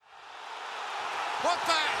What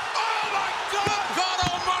the? Oh, my God! God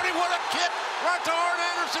almighty, what a kick right to Arn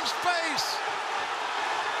Anderson's face.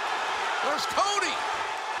 There's Cody.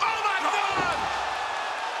 Oh, my God!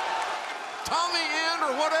 Tommy End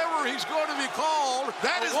or whatever he's going to be called.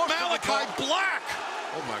 That is Malachi Black.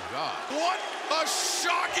 Oh, my God. What a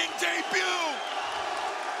shocking debut.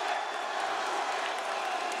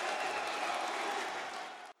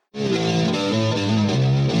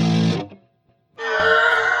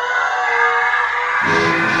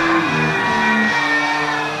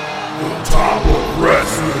 Top of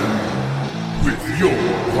Wrestling with your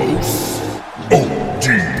hosts,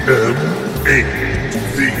 OGM and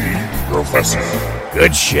the Professor.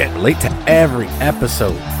 Good shit. Late to every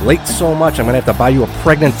episode. Late so much, I'm going to have to buy you a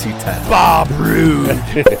pregnancy test. Bob Roode.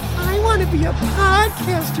 I want to be a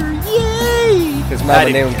podcaster. Yay! His mother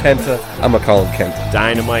named him Kenta. I'm going to call him Kenta.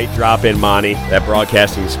 Dynamite drop in, Monty. That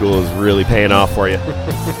broadcasting school is really paying off for you.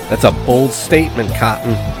 That's a bold statement,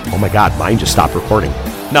 Cotton. Oh my God, mine just stopped recording.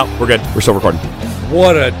 No, we're good. We're still recording.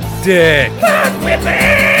 What a dick.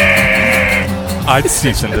 I'd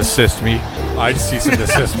cease and desist me. I'd cease and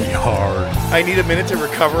desist me hard. I need a minute to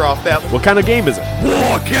recover off that. What kind of game is it?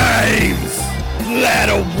 War Games!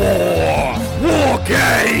 Ladder War! War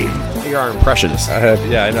Game! You are impressionist.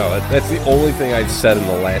 Yeah, I know. That's the only thing I've said in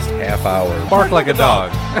the last half hour. Bark like a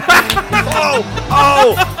dog.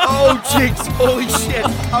 Oh, Jinx. Holy shit.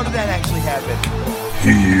 How did that actually happen?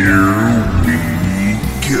 Here we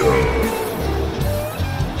go.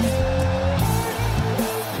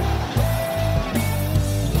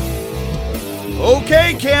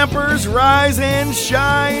 Okay, campers, rise and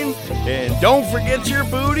shine. And don't forget your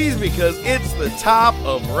booties because it's the Top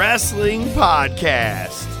of Wrestling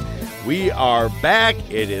podcast. We are back.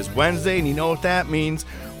 It is Wednesday, and you know what that means.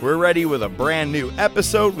 We're ready with a brand new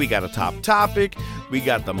episode. We got a top topic. We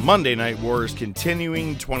got the Monday Night Wars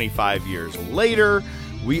continuing 25 years later.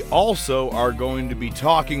 We also are going to be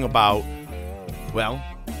talking about, well,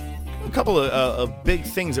 a couple of big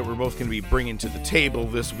things that we're both going to be bringing to the table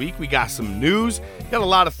this week. We got some news, got a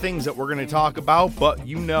lot of things that we're going to talk about, but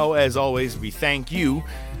you know, as always, we thank you.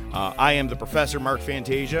 I am the Professor Mark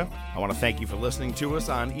Fantasia. I want to thank you for listening to us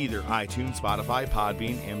on either iTunes, Spotify,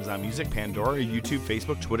 Podbean, Amazon Music, Pandora, YouTube,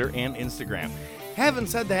 Facebook, Twitter, and Instagram. Haven't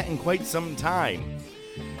said that in quite some time.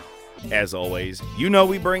 As always, you know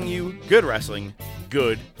we bring you good wrestling,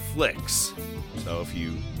 good flicks. So if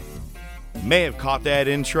you may have caught that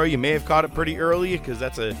intro, you may have caught it pretty early because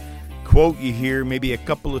that's a quote you hear maybe a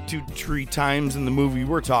couple of 2-3 times in the movie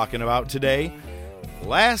we're talking about today.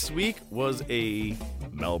 Last week was a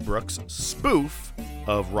Mel Brooks spoof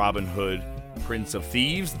of Robin Hood, Prince of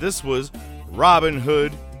Thieves. This was Robin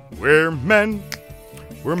Hood, we're men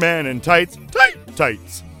in tights,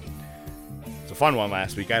 tights. It's a fun one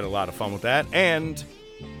last week. I had a lot of fun with that. And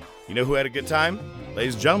you know who had a good time?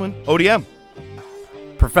 Ladies and gentlemen, ODM.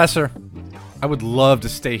 Professor, I would love to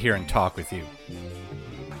stay here and talk with you,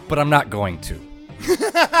 but I'm not going to.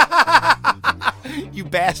 You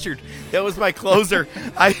bastard. That was my closer.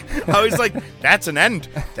 I was like, that's an end.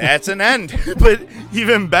 That's an end. But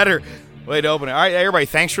even better. Way to open it. All right, everybody,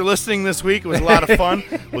 thanks for listening this week. It was a lot of fun.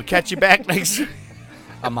 We'll catch you back next week.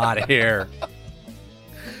 I'm out of here.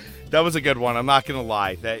 That was a good one. I'm not going to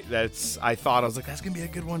lie. I was like, that's going to be a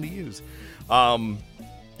good one to use.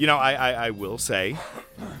 You know, I will say,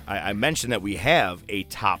 I mentioned that we have a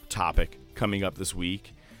top topic coming up this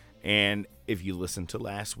week. And if you listened to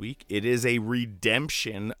last week, it is a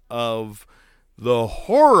redemption of the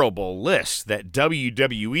horrible list that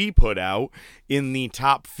WWE put out in the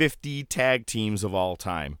top 50 tag teams of all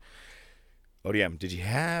time. ODM, did you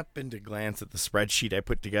happen to glance at the spreadsheet I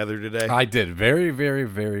put together today? I did very, very,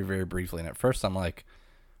 very, very briefly. And at first I'm like,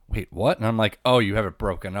 wait, what? And I'm like, oh, you have it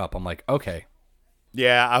broken up. I'm like, okay.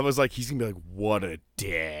 Yeah, I was like, he's going to be like, what a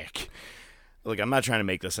dick. Look, I'm not trying to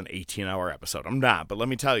make this an 18-hour episode. I'm not. But let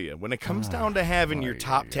me tell you, when it comes down to having your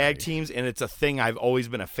top tag teams, and it's a thing I've always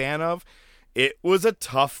been a fan of, it was a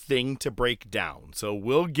tough thing to break down. So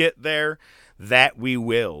we'll get there. That we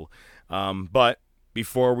will. But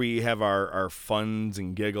before we have our funs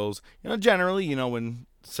and giggles, generally, when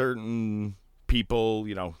certain people,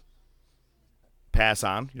 pass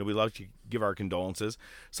on, we like to give our condolences.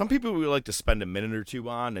 Some people we like to spend a minute or two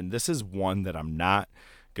on, and this is one that I'm not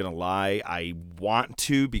gonna lie, I want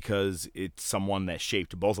to because it's someone that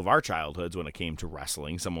shaped both of our childhoods when it came to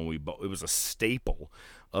wrestling. It was a staple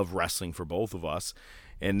of wrestling for both of us,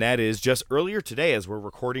 and that is just earlier today, as we're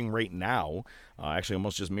recording right now, actually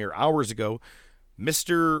almost just mere hours ago,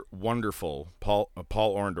 Mr. Wonderful Paul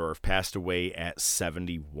Orndorff passed away at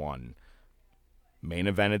 71. Main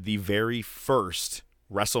evented the very first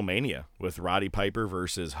WrestleMania with Roddy Piper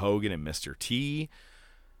versus Hogan and Mr. T.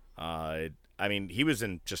 I mean, he was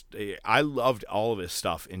in I loved all of his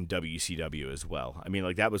stuff in WCW as well. I mean,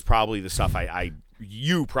 like, that was probably the stuff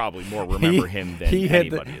you probably more remember him than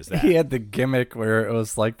anybody is that. He had the gimmick where it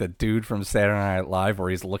was like the dude from Saturday Night Live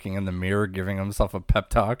where he's looking in the mirror giving himself a pep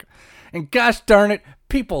talk. And gosh darn it,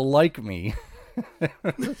 people like me.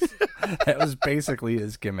 That was basically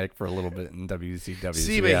his gimmick for a little bit in WCW.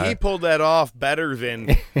 See, but he pulled that off better than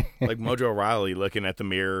like Mojo Rawley looking at the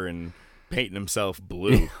mirror and painting himself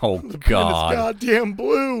blue. Oh, God. Goddamn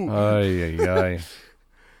blue. Ay, ay, ay.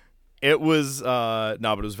 It was, but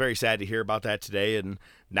it was very sad to hear about that today. And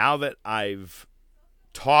now that I've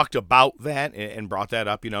talked about that and brought that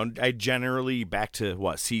up, I generally, back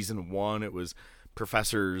to season 1, it was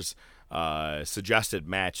Professor's suggested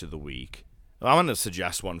match of the week. Well, I'm going to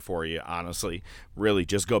suggest one for you, honestly. Really,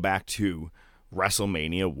 just go back to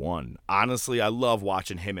WrestleMania 1. Honestly, I love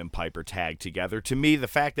watching him and Piper tag together. To me, the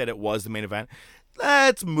fact that it was the main event,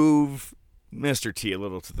 let's move Mr. T a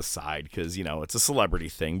little to the side because, it's a celebrity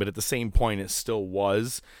thing. But at the same point, it still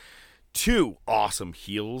was 2 awesome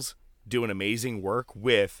heels doing amazing work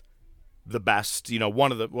with the best,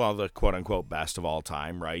 one of the quote-unquote best of all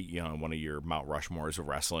time, right? One of your Mount Rushmores of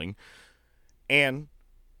wrestling. And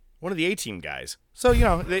one of the A-Team guys. So,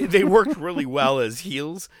 they worked really well as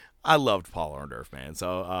heels. I loved Paul Orndorff, man.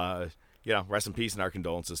 So, rest in peace and our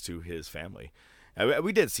condolences to his family.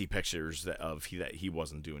 We did see pictures that he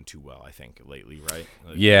wasn't doing too well, I think, lately, right?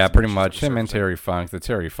 Yeah, pretty much. Him and Terry Funk. The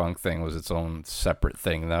Terry Funk thing was its own separate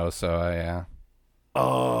thing, though, so, yeah.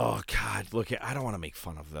 Oh, God, look, I don't want to make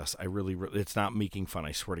fun of this. I really, it's not making fun,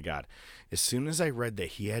 I swear to God. As soon as I read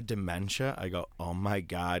that he had dementia, I go, oh, my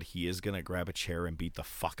God, he is going to grab a chair and beat the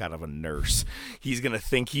fuck out of a nurse. He's going to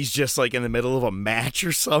think he's just, like, in the middle of a match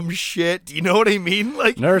or some shit. Do you know what I mean?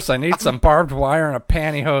 Like, nurse, I need some barbed wire and a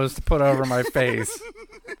pantyhose to put over my face.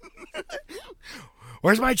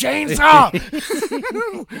 Where's my chainsaw?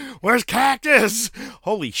 Where's Cactus?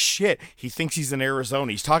 Holy shit. He thinks he's in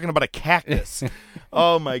Arizona. He's talking about a cactus.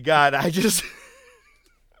 Oh, my God.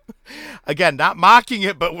 Again, not mocking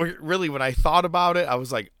it, but really when I thought about it, I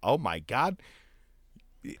was like, oh, my God.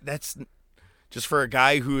 That's just for a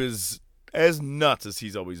guy who is as nuts as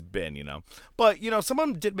he's always been, But,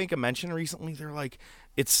 someone did make a mention recently. They're like,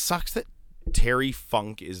 it sucks that Terry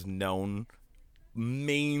Funk is known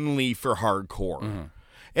mainly for hardcore. Mm-hmm.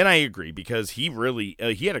 And I agree because he really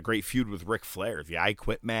he had a great feud with Ric Flair, the I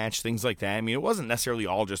Quit match, things like that. I mean, it wasn't necessarily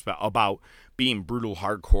all just about being brutal,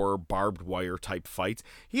 hardcore, barbed wire type fights.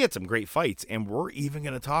 He had some great fights, and we're even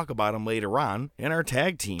going to talk about him later on in our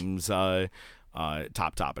tag team's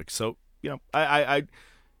top topics. So, I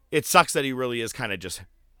it sucks that he really is kind of just,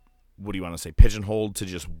 what do you want to say, pigeonholed to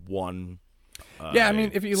just one. Yeah, I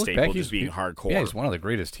mean, if you look back, he's being hardcore. Yeah, he's one of the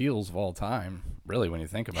greatest heels of all time, really, when you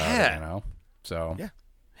think about it, So yeah,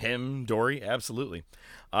 him, Dory, absolutely.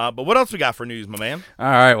 But what else we got for news, my man? All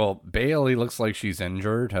right, well, Bayley looks like she's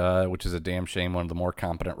injured, which is a damn shame. One of the more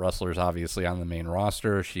competent wrestlers, obviously, on the main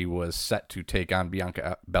roster. She was set to take on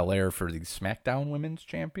Bianca Belair for the SmackDown Women's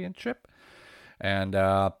Championship. And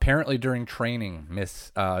apparently during training,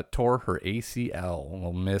 tore her ACL.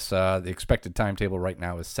 Will miss the expected timetable right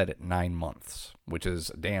now is set at 9 months, which is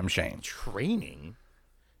a damn shame. Training?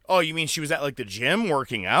 Oh, you mean she was at like the gym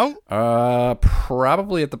working out?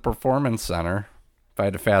 Probably at the Performance Center, if I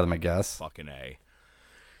had to fathom a guess. Fucking A.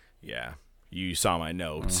 Yeah, you saw my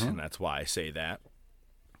notes, and that's why I say that.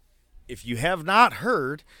 If you have not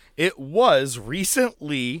heard, it was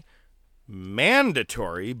recently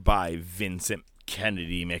mandatory by Vincent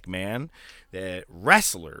Kennedy McMahon that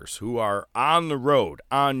wrestlers who are on the road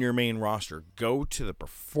on your main roster go to the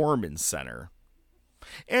Performance Center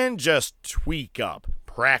and just tweak up,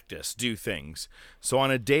 practice, do things. So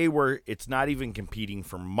on a day where it's not even competing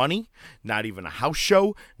for money, not even a house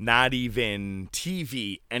show, not even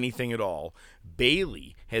TV, anything at all,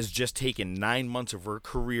 Bayley has just taken 9 months of her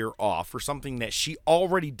career off for something that she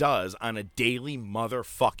already does on a daily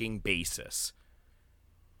motherfucking basis.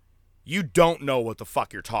 You don't know what the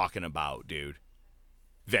fuck you're talking about, dude.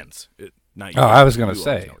 Vince, not you. Oh, I was going to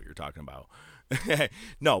say. Know what you're talking about.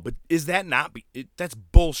 No, but is that not... that's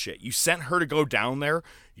bullshit. You sent her to go down there.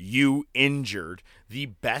 You injured the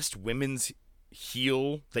best women's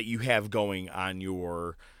heel that you have going on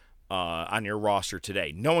your roster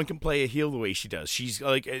today. No one can play a heel the way she does. She's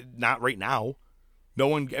like, not right now. No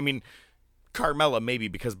one... I mean, Carmella maybe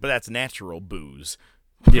but that's natural booze.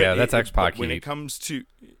 Yeah, that's X-Pac. When it comes to...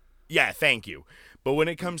 Yeah, thank you. But when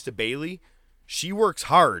it comes to Bayley, she works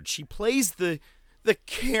hard. She plays the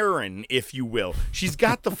Karen, if you will. She's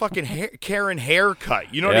got the fucking Karen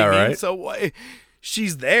haircut. You know what I mean? Right. So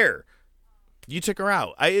She's there. You took her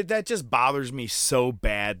out. That just bothers me so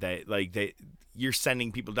bad that you're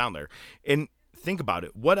sending people down there. And think about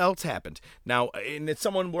it. What else happened? Now, and it's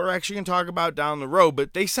someone we're actually going to talk about down the road,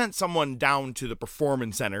 but they sent someone down to the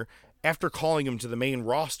Performance Center after calling him to the main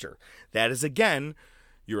roster. That is, again,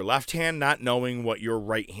 your left hand not knowing what your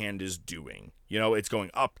right hand is doing. It's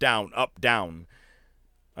going up, down, up, down.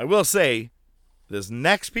 I will say, this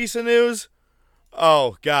next piece of news,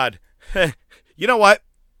 oh, God. You know what?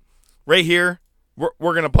 Right here, we're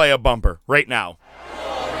going to play a bumper right now.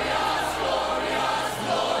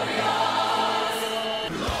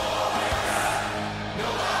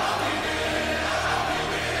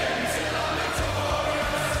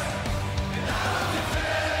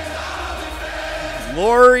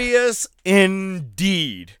 Glorious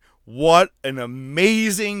indeed. What an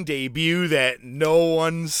amazing debut that no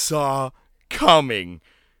one saw coming.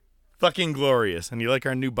 Fucking glorious. And you like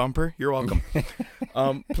our new bumper? You're welcome.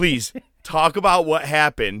 Please talk about what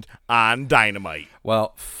happened on Dynamite.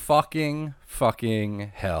 Well, fucking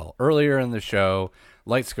hell. Earlier in the show,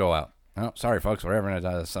 lights go out. Oh, sorry, folks. We're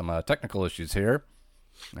having some technical issues here.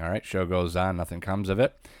 All right, show goes on. Nothing comes of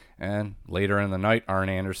it. And later in the night, Arn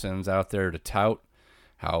Anderson's out there to tout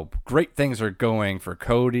how great things are going for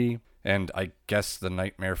Cody and I guess the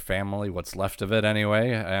Nightmare family, what's left of it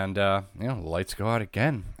anyway. And, the lights go out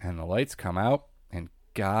again. And the lights come out, and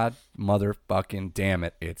God motherfucking damn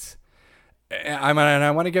it,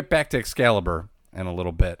 I want to get back to Excalibur in a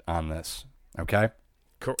little bit on this, okay?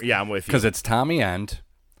 Yeah, I'm with you. Because it's Tommy End,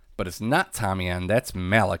 but it's not Tommy End. That's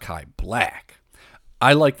Malachi Black.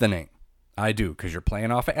 I like the name. I do, because you're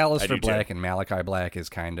playing off of Aleister Black, and Malachi Black is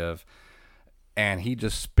kind of... And he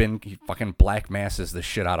fucking black masses the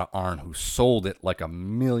shit out of Arn, who sold it like $1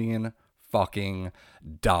 million fucking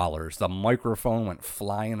dollars. The microphone went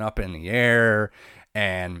flying up in the air,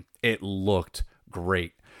 and it looked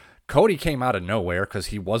great. Cody came out of nowhere because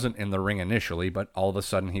he wasn't in the ring initially, but all of a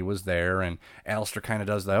sudden he was there, and Aleister kind of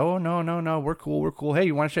does the, oh, no, we're cool. Hey,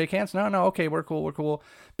 you want to shake hands? No, okay, we're cool.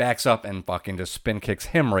 Backs up and fucking just spin kicks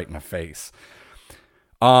him right in the face.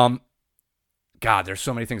 God, there's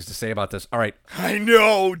so many things to say about this. All right. I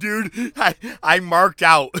know, dude. I marked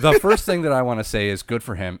out. The first thing that I want to say is good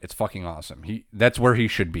for him. It's fucking awesome. That's where he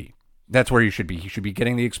should be. He should be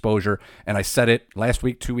getting the exposure. And I said it last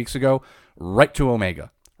week, 2 weeks ago, right to Omega.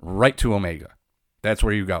 That's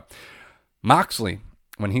where you go. Moxley,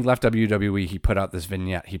 when he left WWE, he put out this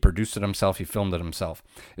vignette. He produced it himself. He filmed it himself.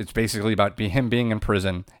 It's basically about him being in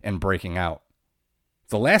prison and breaking out.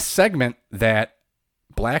 The last segment that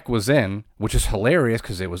Black was in, which is hilarious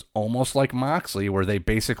because it was almost like Moxley, where they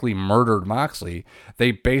basically murdered Moxley.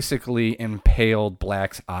 They basically impaled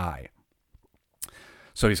Black's eye.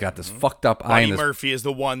 So he's got this fucked up eye. Buddy Murphy is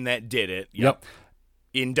the one that did it. Yep.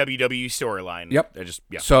 In WWE storyline. Yep.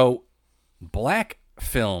 So Black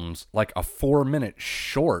films like a 4-minute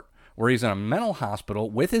short where he's in a mental hospital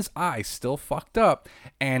with his eye still fucked up,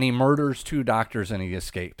 and he murders 2 doctors and he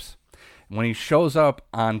escapes. When he shows up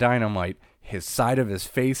on Dynamite, his side of his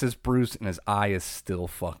face is bruised and his eye is still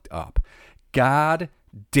fucked up. God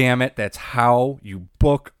damn it, that's how you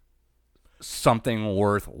book something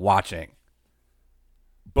worth watching.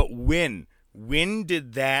 But when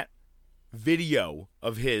did that video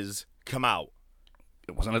of his come out?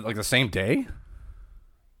 It wasn't like the same day?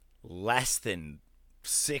 Less than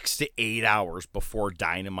 6 to 8 hours before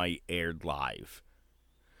Dynamite aired live.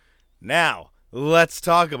 Now, let's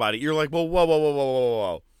talk about it. You're like, well,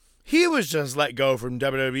 whoa. He was just let go from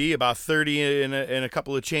WWE about 30 in a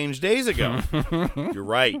couple of change days ago. You're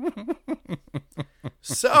right.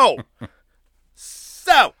 So,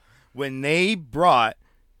 when they brought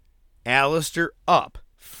Aleister up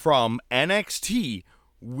from NXT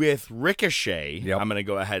with Ricochet, I'm going to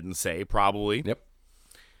go ahead and say probably. Yep.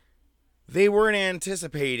 They weren't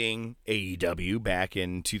anticipating AEW back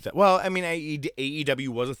in 2000. Well, I mean, AEW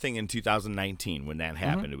was a thing in 2019 when that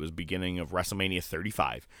happened. It was beginning of WrestleMania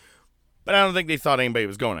 35. But I don't think they thought anybody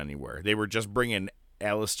was going anywhere. They were just bringing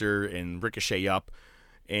Aleister and Ricochet up.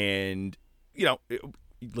 And,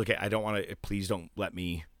 look, I don't want to, please don't let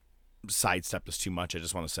me sidestep this too much. I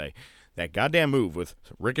just want to say that goddamn move with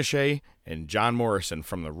Ricochet and John Morrison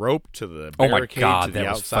from the rope to the barricade to the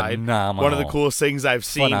outside. Phenomenal. One of the coolest things I've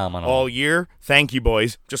seen all year. Thank you,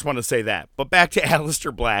 boys. Just want to say that. But back to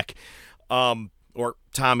Aleister Black, or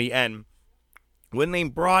Tommy N. When they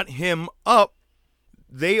brought him up,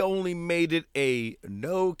 they only made it a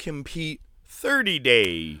no-compete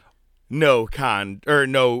 30-day no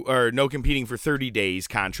competing for 30 days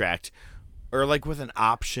contract, or like with an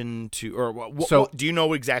option to, or so. Do you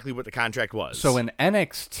know exactly what the contract was? So in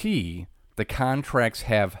NXT, the contracts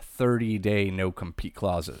have 30-day no-compete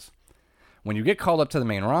clauses. When you get called up to the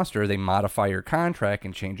main roster, they modify your contract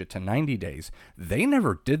and change it to 90 days. They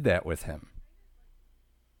never did that with him.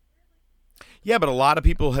 Yeah, but a lot of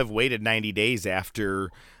people have waited 90 days after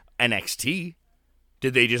NXT.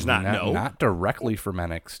 Did they just not know? Not directly from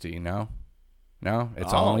NXT, no. No,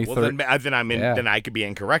 it's only 30. Then I could be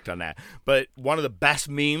incorrect on that. But one of the best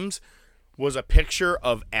memes was a picture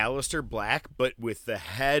of Aleister Black, but with the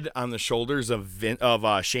head on the shoulders of Shane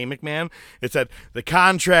McMahon. It said, the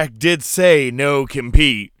contract did say no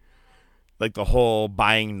compete. Like the whole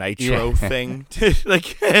buying Nitro thing.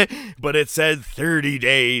 But it said 30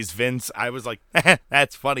 days, Vince. I was like,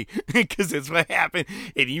 that's funny, because it's what happened.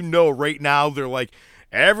 And right now, they're like,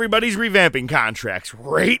 everybody's revamping contracts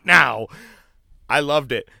right now. I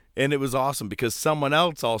loved it. And it was awesome because someone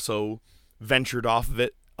else also ventured off of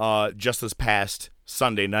it just this past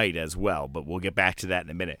Sunday night as well. But we'll get back to that in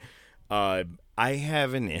a minute. I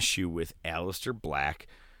have an issue with Aleister Black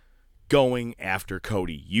going after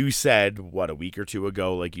Cody. You said, a week or two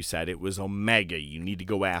ago, like you said, it was Omega you need to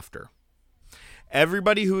go after.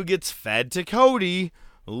 Everybody who gets fed to Cody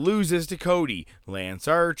loses to Cody. Lance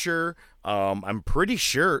Archer, I'm pretty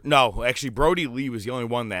sure. No, actually, Brody Lee was the only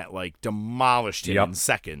one that demolished him in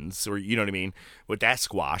seconds, or you know what I mean, with that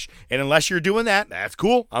squash. And unless you're doing that, that's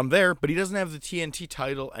cool. I'm there. But he doesn't have the TNT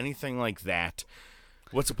title, anything like that.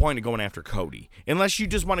 What's the point of going after Cody? Unless you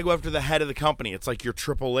just want to go after the head of the company. It's like your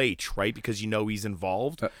Triple H, right? Because he's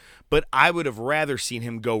involved. But I would have rather seen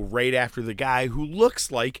him go right after the guy who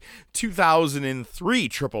looks like 2003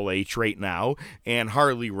 Triple H right now and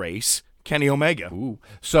Harley Race, Kenny Omega. Ooh.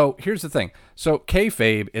 So here's the thing. So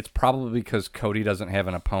kayfabe, it's probably because Cody doesn't have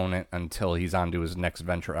an opponent until he's on to his next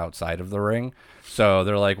venture outside of the ring. So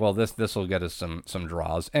they're like, well, this will get us some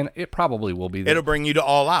draws, and it probably will be. It'll bring you to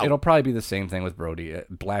All Out. It'll probably be the same thing with Brody.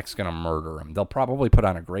 Black's going to murder him. They'll probably put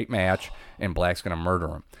on a great match, and Black's going to murder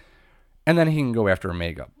him. And then he can go after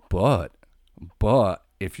Omega. But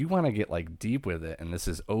if you want to get deep with it, and this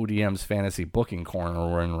is ODM's fantasy booking corner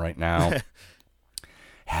we're in right now,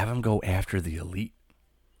 have him go after the Elite.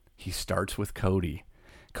 He starts with Cody.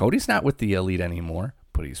 Cody's not with the Elite anymore,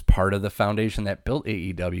 but he's part of the foundation that built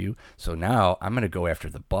AEW. So now I'm going to go after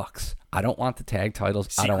the Bucks. I don't want the tag titles.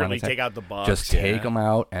 Secretly I don't want to take out the Bucks. Just take them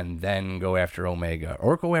out and then go after Omega,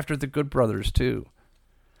 or go after the Good Brothers too.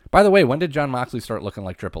 By the way, when did Jon Moxley start looking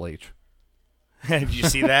like Triple H? Did you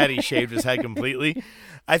see that? He shaved his head completely.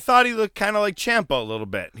 I thought he looked kind of like Ciampa a little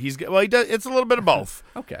bit. He does. It's a little bit of both.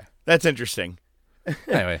 Okay, that's interesting.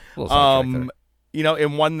 Anyway, a little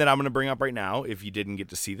and one that I'm going to bring up right now, if you didn't get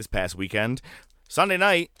to see this past weekend, Sunday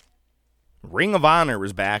night, Ring of Honor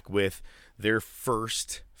was back with their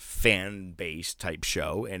first fan base type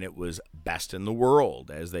show, and it was Best in the World,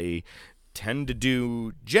 as they tend to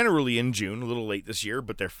do generally in June, a little late this year,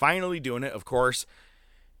 but they're finally doing it, of course.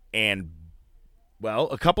 And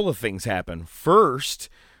a couple of things happen. First,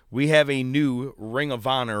 we have a new Ring of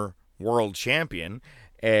Honor World Champion,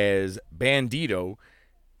 as Bandito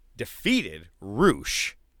defeated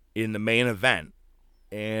Rush in the main event.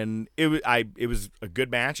 And it was a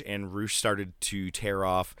good match, and Rush started to tear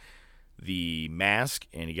off the mask,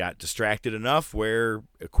 and he got distracted enough where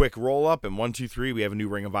a quick roll-up, and 1, 2, 3, we have a new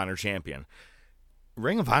Ring of Honor champion.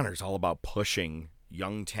 Ring of Honor is all about pushing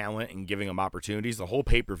young talent and giving them opportunities. The whole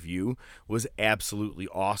pay-per-view was absolutely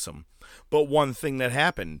awesome. But one thing that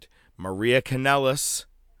happened, Maria Kanellis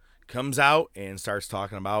comes out and starts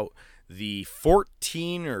talking about the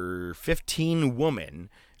 14 or 15 woman.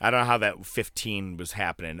 I don't know how that 15 was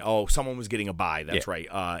happening. Oh, someone was getting a bye. That's right.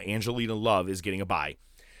 Angelina Love is getting a bye.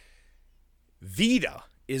 Vita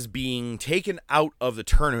is being taken out of the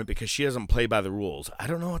tournament because she doesn't play by the rules. I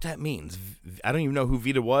don't know what that means. I don't even know who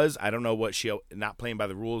Vita was. I don't know what she not playing by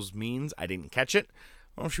the rules means. I didn't catch it. I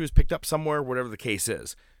don't know if she was picked up somewhere, whatever the case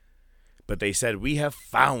is. But they said, we have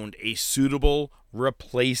found a suitable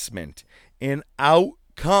replacement. And out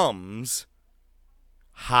comes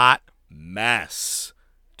Hot Mess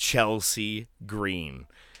Chelsea Green.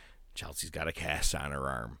 Chelsea's got a cast on her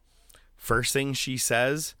arm. First thing she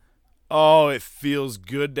says, oh, it feels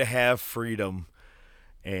good to have freedom.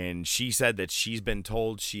 And she said that she's been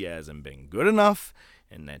told she hasn't been good enough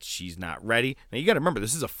and that she's not ready. Now, you got to remember,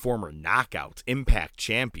 this is a former Knockouts Impact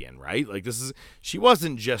champion, right? She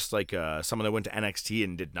wasn't just like someone that went to NXT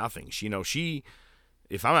and did nothing. She,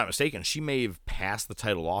 if I'm not mistaken, she may have passed the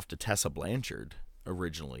title off to Tessa Blanchard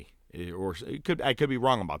originally. Or I could be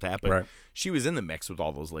wrong about that, but she was in the mix with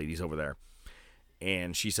all those ladies over there.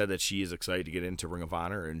 And she said that she is excited to get into Ring of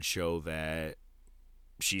Honor and show that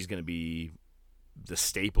she's going to be the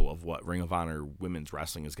staple of what Ring of Honor women's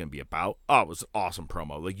wrestling is going to be about. Oh, it was an awesome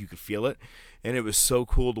promo. Like, you could feel it. And it was so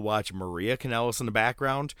cool to watch Maria Kanellis in the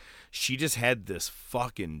background. She just had this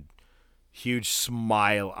fucking huge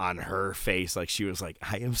smile on her face. Like, she was like,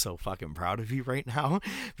 I am so fucking proud of you right now.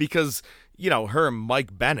 Because, her and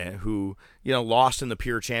Mike Bennett, who, lost in the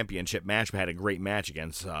Pure Championship match, but had a great match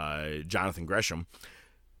against Jonathan Gresham.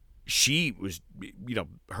 She was,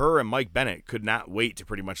 her and Mike Bennett could not wait to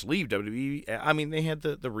pretty much leave WWE. I mean, they had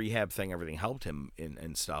the rehab thing. Everything helped him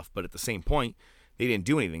and stuff. But at the same point, they didn't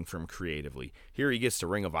do anything for him creatively. Here he gets to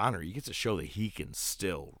Ring of Honor. He gets to show that he can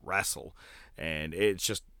still wrestle. And it's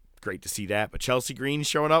just great to see that. But Chelsea Green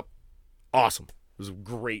showing up, awesome. It was a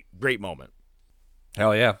great, great moment.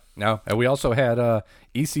 Hell yeah. No, and we also had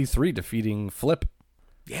EC3 defeating Flip.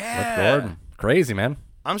 Yeah. Flip Gordon. Crazy, man.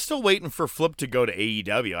 I'm still waiting for Flip to go to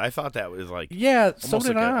AEW. I thought that was like so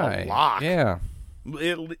did a lock. Yeah.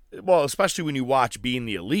 Well, especially when you watch Being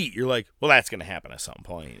the Elite, you're like, well, that's going to happen at some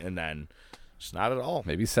point, and then it's not at all.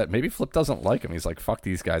 Maybe Flip doesn't like him. He's like, fuck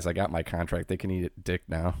these guys. I got my contract. They can eat it dick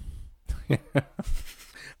now.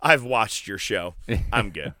 I've watched your show.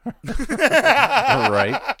 I'm good.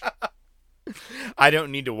 Right. I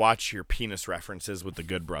don't need to watch your penis references with the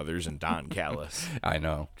Good Brothers and Don Callis. I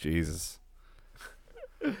know. Jesus.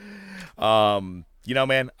 Man,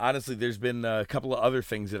 honestly, there's been a couple of other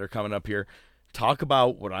things that are coming up here. Talk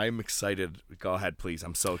about what I'm excited. Go ahead, please.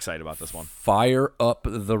 I'm so excited about this one. Fire up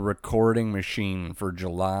the recording machine for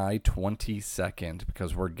July 22nd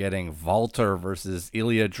because we're getting Walter versus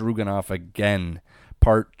Ilya Dragunov again,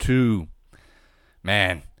 part 2.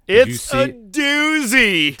 Man, it's a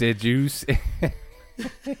doozy. Did you see?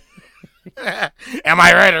 Am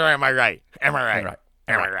I right or am I right? Am I right? Right.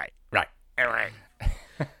 Am I right? Right. Am I right?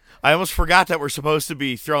 I almost forgot that we're supposed to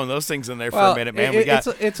be throwing those things in there for a minute, man. We got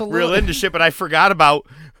it's a real into shit, but I forgot about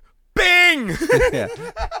Bing! Yeah.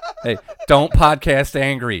 Hey, don't podcast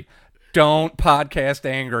angry. Don't podcast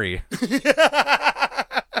angry.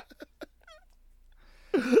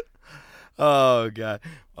 Oh, God.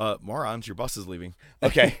 Morons, your bus is leaving.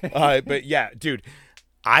 Okay. But, yeah, dude,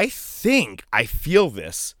 I feel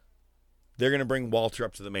this. They're going to bring Walter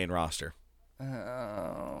up to the main roster.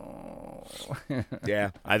 Oh.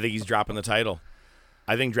 Yeah, I think he's dropping the title.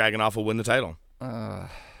 I think Dragunov will win the title. I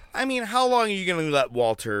mean, how long are you going to let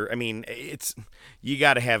Walter? I mean, you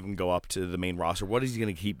got to have him go up to the main roster. What is he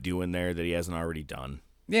going to keep doing there that he hasn't already done?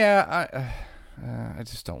 Yeah, I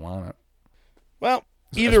just don't want it. Well,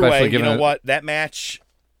 either way, you know what? That match,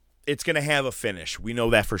 it's going to have a finish. We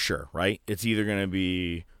know that for sure, right? It's either going to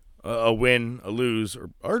be a win, a lose,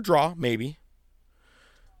 or a draw, maybe.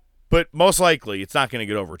 But most likely, it's not going to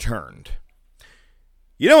get overturned.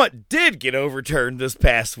 You know what did get overturned this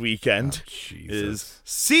past weekend is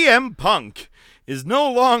CM Punk is no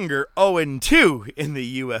longer 0-2 in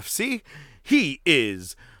the UFC. He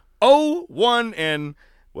is 0-1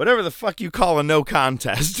 whatever the fuck you call a no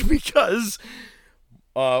contest because,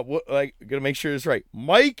 gotta make sure it's right.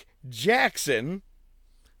 Mike Jackson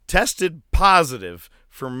tested positive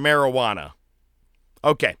for marijuana.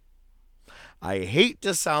 Okay. I hate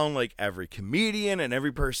to sound like every comedian and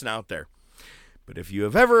every person out there, but if you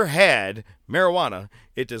have ever had marijuana,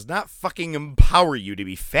 it does not fucking empower you to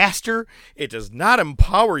be faster. It does not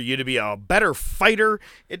empower you to be a better fighter.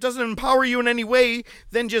 It doesn't empower you in any way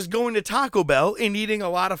than just going to Taco Bell and eating a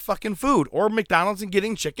lot of fucking food or McDonald's and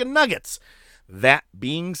getting chicken nuggets. That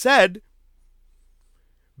being said,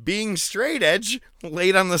 being straight edge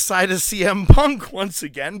laid on the side of CM Punk once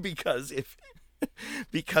again because of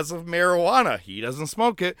marijuana. He doesn't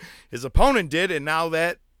smoke it. His opponent did, and now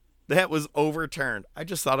that was overturned. I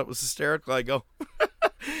just thought it was hysterical. I go,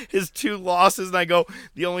 his 2 losses, and I go,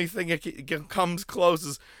 the only thing that comes close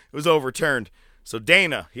is it was overturned. So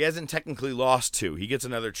Dana, he hasn't technically lost 2. He gets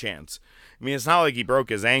another chance. I mean, it's not like he broke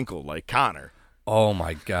his ankle like Connor. Oh,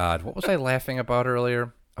 my God. What was I laughing about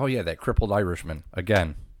earlier? Oh, yeah, that crippled Irishman.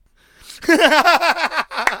 Again.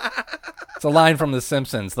 It's a line from The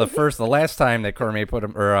Simpsons. The last time that Cormier put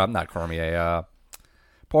him, or not Cormier,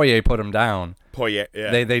 Poirier put him down. Poirier,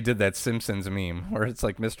 yeah. They did that Simpsons meme where it's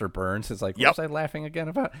like Mr. Burns is like, what was I laughing again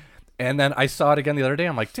about? And then I saw it again the other day.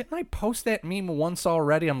 I'm like, didn't I post that meme once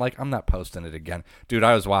already? I'm like, I'm not posting it again. Dude,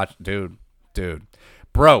 I was watching. Dude.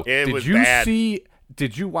 Bro,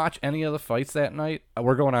 did you watch any of the fights that night?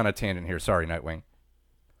 We're going on a tangent here. Sorry, Nightwing.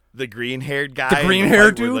 The green-haired guy. The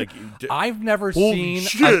green-haired dude? Like, I've never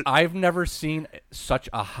seen such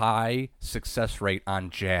a high success rate on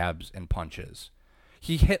jabs and punches.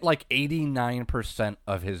 He hit like 89%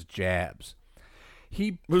 of his jabs.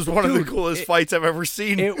 It was one of the coolest fights I've ever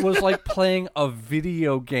seen. It was like playing a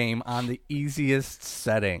video game on the easiest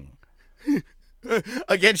setting.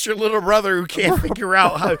 against your little brother who can't figure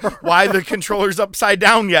out why the controller's upside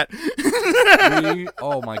down yet.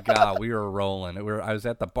 Oh my God, we were rolling. I was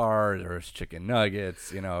at the bar. There was chicken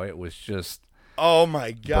nuggets. It was just. Oh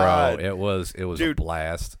my God, bro! It was Dude, a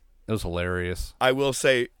blast. It was hilarious. I will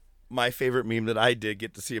say, my favorite meme that I did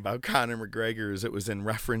get to see about Conor McGregor is it was in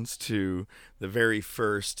reference to the very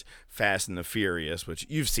first Fast and the Furious, which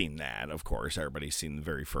you've seen that, of course. Everybody's seen the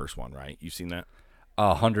very first one, right? You've seen that?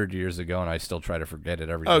 100 years ago, and I still try to forget it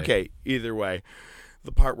every day. Okay, either way.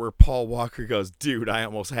 The part where Paul Walker goes, dude, I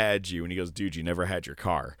almost had you. And he goes, dude, you never had your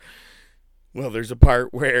car. Well, there's a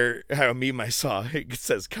part where a meme I saw, it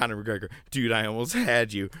says Conor McGregor, dude, I almost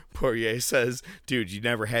had you. Poirier says, dude, you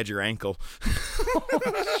never had your ankle.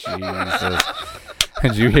 Jesus.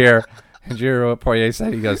 Did you hear what Poirier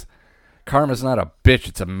said? He goes, karma's not a bitch,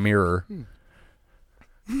 it's a mirror.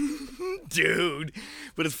 Dude.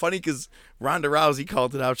 But it's funny because Ronda Rousey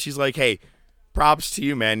called it out. She's like, hey, props to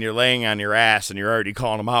you, man. You're laying on your ass and you're already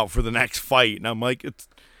calling him out for the next fight. And I'm like, it's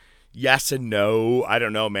yes and no. I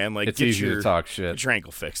don't know, man. Like, it's easy to talk shit. Get your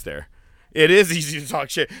ankle fixed there. It is easy to talk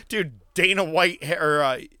shit. Dude, Dana White,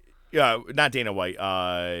 not Dana White,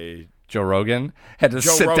 Joe Rogan had to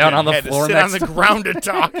sit down on the floor next to ground to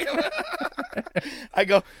talk. I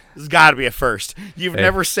go, this has got to be a first. You've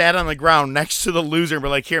never sat on the ground next to the loser and be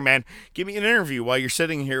like, here, man, give me an interview while you're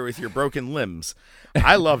sitting here with your broken limbs.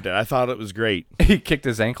 I loved it. I thought it was great. He kicked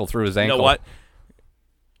his ankle through his ankle. You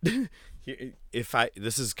know what?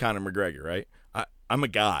 This is Conor McGregor, right? I'm a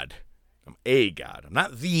god. I'm a god. I'm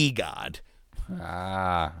not the god.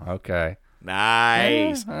 Ah, okay.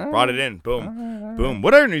 Nice. Brought it in. Boom. Boom.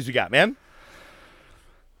 What other news we got, man?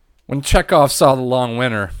 When Chekhov saw the long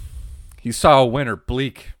winter, he saw a winter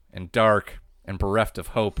bleak and dark and bereft of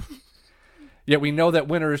hope. Yet we know that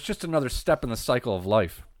winter is just another step in the cycle of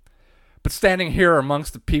life. But standing here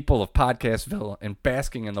amongst the people of Podcastville and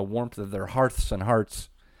basking in the warmth of their hearths and hearts,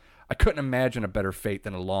 I couldn't imagine a better fate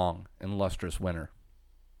than a long and lustrous winter.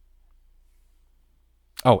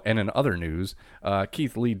 Oh, and in other news,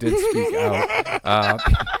 Keith Lee did speak out.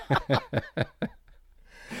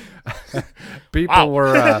 People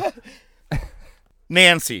were...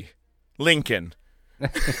 Nancy. Lincoln.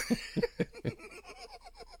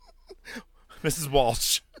 Mrs.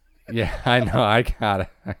 Walsh. Yeah, I know. I got it.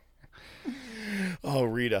 Oh,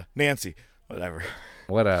 Rita. Nancy. Whatever.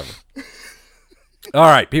 All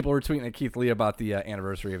right, people were tweeting at Keith Lee about the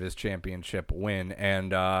anniversary of his championship win,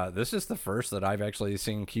 and this is the first that I've actually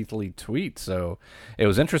seen Keith Lee tweet, so it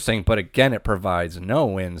was interesting, but again, it provides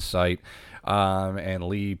no insight. And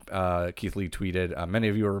Keith Lee tweeted, many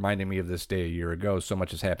of you are reminding me of this day a year ago. So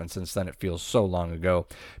much has happened since then. It feels so long ago.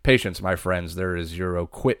 Patience, my friends. There is zero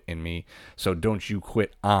quit in me. So don't you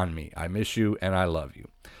quit on me. I miss you and I love you.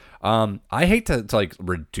 I hate to like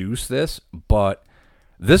reduce this, but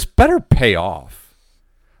this better pay off.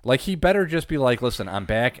 Like, he better just be like, listen, I'm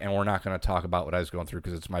back and we're not going to talk about what I was going through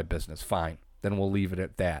because it's my business. Fine. Then we'll leave it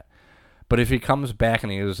at that. But if he comes back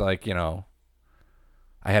and he was like, I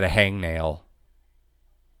had a hangnail.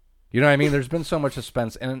 You know what I mean? There's been so much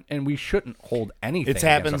suspense, and we shouldn't hold anything. It's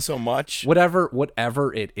happened so much. Whatever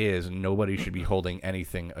it is, nobody should be holding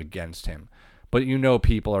anything against him. But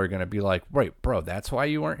people are going to be like, right, bro, that's why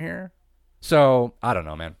you weren't here? So, I don't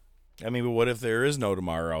know, man. I mean, but what if there is no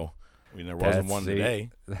tomorrow? I mean, there wasn't one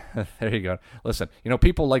today. There you go. Listen,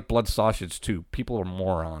 people like blood sausage, too. People are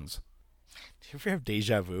morons. Do you ever have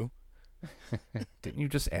deja vu? Didn't you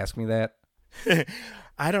just ask me that?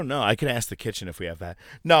 I don't know. I could ask the kitchen if we have that.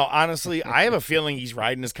 No, honestly, I have a feeling he's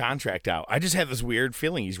riding his contract out. I just have this weird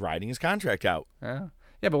feeling he's riding his contract out. Yeah,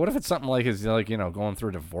 but what if it's something like his, going through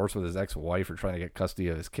a divorce with his ex-wife or trying to get custody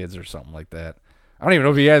of his kids or something like that? I don't even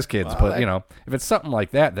know if he has kids, but if it's something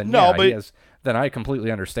like that, then he has. Then I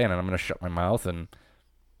completely understand, and I'm going to shut my mouth, and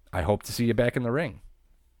I hope to see you back in the ring.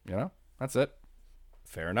 That's it.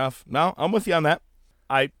 Fair enough. No, I'm with you on that.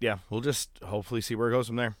 We'll just hopefully see where it goes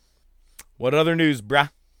from there. What other news,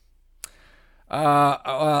 bruh?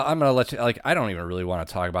 I'm going to let you, I don't even really want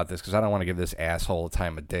to talk about this because I don't want to give this asshole a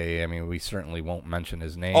time of day. I mean, we certainly won't mention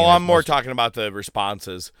his name. Oh, I'm more talking about the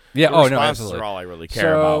responses. Yeah, the responses no, absolutely. Are all I really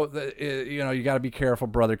care about. So, you got to be careful,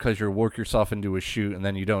 brother, because you work yourself into a shoot, and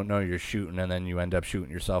then you don't know you're shooting, and then you end up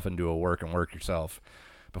shooting yourself into a work yourself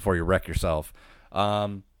before you wreck yourself.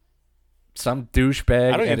 Some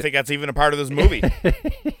douchebag. I don't even think that's even a part of this movie.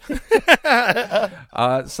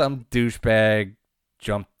 Some douchebag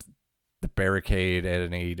jumped the barricade at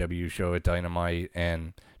an AEW show at Dynamite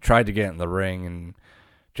and tried to get in the ring, and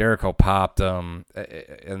Jericho popped him.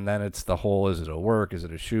 And then it's the whole, is it a work? Is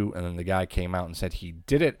it a shoot? And then the guy came out and said he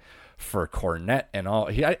did it for Cornette and all.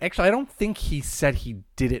 I don't think he said he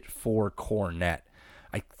did it for Cornette.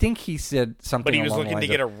 I think he said something. But he was along looking the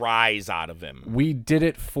to lines get a rise out of him. We did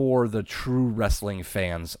it for the true wrestling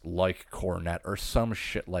fans like Cornette or some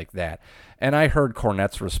shit like that. And I heard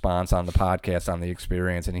Cornette's response on the podcast on The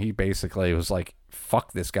Experience, and he basically was like,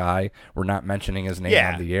 fuck this guy. We're not mentioning his name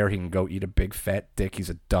on the air. He can go eat a big fat dick. He's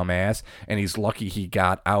a dumbass. And he's lucky he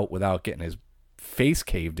got out without getting his face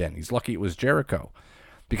caved in. He's lucky it was Jericho.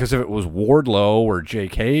 Because if it was Wardlow or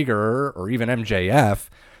Jake Hager or even MJF,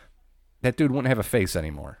 that dude wouldn't have a face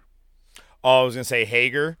anymore. Oh, I was going to say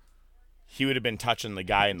Hager. He would have been touching the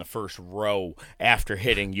guy in the first row after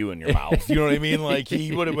hitting you in your mouth. You know what I mean? Like,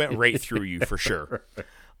 he would have went right through you for sure.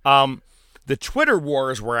 The Twitter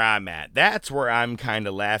war is where I'm at. That's where I'm kind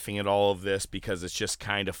of laughing at all of this because it's just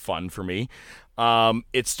kind of fun for me.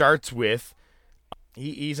 It starts with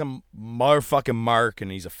he's a motherfucking mark,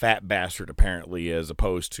 and he's a fat bastard, apparently, as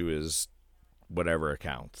opposed to his whatever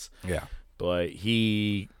accounts. Yeah. But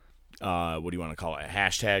he... what do you want to call it?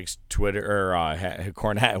 Hashtags Twitter or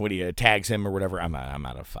Cornette? What do you tags him or whatever? I'm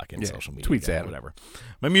not a fucking social media tweets guy, at him. whatever.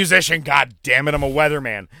 I'm a musician. God damn it, I'm a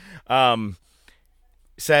weatherman.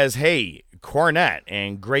 Says, hey, Cornette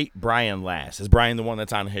and great Brian Last. Is Brian the one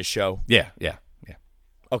that's on his show? Yeah.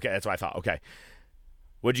 Okay, that's what I thought. Okay.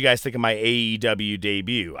 What'd you guys think of my AEW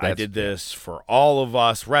debut? I did this for all of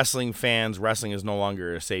us wrestling fans. Wrestling is no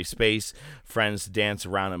longer a safe space. Friends dance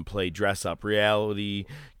around and play dress up. Reality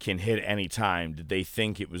can hit any time. Did they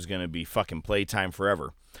think it was going to be fucking playtime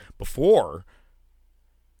forever? Before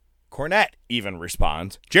Cornette even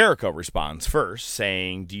responds, Jericho responds first,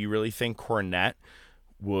 saying, do you really think Cornette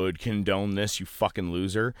would condone this, you fucking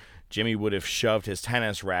loser? Jimmy would have shoved his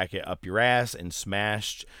tennis racket up your ass and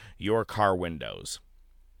smashed your car windows.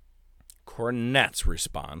 Cornette's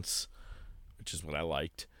response, which is what I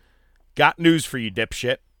liked. Got news for you,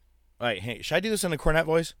 dipshit. Wait, hey, should I do this in a Cornette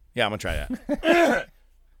voice? Yeah, I'm going to try that.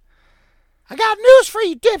 I got news for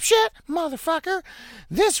you, dipshit, motherfucker.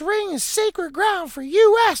 This ring is sacred ground for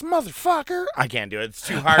U.S., motherfucker. I can't do it. It's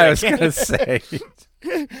too hard. I was going to say.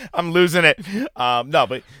 I'm losing it. No,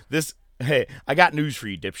 but this... Hey, I got news for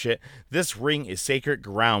you, dipshit. This ring is sacred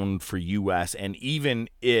ground for U.S., and even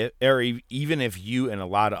if you and a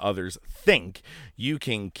lot of others think you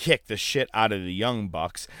can kick the shit out of the Young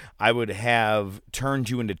Bucks, I would have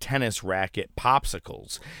turned you into tennis racket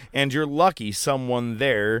popsicles. And you're lucky someone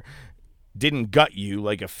there didn't gut you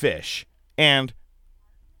like a fish. And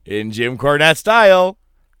in Jim Cornette style,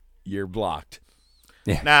 you're blocked.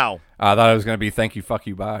 Yeah. Now. I thought it was going to be thank you, fuck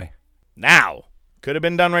you, bye. Now. Could have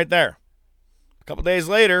been done right there. A couple days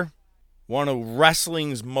later, one of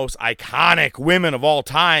wrestling's most iconic women of all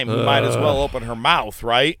time who might as well open her mouth,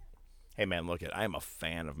 right? Hey, man, look I am a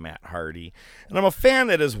fan of Matt Hardy, and I'm a fan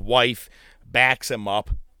that his wife backs him up.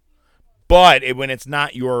 But when it's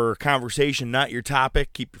not your conversation, not your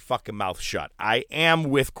topic, keep your fucking mouth shut. I am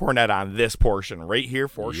with Cornette on this portion right here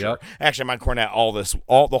for sure. Actually, I'm on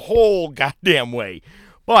Cornette the whole goddamn way.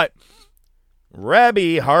 But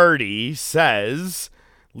Rebby Hardy says...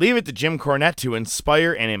 leave it to Jim Cornette to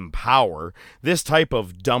inspire and empower this type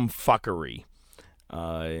of dumb fuckery.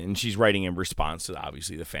 And she's writing in response to,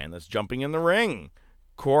 obviously, the fan that's jumping in the ring.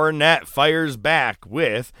 Cornette fires back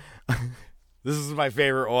with... this is my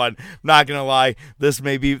favorite one. I'm not going to lie. This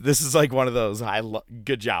is like one of those.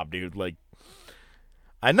 Good job, dude. Like,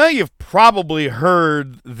 I know you've probably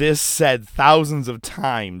heard this said thousands of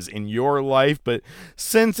times in your life, but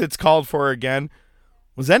since it's called for again...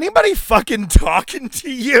 was anybody fucking talking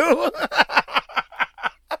to you?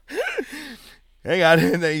 Hang on.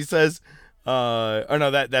 And then he says,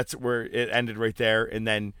 that's where it ended right there. And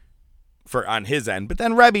then on his end. But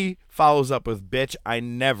then Rebby follows up with, bitch, I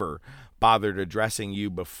never bothered addressing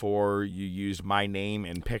you before you used my name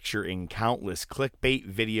and picture in countless clickbait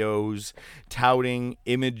videos touting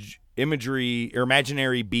imagery or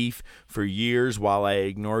imaginary beef for years while I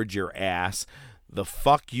ignored your ass. The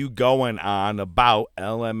fuck you going on about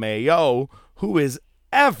LMAO, who is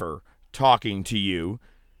ever talking to you,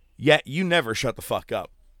 yet you never shut the fuck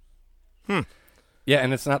up? Yeah,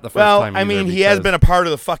 and it's not the first time. Well, I mean, he has been a part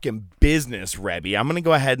of the fucking business, Rebby. I'm going to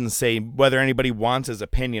go ahead and say whether anybody wants his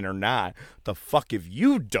opinion or not, the fuck have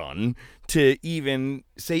you done to even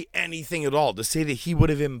say anything at all, to say that he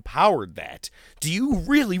would have empowered that? Do you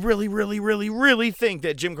really, really, really, really, really think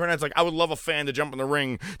that Jim Cornette's like, I would love a fan to jump in the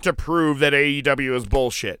ring to prove that AEW is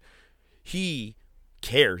bullshit? He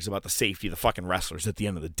cares about the safety of the fucking wrestlers at the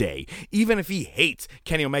end of the day. Even if he hates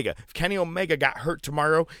Kenny Omega. If Kenny Omega got hurt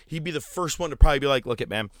tomorrow, he'd be the first one to probably be like, look,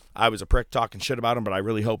 man, I was a prick talking shit about him, but I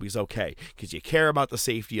really hope he's okay. Because you care about the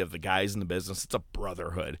safety of the guys in the business. It's a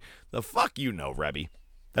brotherhood. The fuck you know, Rebby.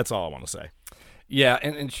 That's all I want to say. Yeah,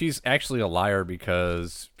 and she's actually a liar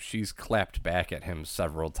because she's clapped back at him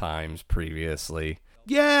several times previously.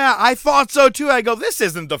 Yeah, I thought so too. I go, this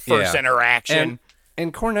isn't the first interaction.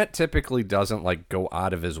 And Cornette typically doesn't like go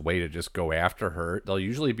out of his way to just go after her. They'll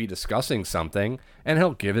usually be discussing something, and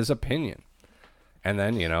he'll give his opinion. And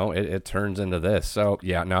then, it turns into this. So,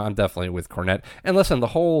 yeah, no, I'm definitely with Cornette. And listen, the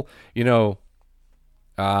whole,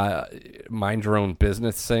 mind your own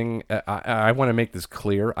business thing, I want to make this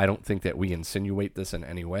clear. I don't think that we insinuate this in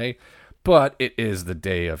any way. But it is the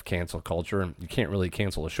day of cancel culture, and you can't really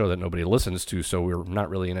cancel a show that nobody listens to, so we're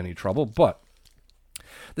not really in any trouble. But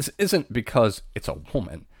this isn't because it's a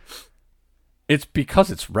woman. It's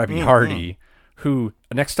because it's Reby Hardy, who,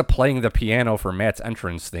 next to playing the piano for Matt's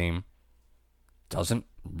entrance theme, doesn't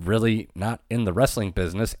really not in the wrestling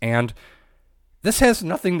business, and this has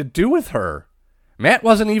nothing to do with her. Matt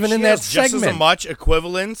wasn't even in that segment. She has just as much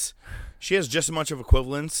equivalence. She has just as much of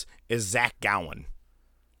equivalence as Zach Gowen.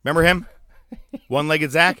 Remember him?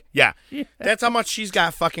 One-legged Zach? Yeah. That's how much she's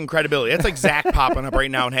got fucking credibility. That's like Zach popping up right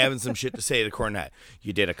now and having some shit to say to Cornette.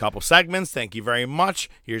 You did a couple segments. Thank you very much.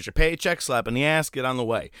 Here's your paycheck. Slap in the ass. Get on the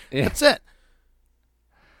way. Yeah. That's it.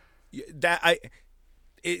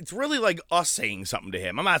 It's really like us saying something to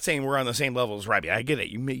him. I'm not saying we're on the same level as Reby. I get it.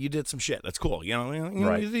 You did some shit. That's cool.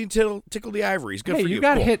 Right. You tickle the ivories. Good for you. You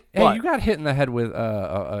got cool. hit. Hey, you got hit in the head with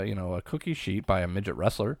a cookie sheet by a midget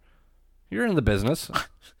wrestler. You're in the business.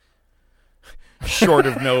 Short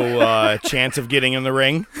of no chance of getting in the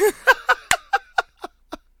ring.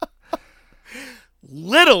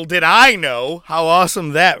 Little did I know how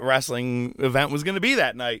awesome that wrestling event was going to be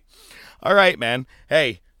that night. All right, man.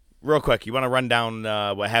 Hey, real quick, you want to run down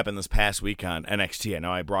what happened this past week on NXT? I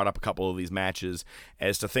know I brought up a couple of these matches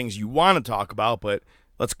as to things you want to talk about, but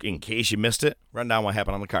let's, in case you missed it, run down what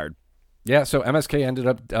happened on the card. Yeah, so MSK ended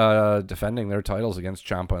up defending their titles against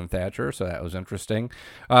Ciampa and Thatcher, so that was interesting.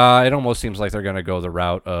 It almost seems like they're going to go the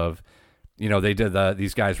route of, they did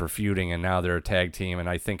these guys were feuding, and now they're a tag team, and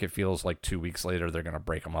I think it feels like 2 weeks later they're going to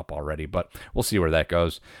break them up already, but we'll see where that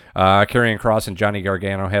goes. Karrion Kross and Johnny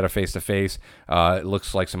Gargano had a face-to-face. It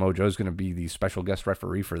looks like Samoa Joe is going to be the special guest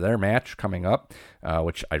referee for their match coming up,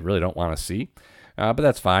 which I really don't want to see, but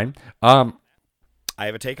that's fine. I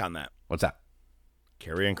have a take on that. What's that?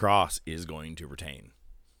 Karrion Kross is going to retain.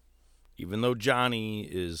 Even though Johnny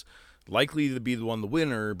is likely to be the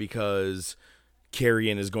winner because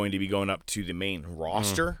Karrion is going to be going up to the main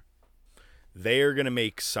roster, they are going to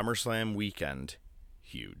make SummerSlam weekend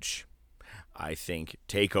huge. I think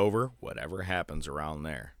TakeOver, whatever happens around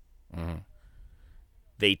there.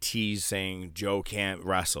 They tease saying Joe can't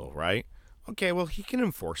wrestle, right? Okay, well, he can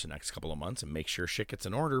enforce the next couple of months and make sure shit gets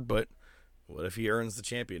in order, but what if he earns the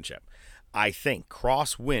championship? I think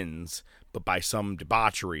Kross wins, but by some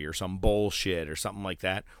debauchery or some bullshit or something like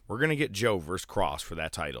that, we're going to get Joe versus Kross for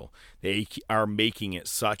that title. They are making it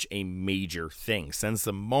such a major thing. Since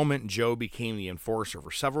the moment Joe became the enforcer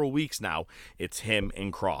for several weeks now, it's him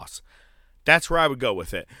and Kross. That's where I would go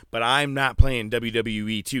with it. But I'm not playing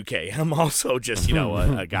WWE 2K. I'm also just,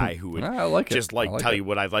 a guy who would tell you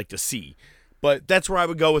what I'd like to see. But that's where I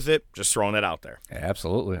would go with it. Just throwing it out there.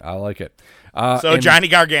 Absolutely. I like it. So Johnny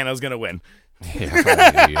Gargano's going to win.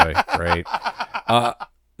 Yeah, great.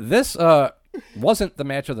 This wasn't the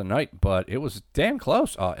match of the night, but it was damn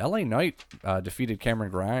close. LA Knight defeated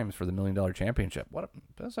Cameron Grimes for the $1 Million Championship.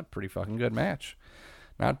 That's a pretty fucking good match.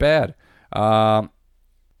 Not bad.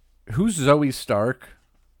 Who's Zoe Stark?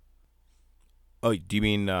 Oh, do you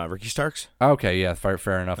mean Ricky Starks? Okay, yeah,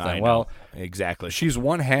 fair enough then. Well, exactly. She's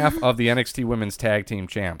one half of the NXT Women's Tag Team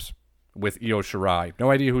Champs with Io Shirai. No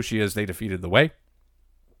idea who she is. They defeated The Way.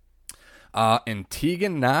 And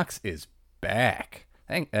Tegan Nox is back.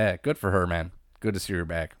 Good for her, man. Good to see her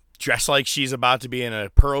back. Dressed like she's about to be in a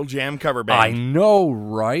Pearl Jam cover band. I know,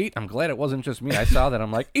 right? I'm glad it wasn't just me. I saw that.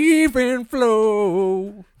 I'm like, even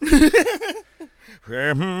flow.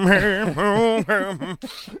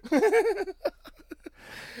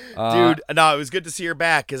 Dude, no, it was good to see her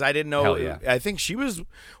back because I didn't know. Hell yeah. I think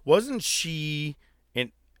wasn't she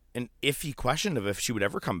an iffy question of if she would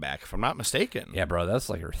ever come back, if I'm not mistaken. Yeah, bro, that's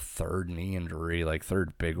like her third knee injury, like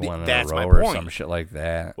third big one in a That's row my or point. some shit like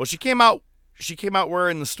that. Well, she came out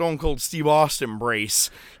wearing the Stone Cold Steve Austin brace.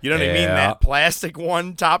 You know what I mean? Yeah. That plastic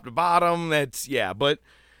one, top to bottom. But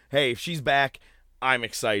hey, if she's back, I'm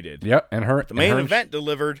excited. Yep, and her The main event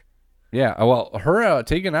delivered. Yeah, well, her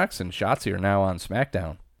Tegan Nox and Shotzi are now on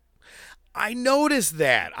SmackDown. I noticed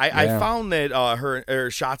that. I Yeah. found that her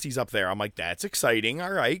Shotzi's up there. I'm like, that's exciting.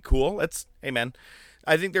 All right, cool. Hey man,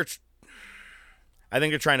 I think they're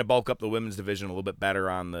trying to bulk up the women's division a little bit better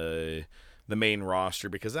on the main roster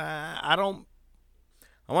because I don't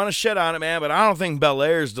I want to shit on it, man, but I don't think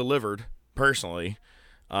Belair's delivered, personally.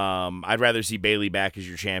 I'd rather see Bayley back as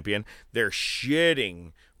your champion. They're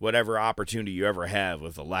shitting whatever opportunity you ever have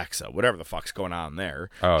with Alexa, whatever the fuck's going on there.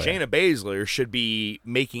 Shayna Baszler should be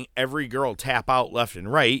making every girl tap out left and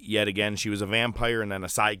right. Yet again, she was a vampire and then a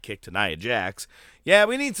sidekick to Nia Jax. Yeah,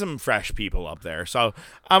 we need some fresh people up there. So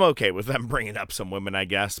I'm okay with them bringing up some women, I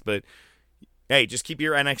guess. But, hey, just keep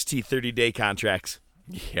your NXT 30-day contracts.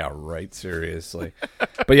 Yeah, right, seriously.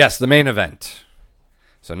 But, yes, the main event.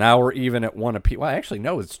 So now we're even at 1 apiece. Well, actually,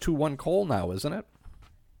 no, it's 2-1 Cole now, isn't it?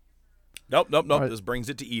 Nope. This brings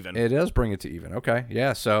it to even. It does bring it to even. Okay,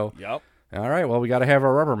 yeah, so. Yep. All right, well, we got to have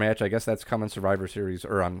our rubber match. I guess that's coming Survivor Series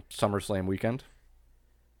or on SummerSlam weekend.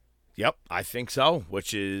 Yep, I think so,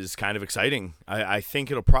 which is kind of exciting. I think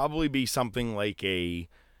it'll probably be something like I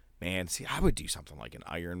would do something like an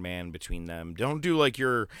Iron Man between them. Don't do like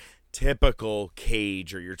your typical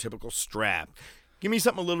cage or your typical strap. Give me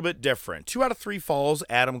something a little bit different. 2 out of 3 falls,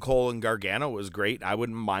 Adam Cole and Gargano was great. I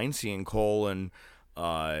wouldn't mind seeing Cole and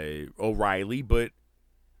O'Reilly, but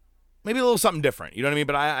maybe a little something different. You know what I mean?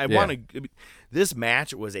 But I want to. This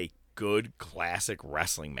match was a good classic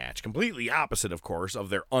wrestling match, completely opposite, of course, of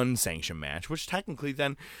their unsanctioned match, which technically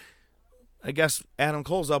then, I guess Adam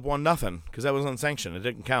Cole's up 1-0 because that was unsanctioned. It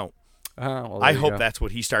didn't count. Well, I hope that's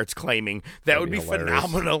what he starts claiming. That would be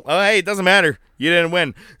phenomenal. Oh, hey, it doesn't matter. You didn't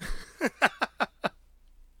win.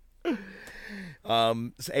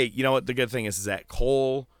 Hey, you know what? The good thing is that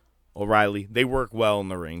Cole, O'Reilly, they work well in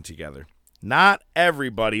the ring together. Not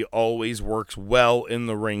everybody always works well in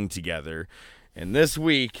the ring together. And this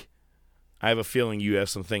week, I have a feeling you have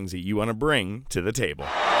some things that you want to bring to the table.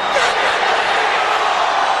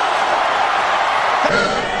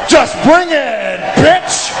 Just bring it,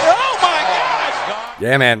 bitch! Oh my God!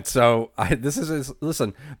 Yeah, man. So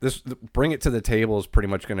listen. This bring it to the table is pretty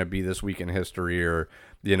much going to be this week in history, or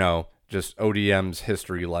just ODM's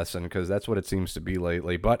history lesson, because that's what it seems to be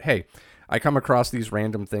lately. But hey, I come across these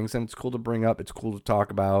random things, and it's cool to bring up. It's cool to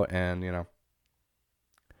talk about, and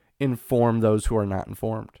inform those who are not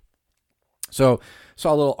informed. So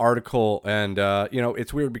saw a little article, and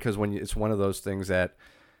it's weird because it's one of those things that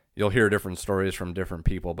you'll hear different stories from different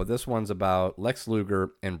people, but this one's about Lex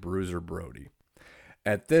Luger and Bruiser Brody.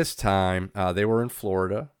 At this time, they were in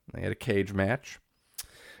Florida. They had a cage match.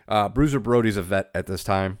 Bruiser Brody's a vet at this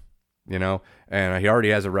time, and he already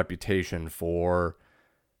has a reputation for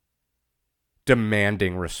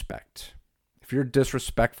demanding respect. If you're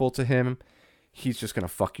disrespectful to him, he's just going to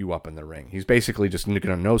fuck you up in the ring. He's basically just going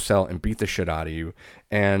to no-sell and beat the shit out of you.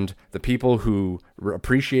 And the people who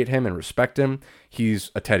appreciate him and respect him,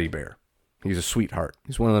 he's a teddy bear. He's a sweetheart.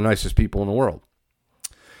 He's one of the nicest people in the world.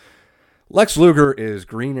 Lex Luger is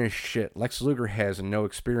green as shit. Lex Luger has no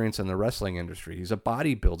experience in the wrestling industry. He's a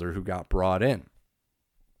bodybuilder who got brought in.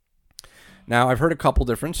 Now, I've heard a couple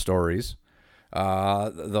different stories.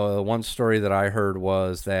 The one story that I heard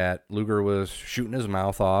was that Luger was shooting his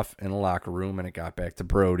mouth off in the locker room and it got back to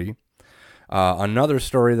Brody. Another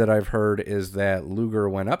story that I've heard is that Luger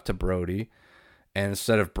went up to Brody, and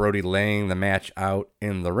instead of Brody laying the match out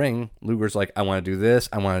in the ring, Luger's like, I want to do this,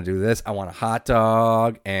 I want to do this, I want a hot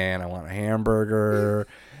dog, and I want a hamburger.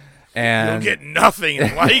 And you'll get nothing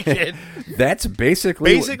like it. That's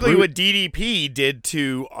basically what DDP did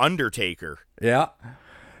to Undertaker. Yeah.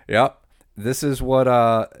 Yep. This is what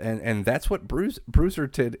and that's what Bruiser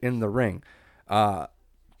did in the ring.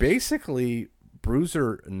 Basically,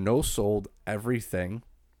 Bruiser no-sold everything.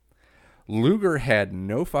 Luger had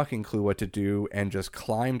no fucking clue what to do and just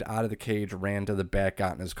climbed out of the cage, ran to the back,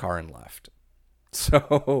 got in his car, and left.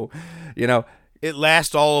 So, it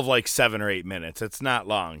lasts all of like 7 or 8 minutes. It's not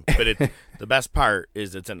long, but the best part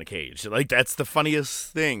is it's in the cage. Like, that's the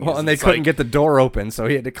funniest thing. Well, and they couldn't get the door open, so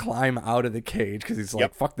he had to climb out of the cage because he's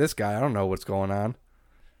like, fuck this guy. I don't know what's going on.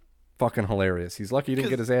 Fucking hilarious. He's lucky he didn't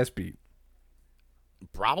get his ass beat.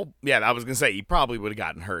 Probably. Yeah, I was going to say, he probably would have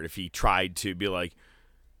gotten hurt if he tried to be like,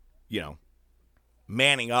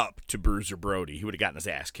 manning up to Bruiser Brody. He would have gotten his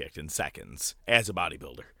ass kicked in seconds as a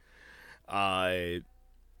bodybuilder.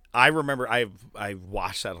 I remember I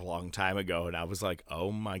watched that a long time ago, and I was like,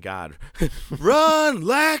 oh, my God. Run,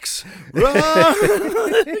 Lex! Run!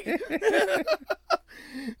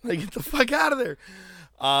 Like, get the fuck out of there.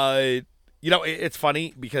 It's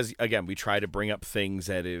funny because, again, we try to bring up things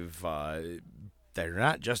that that are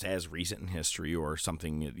not just as recent in history or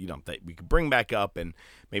something, that we could bring back up and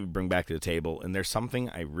maybe bring back to the table. And there's something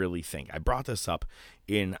I really think. I brought this up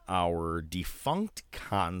in our defunct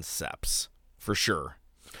concepts, for sure.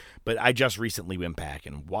 But I just recently went back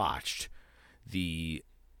and watched the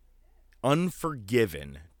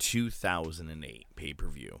Unforgiven 2008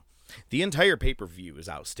 pay-per-view. The entire pay-per-view is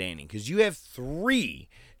outstanding because you have 3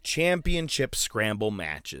 championship scramble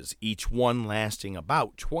matches, each one lasting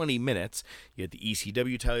about 20 minutes. You had the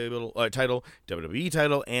ECW title, WWE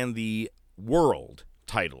title, and the World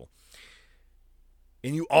title.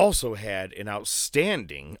 And you also had an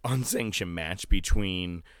outstanding unsanctioned match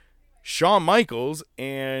between Shawn Michaels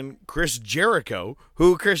and Chris Jericho,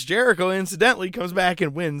 who Chris Jericho incidentally comes back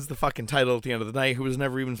and wins the fucking title at the end of the night, who was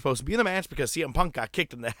never even supposed to be in the match because CM Punk got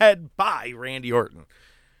kicked in the head by Randy Orton.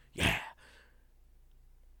 Yeah.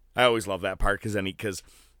 I always love that part because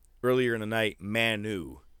earlier in the night,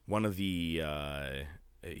 Manu, one of the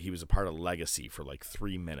he was a part of Legacy for like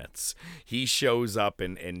 3 minutes. He shows up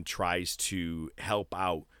and tries to help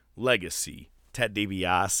out Legacy, Ted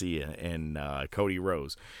DiBiase and Cody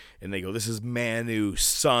Rhodes. And they go, this is Manu,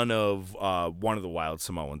 son of one of the Wild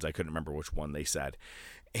Samoans. I couldn't remember which one they said.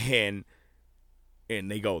 And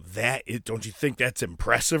they go, don't you think that's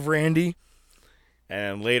impressive, Randy?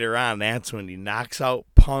 And later on, that's when he knocks out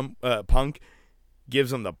Punk,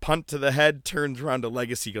 gives him the punt to the head, turns around to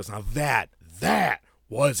Legacy, goes, now that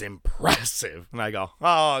was impressive. And I go,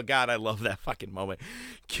 oh, God, I love that fucking moment.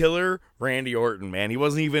 Killer Randy Orton, man. He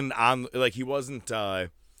wasn't even he wasn't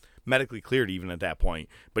medically cleared even at that point,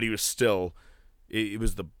 but he was still, it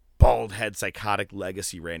was the bald head, psychotic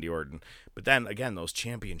Legacy Randy Orton. But then, again, those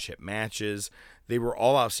championship matches, they were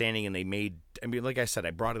all outstanding, and they made, I mean, like I said,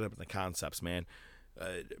 I brought it up in the concepts, man.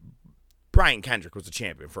 Brian Kendrick was a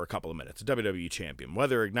champion for a couple of minutes, a WWE champion.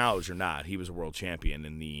 Whether acknowledged or not, he was a world champion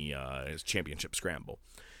in the his championship scramble.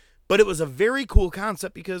 But it was a very cool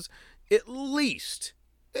concept because at least,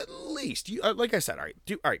 you, like I said, all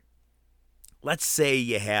right. Let's say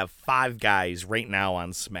you have 5 guys right now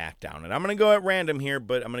on SmackDown, and I'm going to go at random here,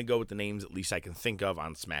 but I'm going to go with the names at least I can think of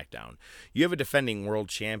on SmackDown. You have a defending world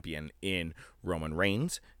champion in Roman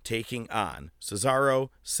Reigns taking on Cesaro,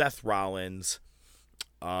 Seth Rollins,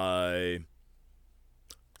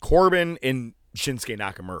 Corbin, and Shinsuke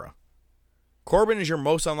Nakamura. Corbin is your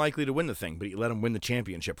most unlikely to win the thing, but you let him win the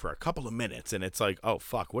championship for a couple of minutes, and it's like, oh,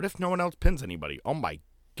 fuck, what if no one else pins anybody? Oh, my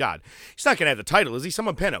God. He's not going to have the title, is he?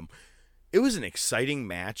 Someone pin him. It was an exciting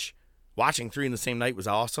match. Watching 3 in the same night was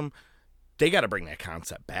awesome. They got to bring that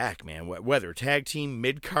concept back, man. Whether tag team,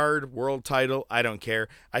 mid-card, world title, I don't care.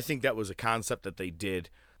 I think that was a concept that they did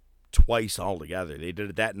twice altogether. They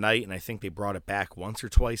did it that night, and I think they brought it back once or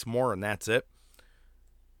twice more, and that's it.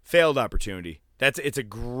 Failed opportunity. It's a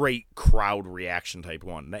great crowd reaction type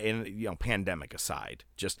one. And pandemic aside,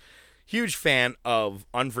 just huge fan of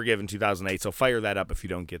Unforgiven 2008. So fire that up if you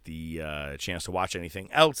don't get the chance to watch anything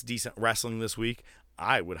else decent wrestling this week.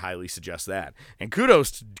 I would highly suggest that. And kudos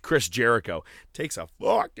to Chris Jericho. Takes a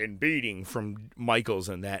fucking beating from Michaels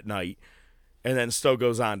in that night. And then still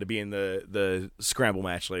goes on to be in the scramble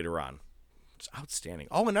match later on. It's outstanding.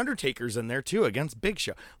 Oh, and Undertaker's in there, too, against Big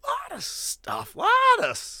Show. Lot of stuff.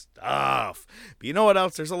 But you know what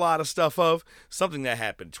else there's a lot of stuff of? Something that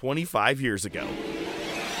happened 25 years ago.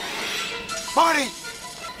 Marty,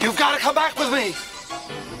 you've got to come back with me.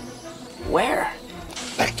 Where?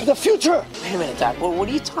 Back to the future. Wait a minute, Doc. What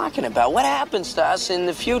are you talking about? What happens to us in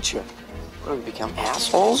the future? What, do we become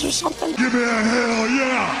assholes or something? Give me a hell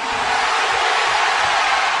yeah!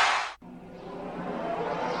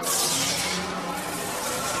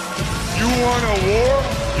 You want a war?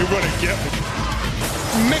 You're going to get me.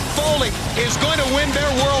 Mick Foley is going to win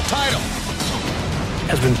their world title.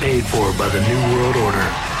 Has been paid for by the New World Order.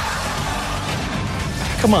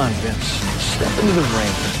 Come on, Vince. Step into the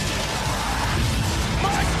ring.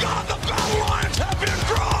 My God, the battle lines have been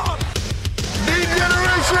drawn!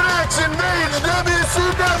 D-Generation X invades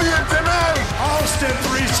WCW tonight. Austin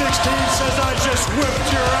 316 says I just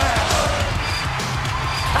whipped your ass.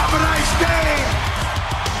 Have a nice day.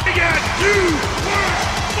 We got you!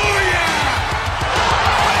 Booyah!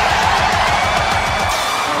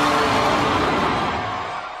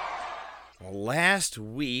 Last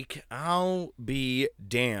week, I'll be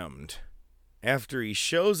damned. After he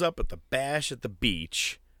shows up at the Bash at the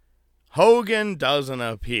Beach, Hogan doesn't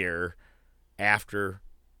appear after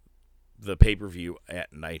the pay-per-view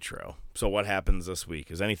at Nitro. So what happens this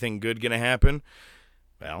week? Is anything good going to happen?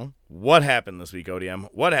 Well, what happened this week, ODM?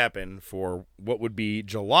 What happened for what would be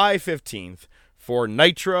July 15th for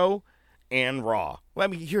Nitro and Raw? Well, I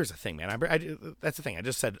mean, here's the thing, man. That's the thing. I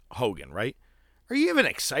just said Hogan, right? Are you even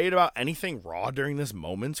excited about anything Raw during this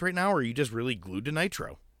moment right now, or are you just really glued to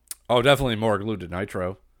Nitro? Oh, definitely more glued to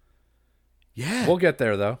Nitro. Yeah. We'll get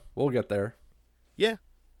there, though. We'll get there. Yeah.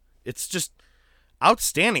 It's just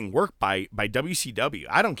outstanding work by WCW.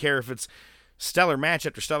 I don't care if it's stellar match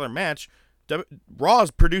after stellar match.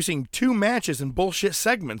 Raw's producing 2 matches and bullshit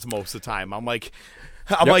segments most of the time. I'm like,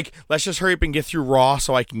 I'm like, let's just hurry up and get through Raw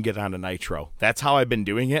so I can get on to Nitro. That's how I've been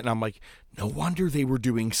doing it, and I'm like, no wonder they were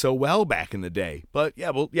doing so well back in the day. But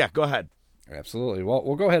yeah, go ahead. Absolutely. Well,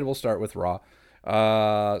 we'll go ahead. We'll start with Raw.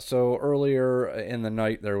 So earlier in the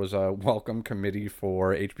night, there was a welcome committee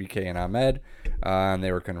for HBK and Ahmed, and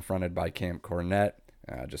they were confronted by Camp Cornette,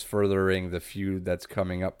 just furthering the feud that's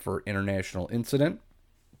coming up for International Incident.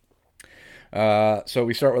 So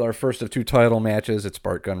we start with our first of 2 title matches. It's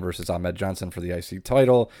Bart Gunn versus Ahmed Johnson for the IC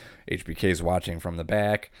title. HBK's watching from the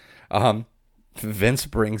back. Vince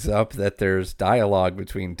brings up that there's dialogue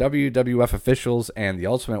between WWF officials and the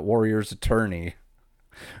Ultimate Warrior's attorney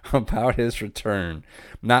about his return.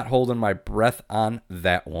 Not holding my breath on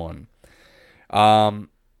that one.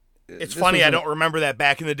 It's funny, I don't remember that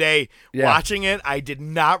back in the day. Yeah. Watching it, I did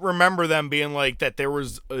not remember them being like that. There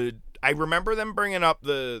was I remember them bringing up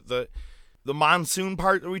the monsoon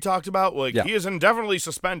part that we talked about. Like, he is indefinitely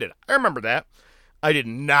suspended. I remember that. I did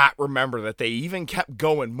not remember that they even kept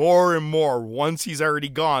going more and more once he's already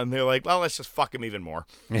gone. They're like, well, let's just fuck him even more.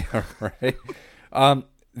 Yeah, right.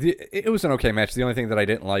 It was an okay match. The only thing that I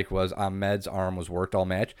didn't like was Ahmed's arm was worked all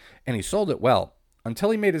match, and he sold it well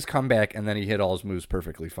until he made his comeback, and then he hit all his moves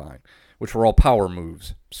perfectly fine, which were all power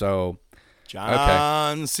moves. So,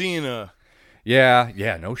 John Cena.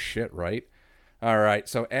 Yeah, no shit, right? All right,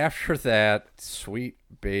 so after that, sweet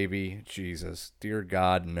baby Jesus, dear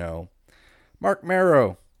God, no. Mark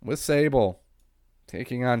Marrow with Sable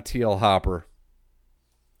taking on TL Hopper.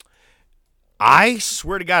 I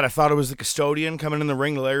swear to God, I thought it was the custodian coming in the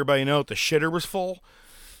ring to let everybody know that the shitter was full.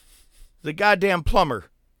 The goddamn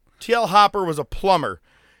plumber. TL Hopper was a plumber.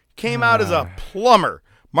 Came out as a plumber.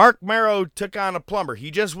 Mark Marrow took on a plumber.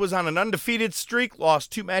 He just was on an undefeated streak,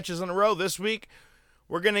 lost 2 matches in a row this week.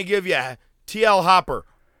 We're going to give you TL Hopper,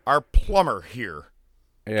 our plumber here.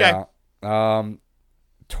 Yeah. Okay.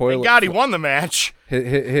 Thank God he won the match.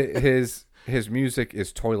 His music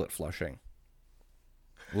is toilet flushing.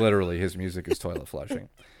 Literally, his music is toilet flushing.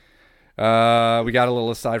 We got a little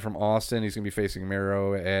aside from Austin. He's going to be facing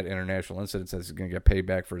Miro at International Incident. Says he's going to get paid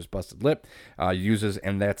back for his busted lip.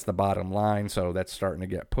 And that's the bottom line. So that's starting to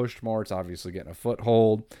get pushed more. It's obviously getting a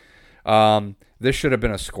foothold. This should have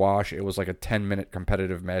been a squash. It was like a 10-minute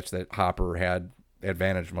competitive match that Hopper had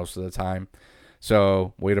advantage most of the time.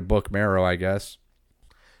 So way to book Miro, I guess.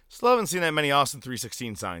 Still haven't seen that many Austin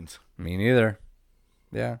 316 signs. Me neither.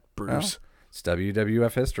 Yeah. Bruce. Well, it's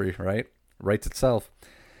WWF history, right? Writes itself.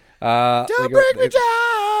 Don't break me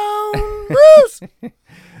down, Bruce!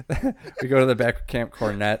 We go to the back of Camp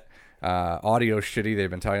Cornette. Audio shitty. They've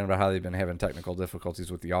been talking about how they've been having technical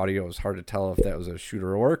difficulties with the audio. It was hard to tell if that was a shoot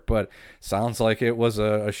or a work, but sounds like it was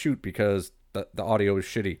a shoot because the audio is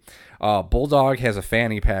shitty. Bulldog has a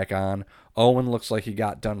fanny pack on. Owen looks like he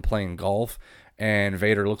got done playing golf. And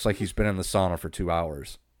Vader looks like he's been in the sauna for 2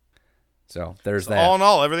 hours. So there's that. All in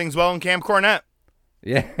all, everything's well in Camp Cornette.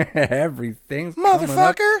 Yeah, everything's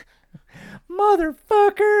Motherfucker.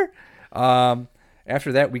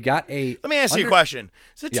 After that, we got a... Let me ask you a question.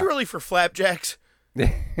 Is it too early for flapjacks? You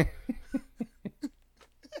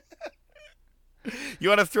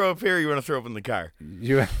want to throw up here or you want to throw up in the car?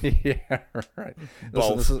 Yeah, right.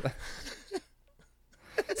 Both.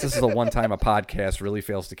 This is the one time a podcast really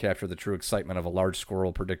fails to capture the true excitement of a large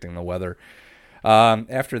squirrel predicting the weather.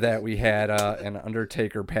 After that, we had an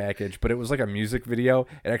Undertaker package, but it was like a music video.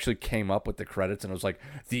 It actually came up with the credits, and it was like,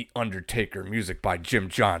 The Undertaker music by Jim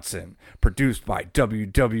Johnson, produced by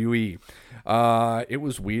WWE. It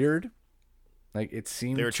was weird. Like, it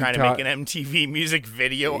seemed they were trying to make an MTV music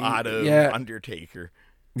video out of Undertaker.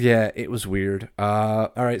 Yeah, it was weird.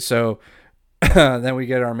 All right, so then we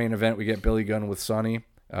get our main event. We get Billy Gunn with Sonny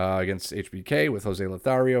against HBK with Jose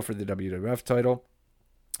Lothario for the WWF title.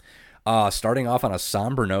 Starting off on a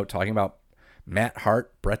somber note, talking about Matt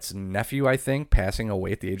Hart, Brett's nephew, I think, passing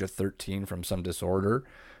away at the age of 13 from some disorder.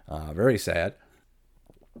 Very sad.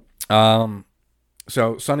 So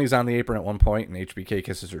Sonny's on the apron at one point, and HBK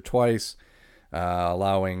kisses her twice,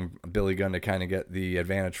 allowing Billy Gunn to kind of get the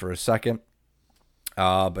advantage for a second.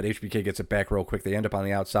 But HBK gets it back real quick. They end up on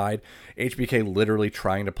the outside. HBK literally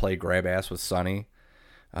trying to play grab ass with Sonny.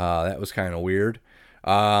 That was kind of weird.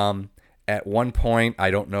 At one point, I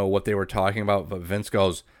don't know what they were talking about, but Vince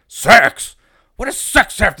goes, "Sex? What does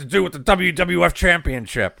sex have to do with the WWF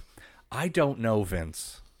Championship?" I don't know,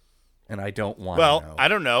 Vince, and I don't want to know. Well, I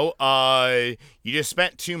don't know. You just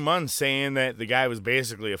spent 2 months saying that the guy was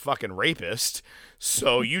basically a fucking rapist.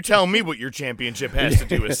 So you tell me what your championship has to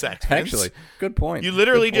do with sex, Vince. Actually, good point. You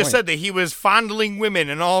literally just said that he was fondling women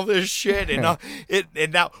and all this shit, and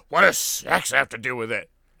now what does sex have to do with it?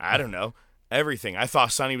 I don't know. Everything. I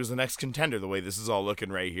thought Sonny was the next contender the way this is all looking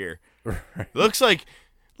right here. Looks like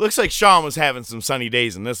Shawn was having some sunny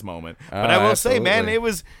days in this moment. But I will say, man, it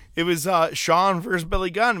was Shawn versus Billy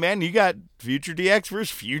Gunn, man. You got Future DX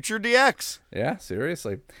versus Future DX. Yeah,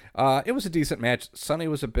 seriously. It was a decent match. Sonny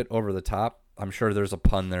was a bit over the top. I'm sure there's a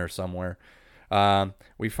pun there somewhere.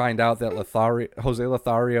 We find out that Jose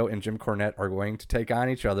Lothario and Jim Cornette are going to take on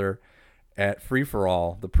each other at Free For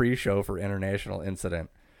All, the pre-show for International Incident.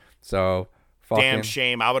 So, damn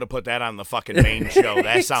shame. I would have put that on the fucking main show.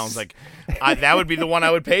 That sounds like that would be the one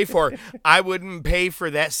I would pay for. I wouldn't pay for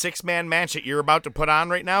that 6-man match that you're about to put on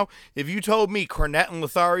right now. If you told me Cornette and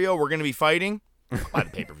Lothario were going to be fighting, by the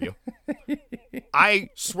pay-per-view. I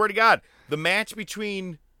swear to God, the match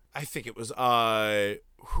between, I think it was,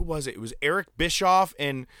 who was it? It was Eric Bischoff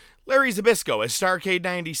and Larry Zbyszko at Starrcade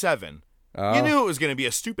 97. You knew it was going to be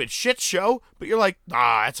a stupid shit show, but you're like,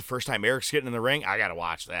 that's the first time Eric's getting in the ring. I got to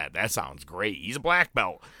watch that. That sounds great. He's a black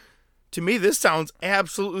belt. To me, this sounds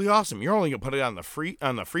absolutely awesome. You're only going to put it on the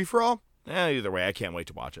free-for-all? Either way, I can't wait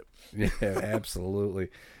to watch it. Yeah,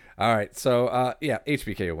 absolutely. All right, so,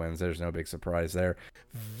 HBK wins. There's no big surprise there.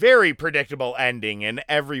 Very predictable ending in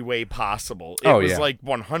every way possible. It was like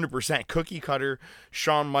 100% cookie cutter,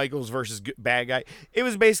 Shawn Michaels versus bad guy. It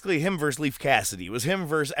was basically him versus Leif Cassidy. It was him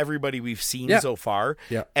versus everybody we've seen so far.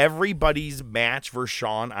 Yeah. Everybody's match versus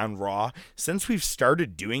Shawn on Raw, since we've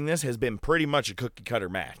started doing this, has been pretty much a cookie cutter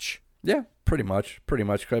match. Yeah, pretty much. Probably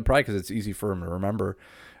because it's easy for him to remember.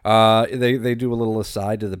 They do a little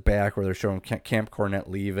aside to the back where they're showing Camp Cornette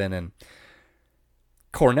leaving, and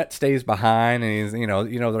Cornette stays behind, and he's, they're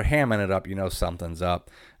hamming it up, something's up.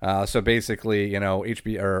 So basically,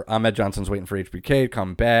 Ahmed Johnson's waiting for HBK to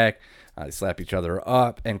come back. They slap each other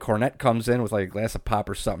up, and Cornette comes in with like a glass of pop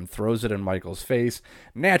or something, throws it in Michaels' face.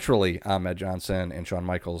 Naturally, Ahmed Johnson and Shawn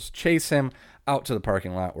Michaels chase him out to the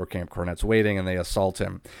parking lot where Camp Cornette's waiting, and they assault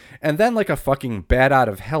him. And then like a fucking bat out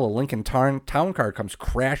of hell, a Lincoln Town car comes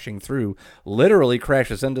crashing through, literally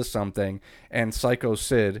crashes into something, and Psycho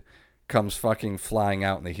Sid comes fucking flying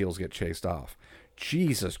out, and the heels get chased off.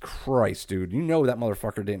 Jesus Christ, dude. You know that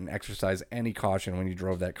motherfucker didn't exercise any caution when he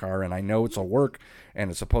drove that car, and I know it's a work,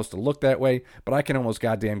 and it's supposed to look that way, but I can almost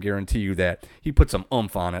goddamn guarantee you that he put some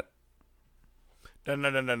oomph on it.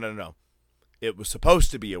 No. It was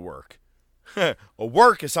supposed to be a work. A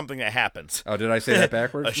work is something that happens. Oh, did I say that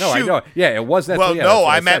backwards? No, I know. Yeah, it was that. Well, yeah, no,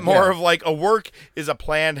 I meant more of like a work is a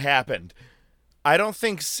planned happened. I don't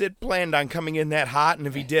think Sid planned on coming in that hot, and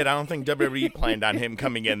if he did, I don't think WWE planned on him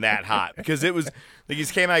coming in that hot, because it was like he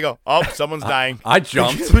came out, I go, oh, someone's dying. I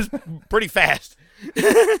jumped. It was pretty fast.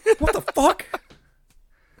 What the fuck?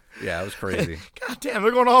 Yeah, it was crazy. God damn,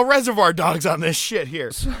 they're going all Reservoir Dogs on this shit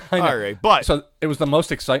here. All right, but so it was the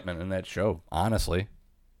most excitement in that show, honestly.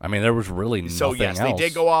 I mean, there was really nothing else. So yes, they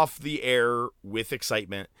did go off the air with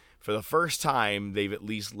excitement. For the first time, they've at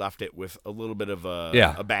least left it with a little bit of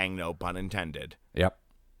a bang, no pun intended. Yep.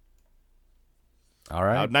 All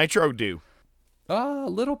right. How'd Nitro do? A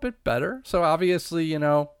little bit better. So obviously,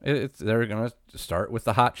 they're going to start with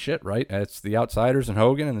the hot shit, right? It's the Outsiders and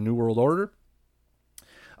Hogan and the New World Order.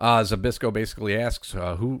 Zbyszko basically asks,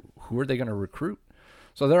 who are they going to recruit?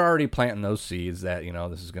 So they're already planting those seeds that,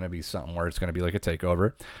 this is going to be something where it's going to be like a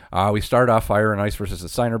takeover. We start off Fire and Ice versus the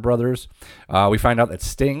Steiner Brothers. We find out that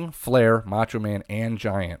Sting, Flair, Macho Man, and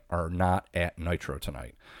Giant are not at Nitro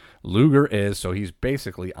tonight. Luger is, so he's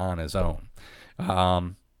basically on his own.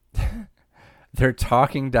 They're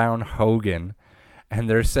talking down Hogan, and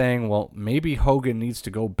they're saying, well, maybe Hogan needs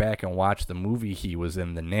to go back and watch the movie he was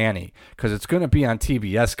in, The Nanny, because it's going to be on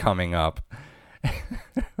TBS coming up.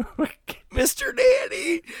 Mr.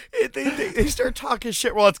 Nanny. They start talking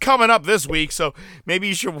shit. Well, it's coming up this week, so maybe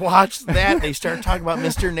you should watch that. They start talking about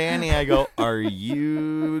Mr. Nanny. I go, are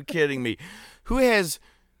you kidding me? It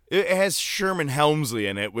has Sherman Helmsley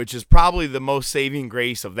in it, which is probably the most saving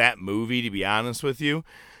grace of that movie, to be honest with you.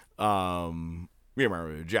 You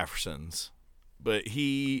remember Jeffersons. But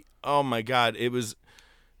oh my God,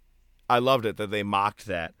 I loved it that they mocked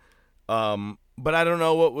that. But I don't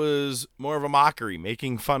know what was more of a mockery,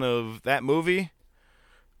 making fun of that movie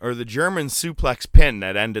or the German suplex pin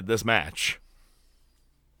that ended this match.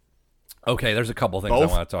 Okay, there's a couple things I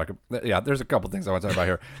want to talk about. Yeah, there's a couple things I want to talk about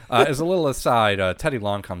here. As a little aside, Teddy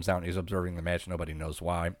Long comes out and he's observing the match. Nobody knows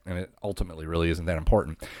why, and it ultimately really isn't that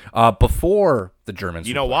important. Before the Germans...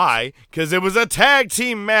 You know why? Because it was a tag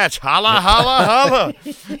team match. Holla, holla, holla.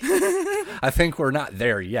 I think we're not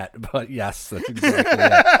there yet, but yes, that's exactly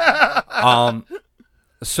it.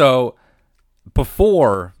 So,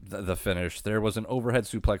 before the finish, there was an overhead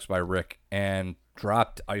suplex by Rick and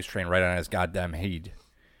dropped Ice Train right on his goddamn head.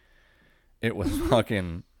 It was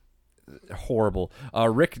fucking... horrible.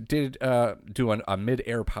 Rick did do a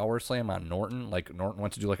mid-air power slam on Norton. Like Norton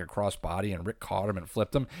went to do like a cross body, and Rick caught him and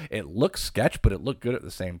flipped him. It looked sketch, but it looked good at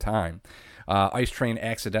the same time. Ice Train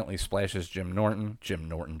accidentally splashes Jim Norton,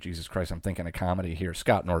 Jesus Christ, I'm thinking of comedy here.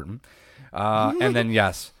 Scott Norton. And then,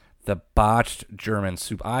 yes, the botched German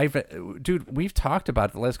soup. Dude, we've talked about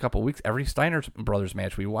it the last couple of weeks. Every Steiner Brothers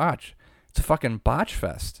match we watch, it's a fucking botch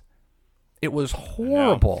fest. It was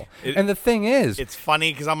horrible. And the thing is, it's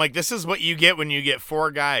funny because I'm like, this is what you get when you get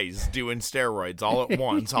 4 guys doing steroids all at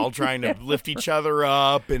once, all trying to lift each other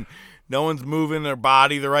up, and no one's moving their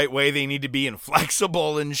body the right way they need to be, and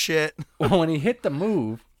flexible and shit. When he hit the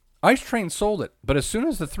move, Ice Train sold it. But as soon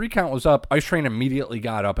as the 3 count was up, Ice Train immediately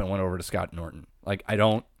got up and went over to Scott Norton. Like, I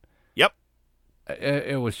don't. Yep.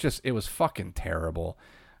 It was fucking terrible.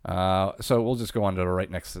 So we'll just go on to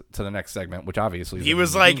the next segment, which obviously is he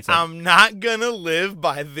was like, I'm not gonna live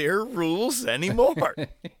by their rules anymore.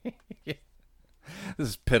 Yeah. This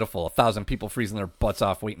is pitiful. 1,000 people freezing their butts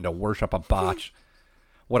off waiting to worship a botch.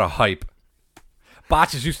 What a hype.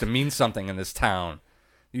 Botches used to mean something in this town.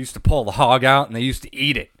 They used to pull the hog out and they used to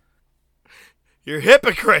eat it. You're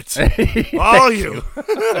hypocrites. All of you.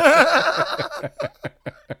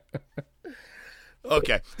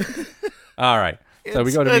 Okay. All right. So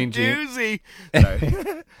we go to Mean Gene. Doozy.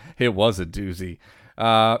 Sorry. It was a doozy.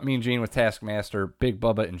 Mean Gene with Taskmaster, Big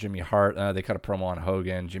Bubba, and Jimmy Hart. They cut a promo on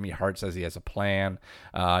Hogan. Jimmy Hart says he has a plan.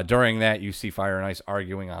 During that, you see Fire and Ice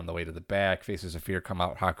arguing on the way to the back. Faces of Fear come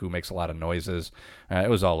out. Haku makes a lot of noises. It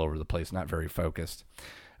was all over the place, not very focused.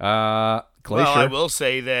 Glacier. Well, I will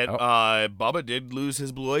say that Bubba did lose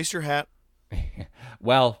his Blue Oyster hat.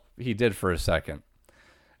 Well, he did for a second.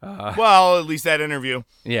 Well, at least that interview.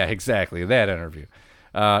 Yeah, exactly. That interview.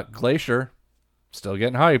 Glacier, still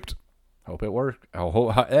getting hyped. Hope it works.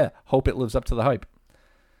 Hope it lives up to the hype.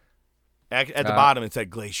 At the bottom, it said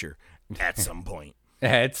Glacier. At some point.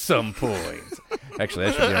 At some point. Actually,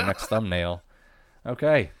 that should be our next thumbnail.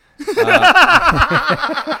 Okay.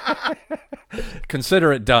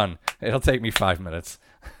 Consider it done. It'll take me 5 minutes.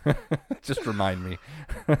 Just remind me.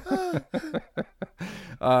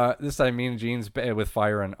 This time, Mean Gene's with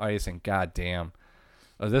Fire and Ice, and goddamn,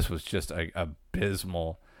 this was just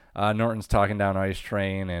abysmal. Norton's talking down Ice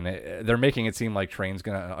Train, and they're making it seem like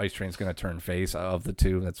Ice Train's gonna turn face of the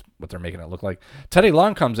two. That's what they're making it look like. Teddy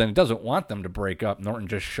Long comes in and doesn't want them to break up. Norton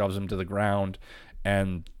just shoves him to the ground,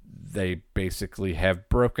 and they basically have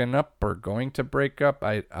broken up or going to break up.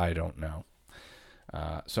 I don't know.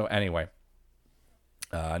 So anyway,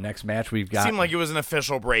 next match we've got. It seemed like it was an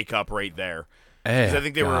official breakup right there. I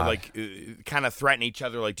think they were like kind of threatening each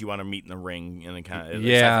other, like, "Do you want to meet in the ring?" And then kind of,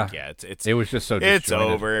 it was just so disjointed. It's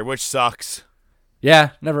over, which sucks. Yeah,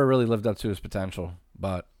 never really lived up to his potential,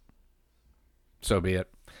 but so be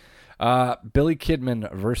it. Billy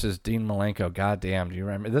Kidman versus Dean Malenko. Goddamn, do you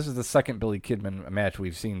remember? This is the second Billy Kidman match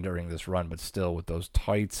we've seen during this run, but still with those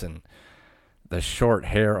tights and the short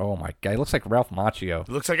hair. Oh my God, he looks like Ralph Macchio.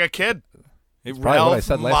 He looks like a kid. Ralph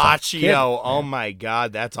Macchio. Oh my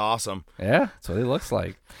God, that's awesome. Yeah, that's what he looks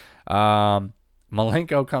like.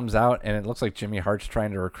 Malenko comes out, and it looks like Jimmy Hart's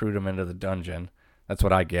trying to recruit him into the dungeon. That's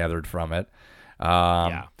what I gathered from it.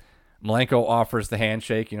 Yeah. Malenko offers the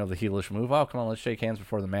handshake, the heelish move. Oh, come on, let's shake hands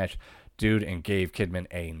before the match. Dude, and gave Kidman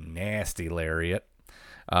a nasty lariat.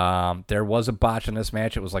 There was a botch in this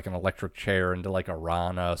match. It was like an electric chair into like a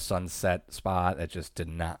Rana sunset spot. That just did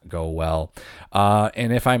not go well.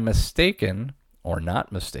 And if I'm mistaken or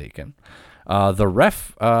not mistaken, the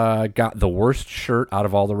ref got the worst shirt out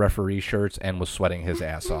of all the referee shirts and was sweating his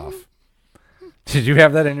ass off. Did you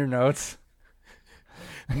have that in your notes?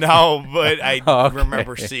 No, but I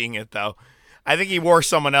remember seeing it, though. I think he wore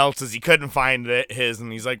someone else's. He couldn't find his,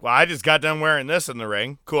 and he's like, well, I just got done wearing this in the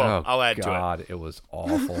ring. Cool, I'll add to it. God, it was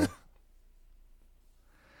awful.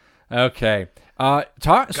 Okay.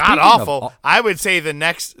 God-awful. I would say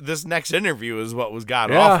this next interview is what was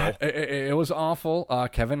god-awful. It was awful.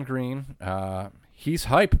 Kevin Green, he's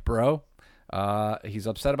hype, bro. He's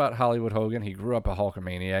upset about Hollywood Hogan. He grew up a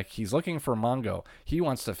Hulkamaniac. He's looking for Mongo. He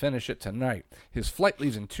wants to finish it tonight. His flight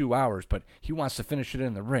leaves in 2 hours, but he wants to finish it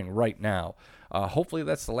in the ring right now. Hopefully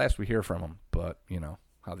that's the last we hear from him, but you know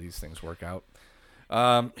how these things work out.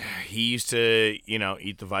 He used to,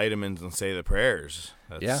 eat the vitamins and say the prayers.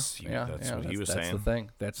 That's what he was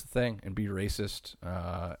saying. That's the thing. And be racist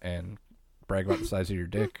and brag about the size of your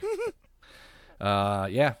dick.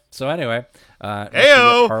 So anyway,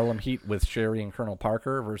 Harlem Heat with Sherry and Colonel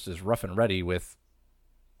Parker versus Rough and Ready with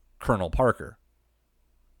Colonel Parker.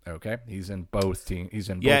 Okay, he's in both teams. He's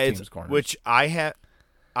in both teams' corners. Which I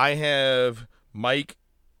have Mike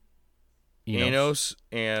Enos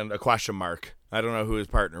and a question mark I don't know who his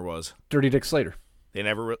partner was. Dirty Dick Slater. They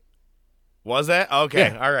never was that?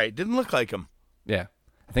 Okay, Yeah. all right. Didn't look like him. Yeah.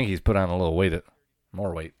 I think he's put on a little weight,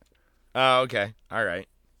 more weight. Oh, okay. All right.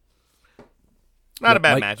 Not a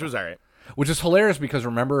bad match. It was all right. Which is hilarious because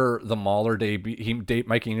remember the Mauler debut?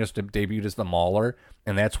 Mikey Enos debuted as the Mauler,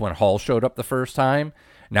 and that's when Hall showed up the first time.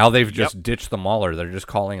 Now they've just ditched the Mauler. They're just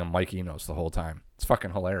calling him Mike Enos the whole time. It's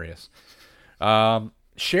fucking hilarious.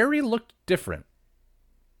 Sherry looked different.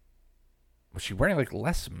 Was she wearing like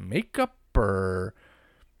less makeup or?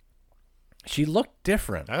 She looked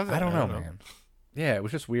different. I don't know, man. Yeah, it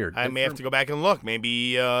was just weird. I may have to go back and look.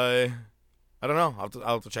 Maybe I don't know.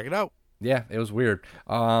 I'll have to check it out. Yeah, it was weird.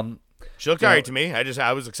 She looked all right to me.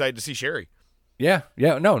 I was excited to see Sherry. Yeah,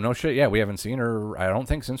 no shit. Yeah, we haven't seen her, I don't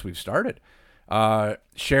think, since we've started.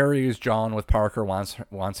 Sherry is jawing with Parker, wants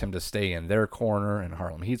him to stay in their corner and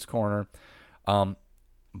Harlem Heat's corner.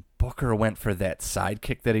 Booker went for that side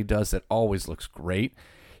kick that he does that always looks great.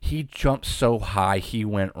 He jumped so high, he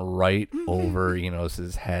went right over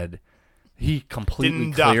Enos' head. He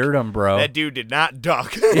completely cleared him, bro. That dude did not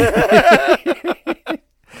duck.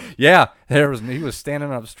 Yeah, he was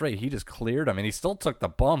standing up straight. He just cleared him, and he still took the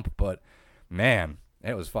bump, but man,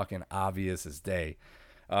 it was fucking obvious as day.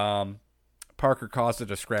 Parker caused a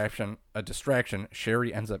distraction.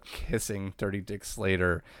 Sherry ends up kissing Dirty Dick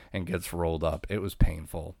Slater and gets rolled up. It was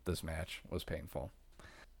painful. This match was painful.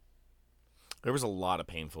 There was a lot of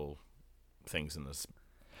painful things in this.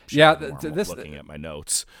 Yeah, looking at my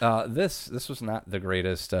notes. This was not the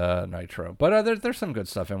greatest Nitro, but there's some good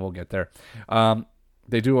stuff, and we'll get there.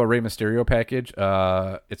 They do a Rey Mysterio package.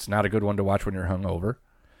 It's not a good one to watch when you're hungover.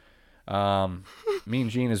 Mean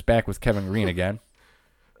Gene is back with Kevin Green again.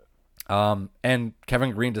 And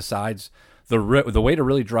Kevin Green decides the way to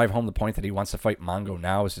really drive home the point that he wants to fight Mongo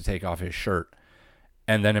now is to take off his shirt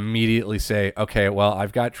and then immediately say, okay, well,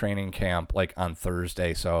 I've got training camp like on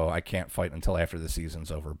Thursday, so I can't fight until after the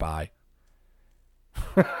season's over. Bye.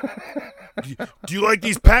 Do you like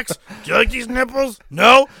these pecs? Do you like these nipples?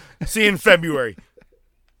 No? See you in February.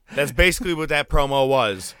 That's basically what that promo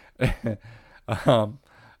was.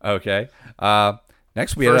 Okay.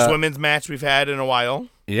 Next we first had women's match we've had in a while.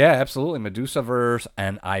 Yeah, absolutely. Medusa verse,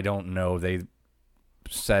 and I don't know. They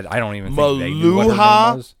said I don't even think they knew what her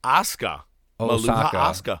name was. Asuka. Maluha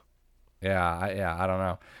Asuka. Yeah, I don't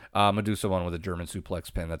know. Medusa won with a German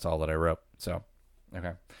suplex pin. That's all that I wrote. So,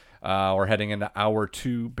 okay. We're heading into hour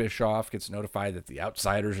 2. Bischoff gets notified that the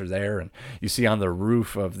Outsiders are there, and you see on the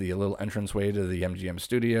roof of the little entranceway to the MGM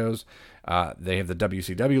studios, they have the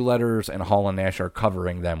WCW letters, and Hall and Nash are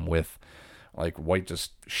covering them with like white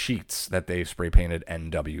just sheets that they spray painted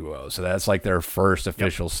NWO. So that's like their first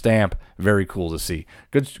official stamp. Very cool to see.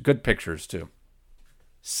 Good pictures too.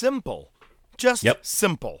 Simple. Just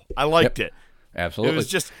simple. I liked it. Absolutely. It was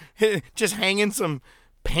just hanging some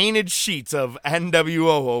painted sheets of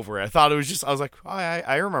NWO over it. I thought it was I was like, oh,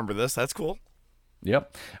 I remember this. That's cool.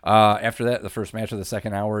 Yep. After that, the first match of the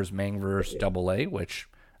second hour is Meng vs. Double A, which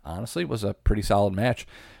honestly was a pretty solid match.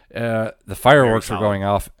 The fireworks were going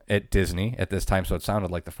off at Disney at this time, so it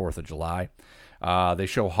sounded like the 4th of July. They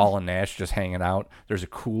show Hall and Nash just hanging out. There's a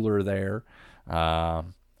cooler there. I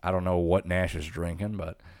don't know what Nash is drinking,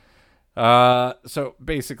 but... So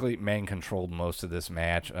basically, Meng controlled most of this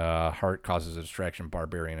match. Hart causes a distraction.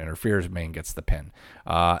 Barbarian interferes. Meng gets the pin.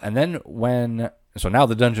 And then so now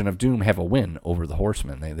the Dungeon of Doom have a win over the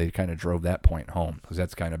Horsemen. They kind of drove that point home because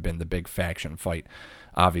that's kind of been the big faction fight,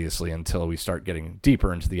 obviously, until we start getting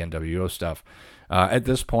deeper into the NWO stuff. At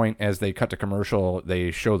this point, as they cut to commercial,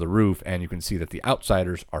 they show the roof, and you can see that the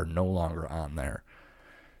Outsiders are no longer on there.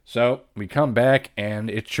 So we come back, and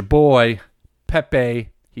it's your boy, Pepe.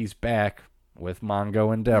 He's back with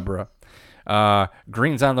Mongo and Deborah.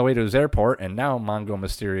 Green's on the way to his airport, and now Mongo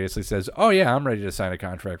mysteriously says, oh, yeah, I'm ready to sign a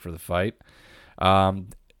contract for the fight.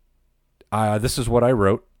 This is what I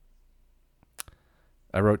wrote.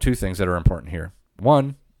 I wrote 2 things that are important here.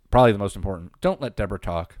 One, probably the most important, don't let Deborah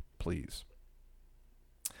talk, please.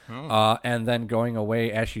 And then going away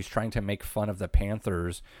as she's trying to make fun of the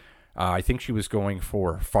Panthers, I think she was going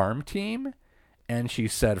for Farm Team, and she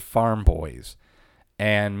said Farm Boys.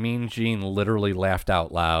 And Mean Gene literally laughed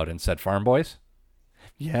out loud and said, Farm Boys?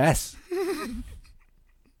 Yes.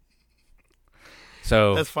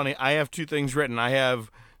 So that's funny. I have 2 things written. I have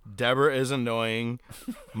Deborah is annoying.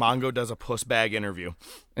 Mongo does a puss bag interview.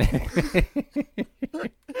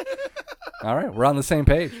 All right. We're on the same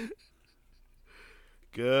page.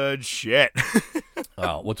 Good shit.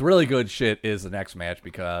 Well, what's really good shit is the next match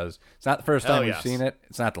because it's not the first time we've seen it.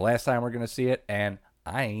 It's not the last time we're going to see it. And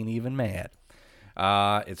I ain't even mad.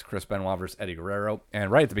 It's Chris Benoit versus Eddie Guerrero.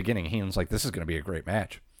 And right at the beginning, Heenan's like, this is going to be a great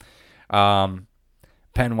match.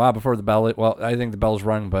 Benoit before the bell. Well, I think the bell's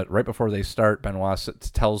rung, but right before they start, Benoit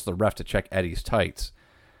tells the ref to check Eddie's tights,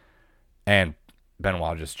 and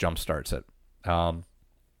Benoit just jump starts it.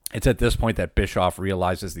 It's at this point that Bischoff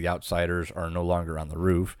realizes the Outsiders are no longer on the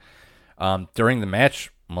roof. During the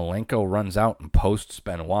match, Malenko runs out and posts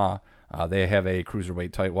Benoit. They have a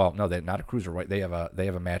cruiserweight title. Well, no, they're not a cruiserweight. They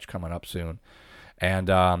have a match coming up soon,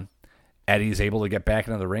 and Eddie's able to get back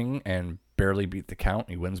into the ring and barely beat the count.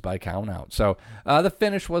 He wins by count out. So the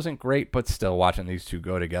finish wasn't great, but still, watching these two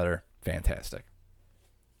go together, fantastic.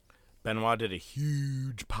 Benoit did a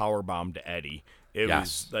huge power bomb to Eddie. It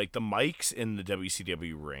was like the mics in the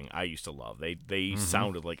WCW ring I used to love. They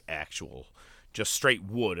sounded like actual, just straight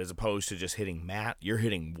wood as opposed to just hitting mat. You're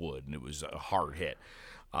hitting wood, and it was a hard hit.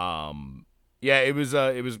 It was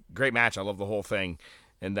a great match. I love the whole thing.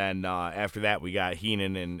 And then after that, we got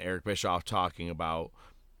Heenan and Eric Bischoff talking about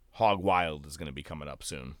Hog Wild is going to be coming up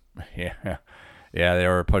soon. Yeah, they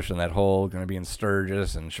were pushing that whole going to be in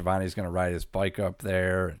Sturgis, and Shivani's going to ride his bike up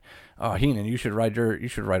there. And, oh, Heenan, you should ride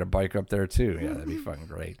a bike up there too. Yeah, that'd be fucking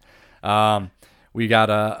great. We got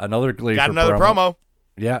another Glacier. Got another promo.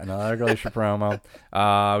 Yeah, another Glacier promo.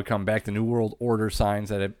 We come back. The New World Order signs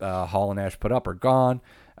that Hall and Ash put up are gone.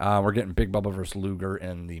 We're getting Big Bubba versus Luger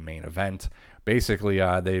in the main event. Basically,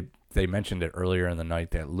 they mentioned it earlier in the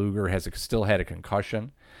night that Luger still had a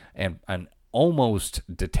concussion and an almost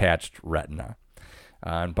detached retina.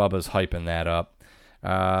 And Bubba's hyping that up.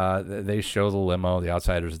 They show the limo. The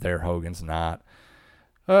Outsiders there. Hogan's not.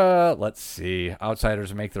 Let's see.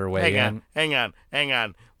 Outsiders make their way in. Hang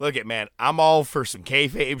on. Look it, man. I'm all for some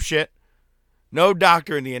kayfabe shit. No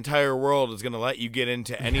doctor in the entire world is going to let you get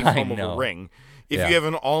into any form of a ring if you have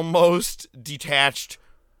an almost detached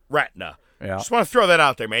retina. Yeah. Just want to throw that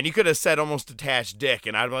out there, man. You could have said almost detached dick,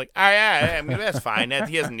 and I'd be like, oh, yeah, I mean, that's fine.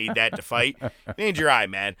 He doesn't need that to fight. You need your eye,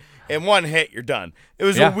 man. In one hit, you're done. It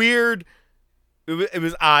was a weird – it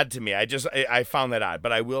was odd to me. I found that odd.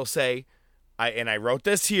 But I will say – I wrote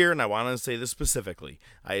this here, and I want to say this specifically.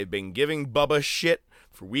 I have been giving Bubba shit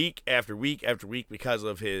for week after week after week because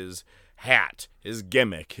of his hat, his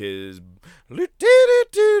gimmick, his –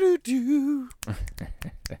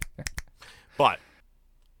 but –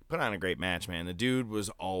 put on a great match, man. The dude was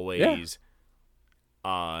always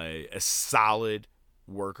a solid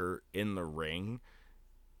worker in the ring.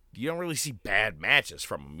 You don't really see bad matches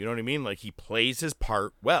from him. You know what I mean? Like, he plays his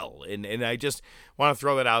part well. And I just want to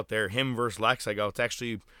throw that out there. Him versus Lex, I go, it's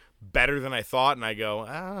actually better than I thought. And I go,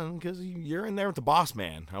 because you're in there with the Boss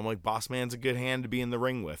Man. I'm like, Boss Man's a good hand to be in the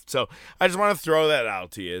ring with. So I just want to throw that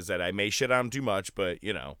out to you, is that I may shit on him too much, but,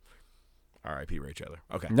 you know. R.I.P. Ray Chandler.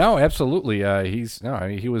 Okay. No, absolutely.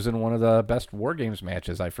 He was in one of the best War Games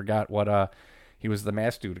matches. I forgot what he was the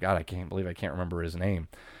masked dude. God, I can't remember his name.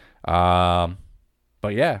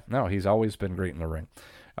 But yeah, no, he's always been great in the ring.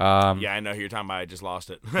 I know who you're talking about. I just lost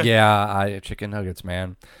it. Chicken nuggets,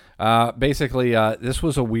 man. Basically, this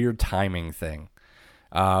was a weird timing thing,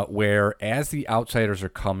 where as the Outsiders are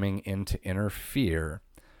coming in to interfere,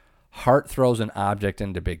 Hart throws an object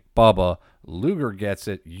into Big Bubba. Luger gets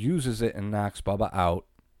it, uses it, and knocks Bubba out.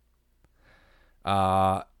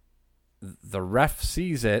 The ref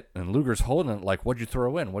sees it, and Luger's holding it like, what'd you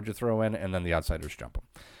throw in? And then the Outsiders jump him.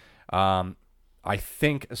 I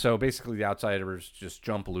think, so basically the Outsiders just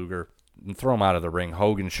jump Luger and throw him out of the ring.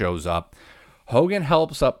 Hogan shows up. Hogan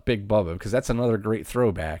helps up Big Bubba, because that's another great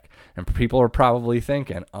throwback. And people are probably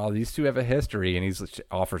thinking, oh, these two have a history, and he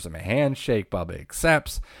offers him a handshake. Bubba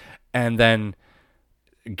accepts. And then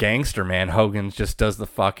Gangster Man Hogan just does the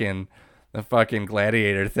fucking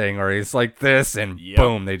gladiator thing, where he's like this, and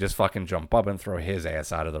boom, they just fucking jump up and throw his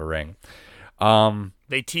ass out of the ring.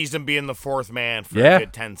 They teased him being the fourth man for a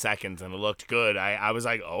good 10 seconds, and it looked good. I was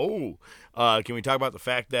like, can we talk about the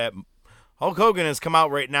fact that Hulk Hogan has come out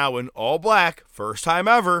right now in all black, first time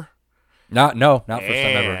ever? Not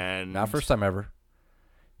first time ever.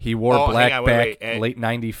 He wore black late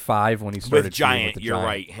 95 when he started with Giant. With You're Giant.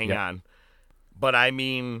 right. Hang on. But I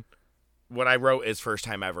mean, what I wrote is first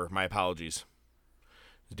time ever. My apologies.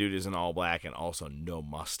 The dude is in all black and also no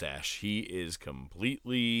mustache. He is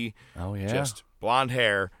completely just blonde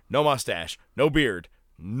hair, no mustache, no beard,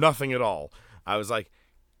 nothing at all. I was like,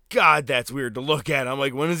 God, that's weird to look at. I'm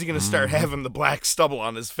like, when is he going to start having the black stubble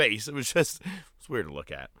on his face? It's weird to look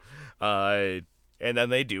at. And then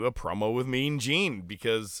they do a promo with Mean Gene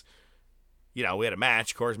because, we had a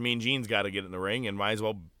match. Of course, Mean Gene's got to get in the ring and might as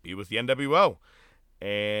well be with the NWO.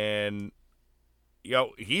 And,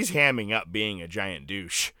 he's hamming up being a giant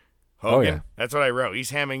douche. Hogan, that's what I wrote.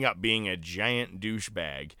 He's hamming up being a giant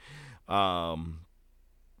douchebag. And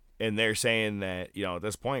they're saying that, at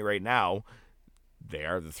this point right now, they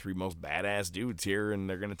are the three most badass dudes here, and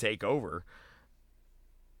they're going to take over.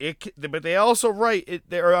 But they also write,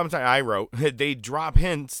 I wrote, they drop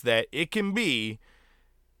hints that it can be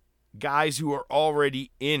guys who are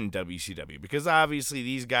already in WCW. Because obviously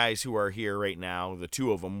these guys who are here right now, the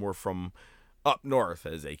two of them were from up north,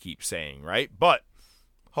 as they keep saying, right? But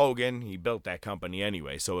Hogan, he built that company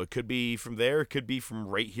anyway. So it could be from there, it could be from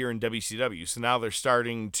right here in WCW. So now they're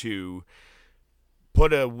starting to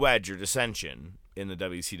put a wedge or dissension in the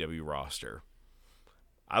WCW roster.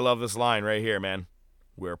 I love this line right here, man.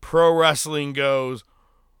 Where pro wrestling goes,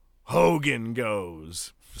 Hogan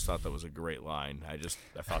goes. Just thought that was a great line. I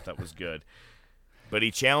thought that was good. But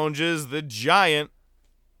he challenges the Giant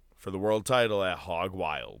for the world title at Hog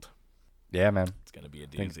Wild. Yeah, man. It's going to be a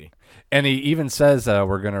doozy. And he even says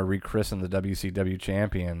we're going to rechristen the WCW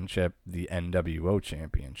Championship the NWO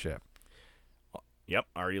Championship. Yep,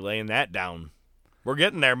 already laying that down. We're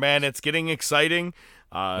getting there, man. It's getting exciting.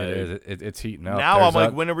 It's heating up. Now I'm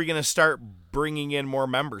like, when are we going to start bringing in more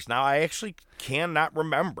members? Now I actually cannot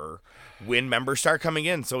remember when members start coming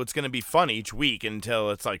in, so it's going to be fun each week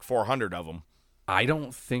until it's like 400 of them. I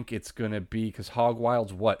don't think it's going to be, because Hog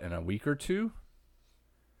Wild's what, in a week or two?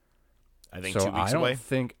 I think 2 weeks away.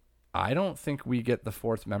 I don't think we get the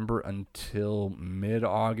fourth member until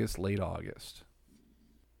mid-August, late August.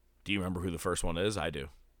 Do you remember who the first one is? I do.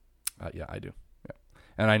 Yeah, I do. Yeah.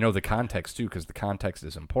 And I know the context, too, because the context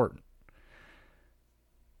is important.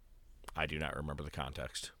 I do not remember the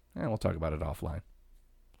context. Yeah, we'll talk about it offline.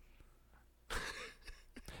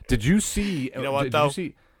 Did you see? You know what, though?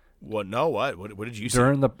 What? No, what? What did you see?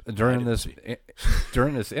 During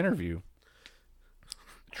this interview,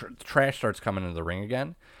 trash starts coming into the ring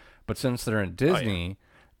again. But since they're in Disney,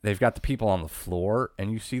 they've got the people on the floor,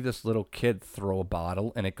 and you see this little kid throw a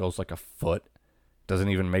bottle, and it goes like a foot. Doesn't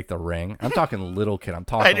even make the ring. I'm talking little kid. I'm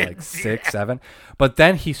talking like 6, 7. But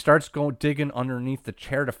then he starts digging underneath the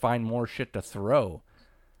chair to find more shit to throw.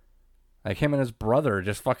 Like him and his brother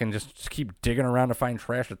just keep digging around to find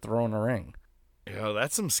trash to throw in the ring.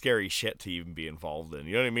 That's some scary shit to even be involved in.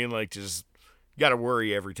 You know what I mean? Like, just you got to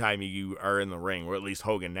worry every time you are in the ring, or at least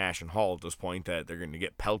Hogan, Nash, and Hall at this point, that they're going to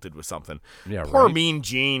get pelted with something. Yeah, poor right? Mean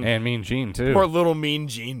Gene. And Mean Gene, too. Poor little Mean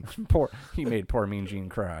Gene. He made poor Mean Gene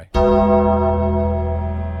cry.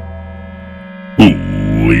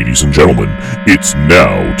 Ladies and gentlemen, it's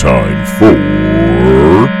now time for...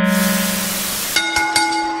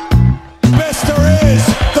 Best there is,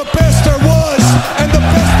 the best there was, and the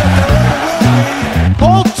best that there ever will be.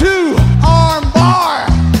 Hold 2, arm bar.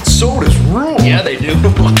 Sodas rule. Yeah, they do.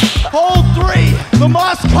 Hold 3, the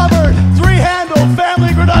moss-covered, 3-handle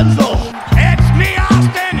family gradunzel. It's me,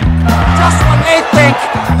 Austin. Just when they think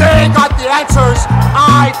they got the answers,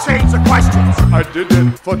 I change the questions. I did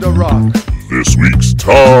it for The Rock. This week's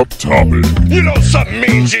top topic. You know something,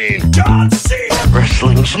 Mean Gene? John Cena.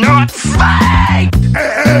 Wrestling's not fake.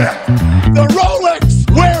 The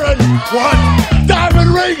Rolex wearing what?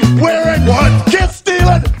 Diamond ring wearing what? Kiss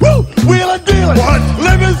stealing, woo, wheeling dealing what?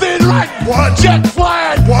 Limousine riding what? Jet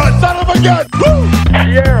flying what? Son of a gun, woo.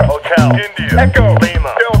 Sierra Hotel, India, Echo,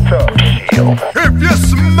 Lima, Delta, Shield. If you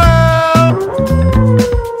smell.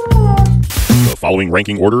 The following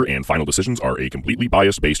ranking order and final decisions are a completely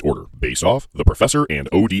bias-based order, based off The Professor and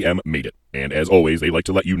ODM made it. And as always, they like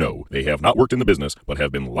to let you know they have not worked in the business, but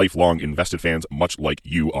have been lifelong invested fans, much like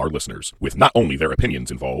you, our listeners. With not only their opinions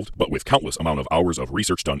involved, but with countless amount of hours of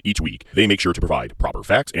research done each week, they make sure to provide proper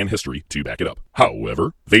facts and history to back it up.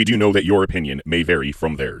 However, they do know that your opinion may vary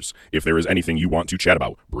from theirs. If there is anything you want to chat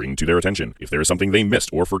about, bring to their attention. If there is something they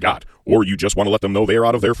missed or forgot, or you just want to let them know they are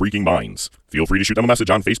out of their freaking minds, feel free to shoot them a message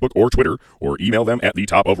on Facebook or Twitter, or email them at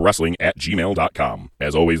thetopofwrestling@gmail.com.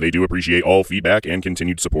 As always, they do appreciate all feedback and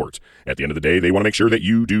continued support. At the end of the day, they want to make sure that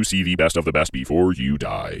you do see the best of the best before you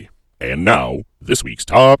die. And now, this week's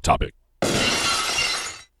top topic.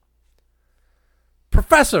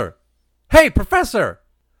 Professor! Hey, Professor!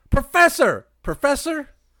 Professor!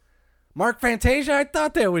 Professor? Mark Fantasia? I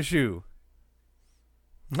thought that was you.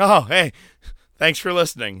 Oh, hey. Thanks for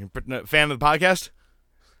listening. Fan of the podcast?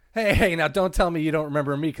 Hey, now don't tell me you don't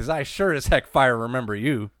remember me, because I sure as heck fire remember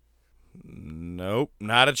you. Nope,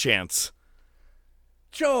 not a chance.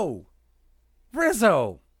 Joe!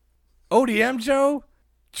 Rizzo! ODM Joe?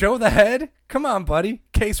 Joe the Head? Come on, buddy.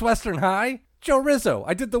 Case Western High? Joe Rizzo.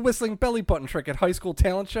 I did the whistling belly button trick at high school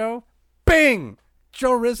talent show. Bing!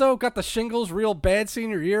 Joe Rizzo got the shingles real bad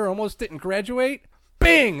senior year, almost didn't graduate.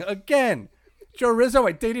 Bing! Again. Joe Rizzo,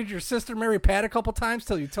 I dated your sister Mary Pat a couple times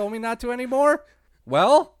till you told me not to anymore.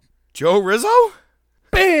 Well? Joe Rizzo?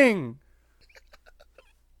 Bing!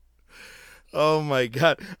 Oh my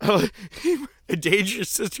God. A dangerous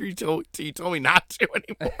sister, you told me not to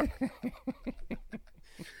anymore.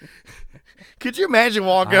 Could you imagine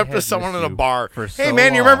walking up to someone in a bar? Hey,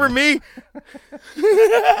 man, you remember me?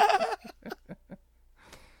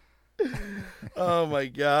 Oh, my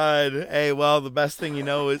God. Hey, well, the best thing you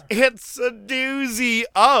know is it's a doozy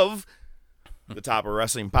of the Top of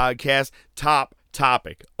Wrestling Podcast, top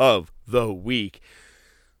topic of the week.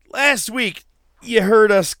 Last week, you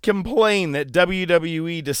heard us complain that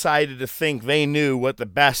WWE decided to think they knew what the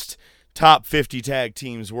best top 50 tag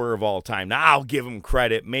teams were of all time. Now, I'll give them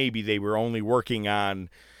credit. Maybe they were only working on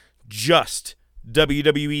just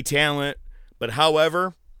WWE talent, but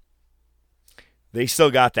however, they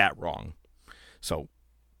still got that wrong. So,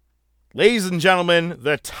 ladies and gentlemen,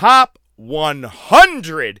 the top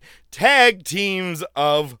 100 tag teams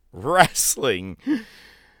of wrestling.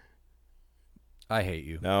 I hate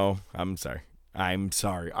you. No, I'm sorry.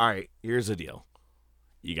 All right, here's the deal.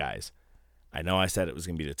 You guys, I know I said it was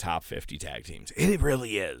going to be the top 50 tag teams. It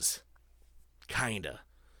really is. Kinda.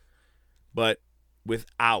 But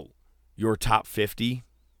without your top 50,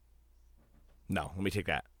 no, let me take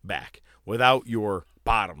that back. Without your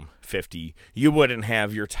bottom 50, you wouldn't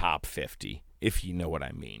have your top 50, if you know what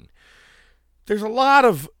I mean. There's a lot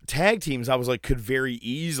of tag teams I was like could very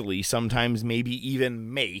easily, sometimes maybe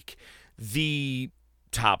even make the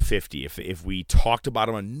top 50 if we talked about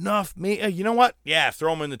them enough. You know what? Yeah,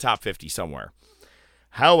 throw them in the top 50 somewhere.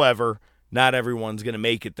 However, not everyone's going to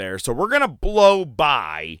make it there. So we're going to blow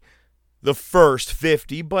by the first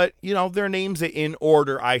 50, but, you know, their names in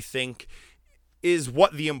order, I think, is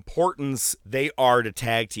what the importance they are to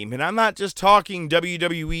tag team. And I'm not just talking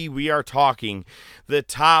WWE. We are talking the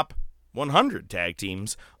top 100 tag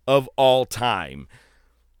teams of all time.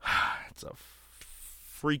 It's a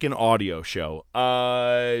freaking audio show.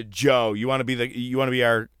 Joe, you want to be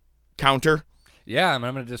our counter? Yeah, I'm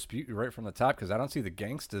going to dispute you right from the top because I don't see the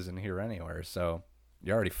Gangstas in here anywhere. So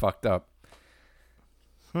you already fucked up.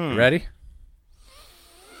 You ready?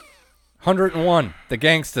 101, the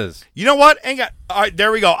Gangstas. You know what? All right,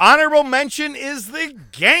 there we go. Honorable mention is the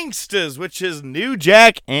Gangstas, which is New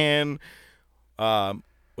Jack and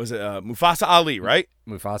was it Mufasa Ali, right?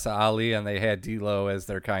 Mufasa Ali, and they had D'Lo as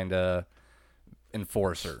their kind of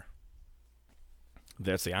enforcer.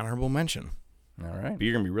 That's the honorable mention. All right. But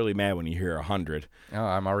you're going to be really mad when you hear 100. Oh,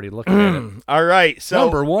 I'm already looking at it. All right. So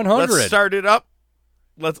number 100. Let's start it up.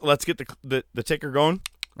 Let's get the ticker going.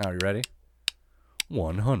 Are you ready?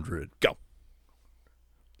 100. Go.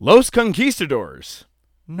 Los Conquistadors.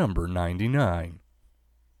 Number 99.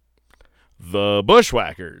 The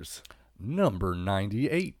Bushwhackers. Number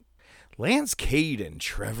 98. Lance Cade and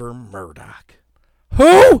Trevor Murdoch.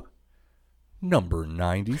 Who? Number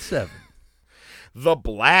 97. The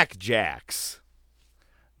Blackjacks.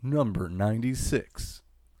 Number 96.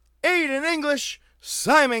 Aiden English.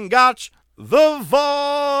 Simon Gotch. The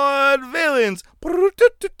Vaudevillains.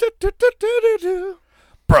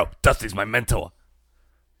 Bro, Dusty's my mentor.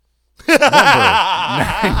 Number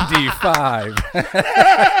 95.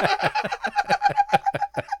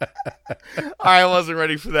 I wasn't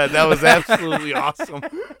ready for that. That was absolutely awesome.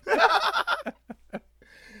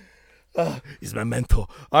 He's my mentor.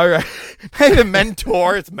 All right. Not even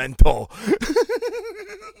mentor, it's mentor.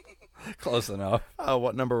 Close enough.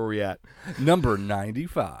 What number were we at? Number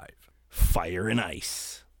 95. Fire and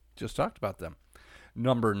Ice. Just talked about them.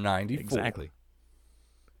 Number 94. Exactly.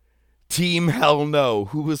 Team Hell No,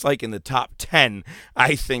 who was like in the top 10,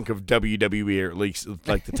 I think, of WWE, or at least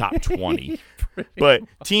like the top 20. But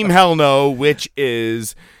Team Hell No, which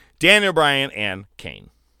is Daniel Bryan and Kane.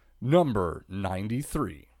 Number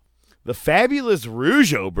 93. The Fabulous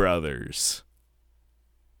Rougeau Brothers.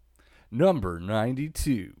 Number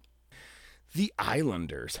 92. The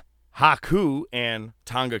Islanders. Haku and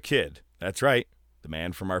Tonga Kid. That's right. The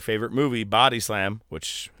man from our favorite movie, Body Slam,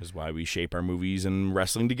 which is why we shape our movies and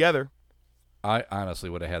wrestling together. I honestly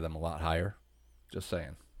would have had them a lot higher. Just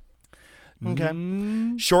saying.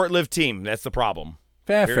 Okay. Short-lived team. That's the problem.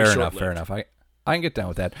 Fair enough. I can get down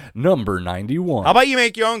with that. Number 91. How about you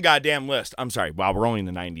make your own goddamn list? I'm sorry. Wow, we're only in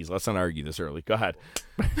the 90s. Let's not argue this early. Go ahead.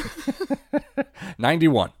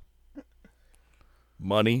 91.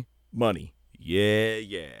 Money.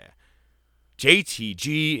 Yeah.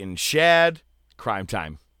 JTG and Shad. Crime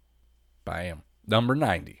Time. Bam. Number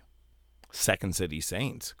 90. Second City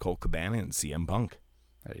Saints. Colt Cabana and CM Punk.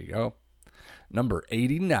 There you go. Number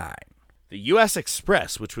 89. The U.S.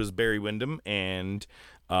 Express, which was Barry Windham and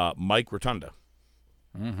Mike Rotunda.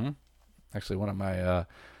 Mm-hmm. Actually, one of my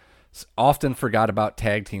often forgot about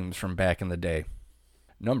tag teams from back in the day.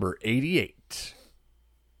 Number 88.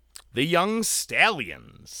 The Young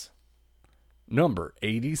Stallions. Number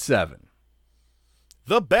 87.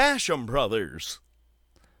 The Basham Brothers.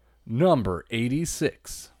 Number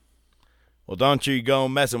 86. Well, don't you go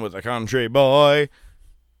messing with a country boy.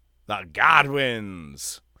 The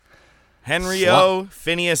Godwins. Henry O.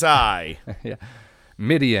 Phineas I. Yeah.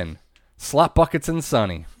 Midian. Slop Buckets and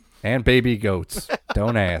Sonny. And Baby Goats.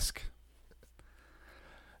 Don't ask.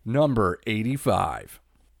 Number 85.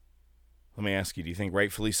 Let me ask you, do you think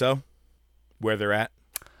rightfully so? Where they're at?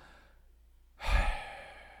 I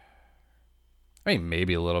mean,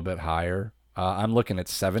 maybe a little bit higher. I'm looking at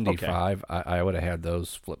 75. Okay. I would have had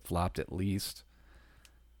those flip-flopped at least.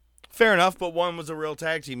 Fair enough, but one was a real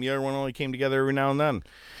tag team. The other one only came together every now and then.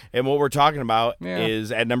 And what we're talking about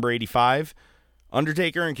is at number 85,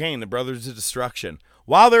 Undertaker and Kane, the Brothers of Destruction.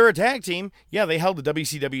 While they're a tag team, yeah, they held the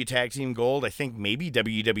WCW Tag Team Gold. I think maybe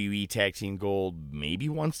WWE Tag Team Gold maybe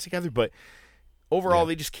once together, but overall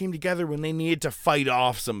they just came together when they needed to fight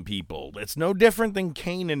off some people. It's no different than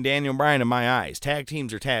Kane and Daniel Bryan in my eyes. Tag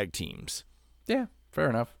teams are tag teams. Yeah, fair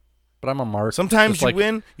enough. But I'm a mark. Sometimes you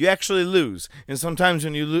win, you actually lose. And sometimes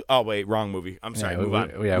when you lose... Oh, wait, wrong movie. I'm sorry, move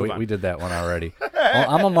on. We did that one already. Well,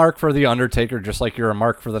 I'm a mark for The Undertaker, just like you're a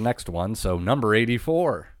mark for the next one. So, number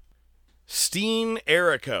 84. Steen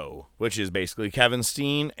Erico, which is basically Kevin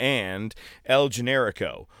Steen and El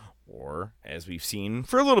Generico. Or, as we've seen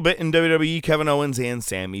for a little bit in WWE, Kevin Owens and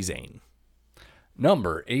Sami Zayn.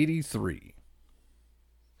 Number 83.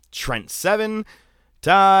 Trent Seven,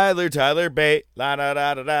 Tyler Bate, la da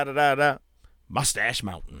da da da da da, Mustache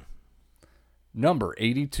Mountain. Number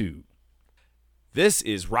 82. This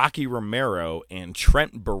is Rocky Romero and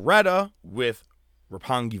Trent Beretta with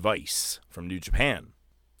Roppongi Vice from New Japan.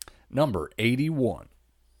 Number 81.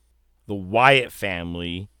 The Wyatt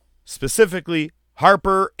family, specifically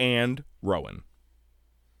Harper and Rowan.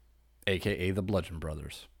 A.K.A. the Bludgeon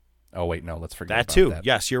Brothers. Oh, wait, no, let's forget that about too. that.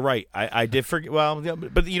 Yes, you're right. I did forget. Well,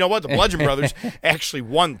 but you know what? The Bludgeon Brothers actually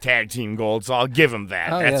won Tag Team Gold, so I'll give them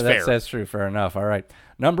that. Oh, that's fair. That's true. Fair enough. All right.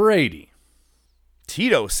 Number 80.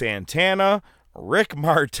 Tito Santana, Rick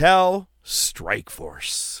Martel, Strike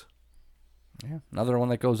Force. Yeah, another one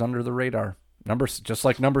that goes under the radar. Just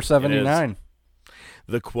like number 79.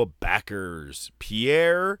 The Quebecers,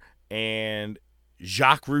 Pierre and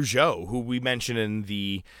Jacques Rougeau, who we mentioned in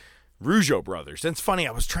the Rougeau brothers. And it's funny,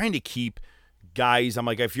 I was trying to keep guys, I'm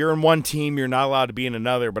like, if you're in one team, you're not allowed to be in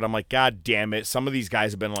another, but I'm like, God damn it, some of these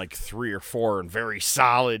guys have been like 3 or 4 in very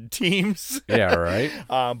solid teams. Yeah, right.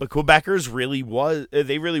 But Quebecers really were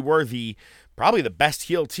probably the best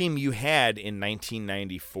heel team you had in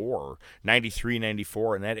 1994, 93,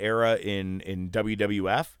 94, in that era in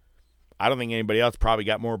WWF. I don't think anybody else probably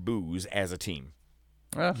got more boos as a team.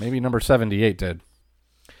 Well, maybe number 78 did,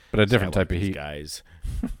 but a different type of heat. Guys.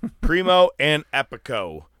 Primo and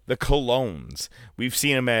Epico, the Colognes. We've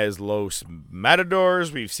seen them as Los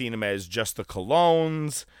Matadors. We've seen them as just the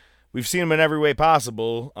Colognes. We've seen them in every way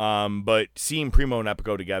possible. But seeing Primo and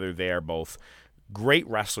Epico together, they are both great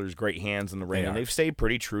wrestlers, great hands in the ring, and they've stayed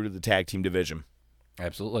pretty true to the tag team division.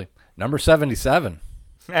 Absolutely. Number 77.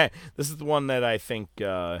 This is the one that I think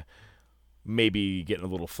maybe getting a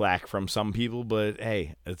little flack from some people, but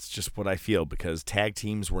hey, it's just what I feel, because tag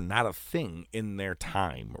teams were not a thing in their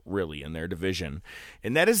time, really, in their division,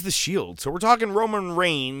 and that is the Shield. So we're talking Roman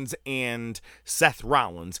Reigns and Seth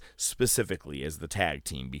Rollins specifically as the tag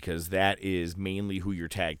team, because that is mainly who your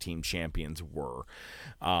tag team champions were.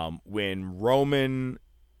 Let me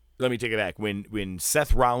take it back. When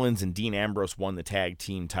Seth Rollins and Dean Ambrose won the tag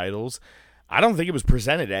team titles, I don't think it was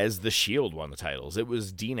presented as the Shield won the titles. It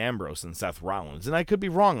was Dean Ambrose and Seth Rollins, and I could be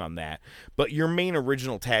wrong on that. But your main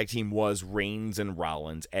original tag team was Reigns and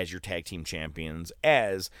Rollins as your tag team champions,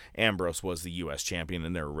 as Ambrose was the U.S. champion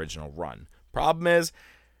in their original run. Problem is,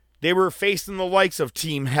 they were facing the likes of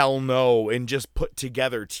Team Hell No and just put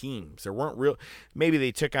together teams. There weren't real... Maybe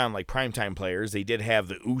they took on like primetime players. They did have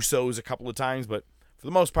the Usos a couple of times, but for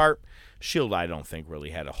the most part, Shield I don't think really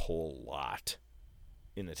had a whole lot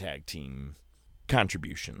in the tag team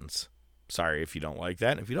contributions. Sorry if you don't like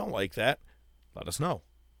that. If you don't like that, let us know.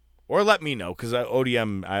 Or let me know, because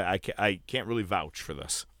ODM, I can't really vouch for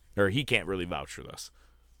this. Or he can't really vouch for this.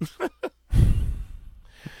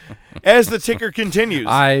 As the ticker continues.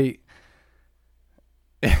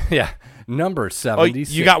 Number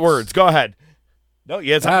 76. Oh, you got words. Go ahead. No,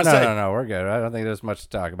 you had something to say. No, we're good. I don't think there's much to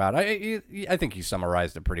talk about. I think you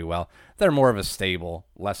summarized it pretty well. They're more of a stable,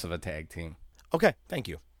 less of a tag team. Okay, thank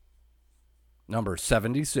you. Number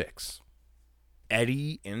 76.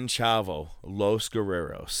 Eddie and Chavo, Los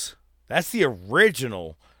Guerreros. That's the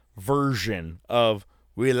original version of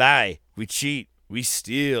we lie, we cheat, We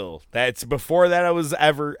steal. That's before that it was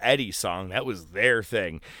ever Eddie's song. That was their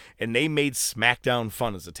thing. And they made SmackDown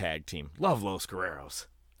fun as a tag team. Love Los Guerreros.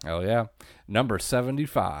 Oh, yeah. Number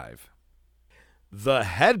 75. The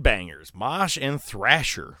Headbangers, Mosh and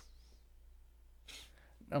Thrasher.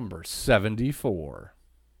 Number 74.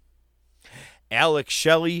 Alex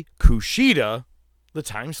Shelley, Kushida, the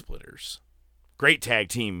Time Splitters. Great tag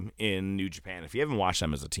team in New Japan. If you haven't watched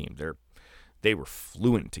them as a team, they were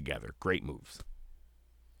fluent together. Great moves.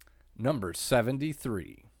 Number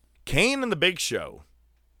 73. Kane and the Big Show.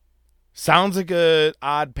 Sounds like a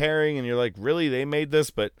odd pairing, and you're like, really? They made this?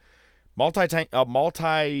 But multi-time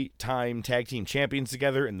tag team champions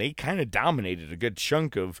together, and they kind of dominated a good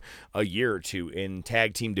chunk of a year or two in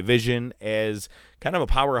tag team division as kind of a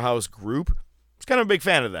powerhouse group. I was kind of a big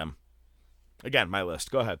fan of them. Again, my list.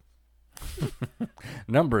 Go ahead.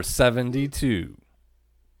 Number 72.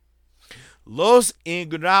 Los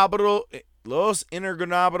Ingobernables.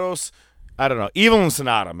 I don't know. Evil and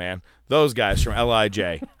Sonata, man. Those guys from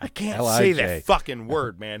LIJ. I can't say that fucking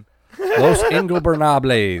word, man. Los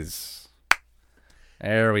Ingobernables.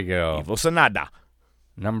 There we go. Evil Sonata.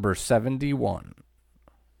 Number 71.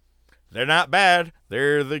 They're not bad.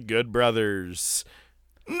 They're the Good Brothers.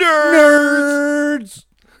 Nerds!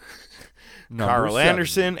 Carl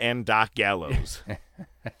Anderson and Doc Gallows.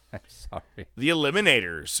 Sorry. The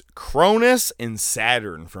Eliminators. Cronus and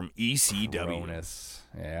Saturn from ECW. Cronus.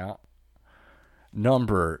 Yeah.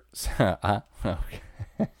 Number. Okay.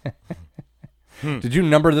 Did you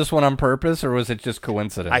number this one on purpose, or was it just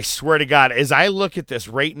coincidence? I swear to God, as I look at this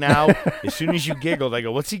right now, as soon as you giggled, I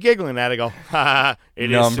go, what's he giggling at? I go, ha, it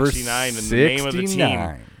Number is 69 and the name of the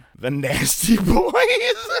team. The Nasty Boys.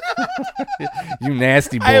 You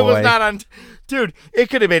nasty boy. I was not on. Dude, it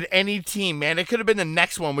could have been any team, man. It could have been the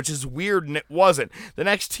next one, which is weird, and it wasn't. The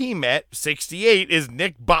next team at 68 is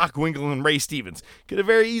Nick Bockwinkel and Ray Stevens. Could have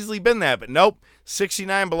very easily been that, but nope.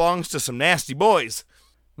 69 belongs to some nasty boys.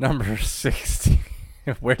 Number 60.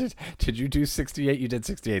 Where did you do 68? You did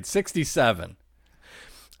 68. 67.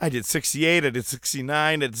 I did 68, I did 69,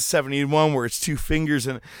 I did 71 where it's two fingers,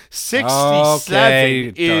 and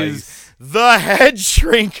 67 is the Head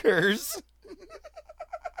Shrinkers.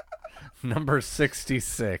 Number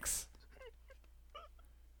 66.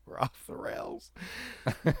 We're off the rails.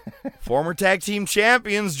 Former tag team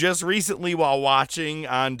champions just recently while watching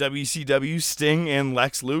on WCW, Sting and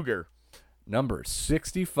Lex Luger. Number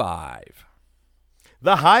 65.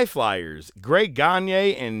 The High Flyers, Greg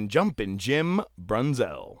Gagne and Jumpin' Jim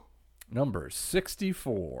Brunzell. Number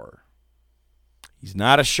 64. He's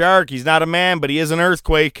not a shark, he's not a man, but he is an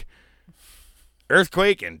earthquake.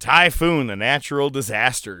 Earthquake and Typhoon, the natural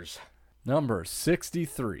disasters. Number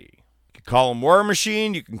 63. You can call him War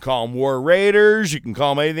Machine, you can call him War Raiders, you can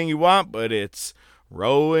call him anything you want, but it's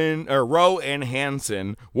Rowe and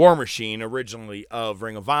Hansen, War Machine, originally of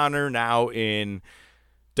Ring of Honor, now in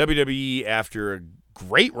WWE after a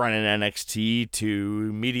great run in NXT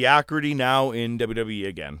to mediocrity, now in WWE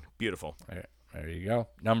again. Beautiful. There you go.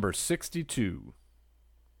 Number 62.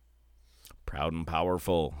 Proud and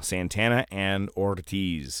Powerful, Santana and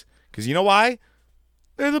Ortiz. Because you know why?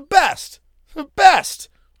 They're the best. The best.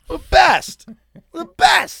 The best. The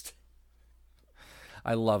best.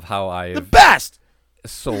 I love how I the best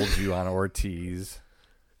sold you on Ortiz.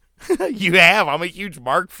 You have. I'm a huge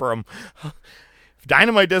mark for him. If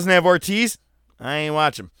Dynamite doesn't have Ortiz, I ain't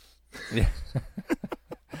watching. Yeah.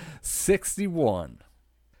 61.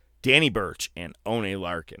 Danny Burch and Oney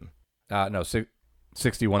Larkin. No,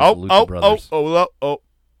 61 is the Lucha Brothers.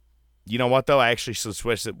 You know what, though? I actually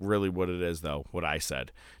switched it really what it is, though, what I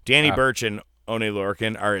said. Danny Burch and Oney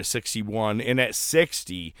Larkin are at 61, and at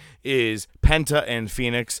 60 is Penta and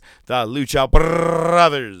Phoenix, the Lucha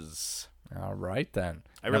Brothers. All right, then.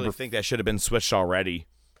 I really think that should have been switched already.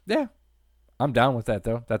 Yeah. I'm down with that,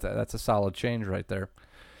 though. That's a solid change right there.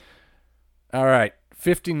 All right,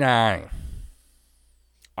 59.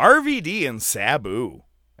 RVD and Sabu.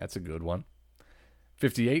 That's a good one.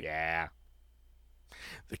 58. Yeah.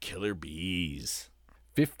 The Killer Bees.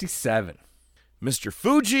 57. Mr.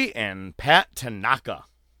 Fuji and Pat Tanaka.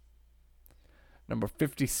 Number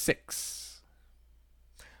 56.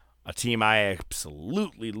 A team I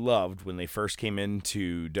absolutely loved when they first came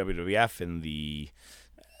into WWF in the,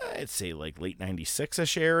 I'd say, like late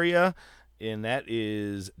 96-ish area. And that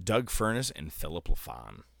is Doug Furnas and Philip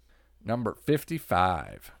LaFon. Number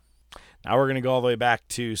 55. Now we're going to go all the way back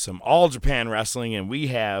to some All Japan Wrestling, and we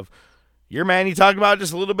have your man you talked about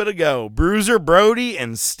just a little bit ago, Bruiser Brody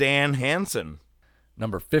and Stan Hansen.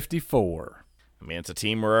 Number 54. I mean, it's a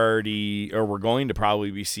team we're going to probably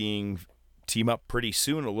be seeing team up pretty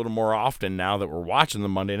soon, a little more often now that we're watching the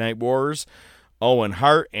Monday Night Wars. Owen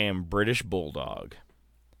Hart and British Bulldog.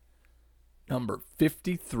 Number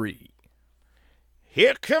 53.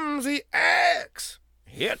 Here comes the Axe.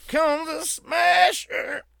 Here comes the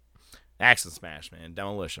Smasher. Axe and Smash, man.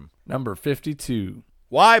 Demolition. Number 52.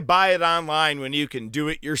 Why buy it online when you can do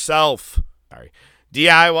it yourself? Sorry.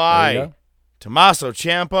 DIY. Tommaso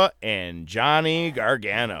Ciampa and Johnny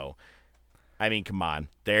Gargano. I mean, come on.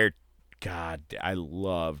 I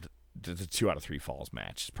loved the 2 out of 3 falls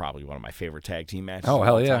match. It's probably one of my favorite tag team matches of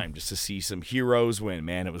all time. Just to see some heroes win,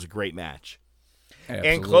 man. It was a great match. Absolutely.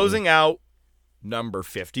 And closing out number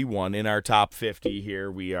 51 in our top 50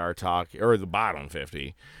 here, we are talking, or the bottom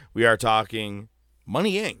 50, we are talking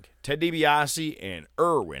Money Inc., Ted DiBiase and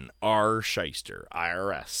Erwin R. Shyster,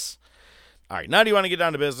 IRS. All right, now do you want to get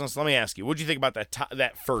down to business? Let me ask you, what do you think about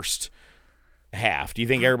that first half? Do you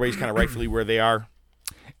think everybody's kind of rightfully where they are?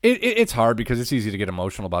 It's hard because it's easy to get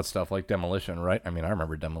emotional about stuff like Demolition, right? I mean, I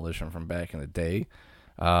remember Demolition from back in the day.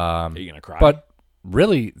 Are you going to cry? But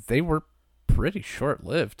really, they were pretty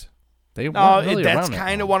short-lived. They weren't really that's around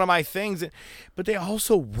kind of one of my things. But they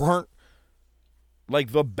also weren't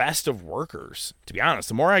like the best of workers, to be honest.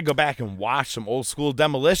 The more I go back and watch some old school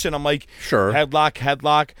Demolition, I'm like, sure,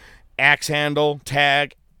 headlock, axe handle,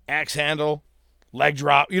 tag, axe handle, leg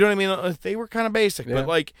drop. You know what I mean? They were kind of basic, but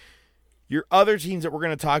like your other teams that we're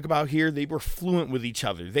going to talk about here, they were fluent with each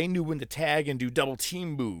other. They knew when to tag and do double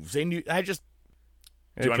team moves. They knew. Do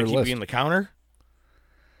you want to keep being the counter?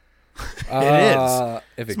 It is.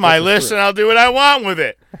 It's my list, and I'll do what I want with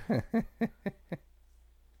it.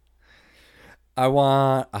 I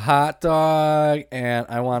want a hot dog, and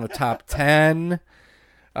I want a top 10.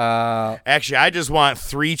 Actually, I just want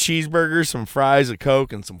 3 cheeseburgers, some fries, a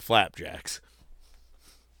Coke, and some flapjacks.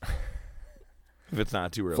 If it's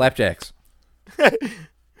not too early. Flapjacks.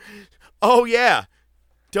 Oh, yeah.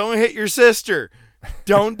 Don't hit your sister.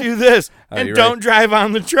 Don't do this. And don't drive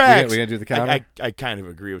on the tracks. We going to do the counter? I kind of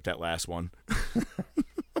agree with that last one.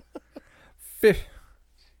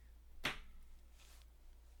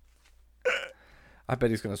 I bet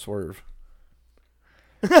he's going to swerve.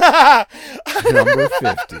 Number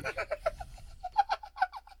 50.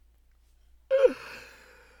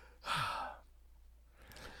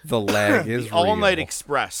 The lag is the All-Night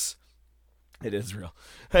Express. It is real.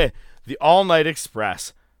 Hey, the All-Night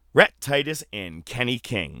Express. Rhett Titus and Kenny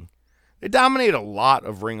King. They dominate a lot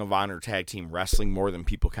of Ring of Honor tag team wrestling, more than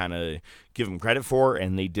people kind of give them credit for,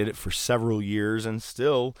 and they did it for several years and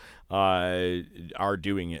still are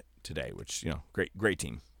doing it today, which, great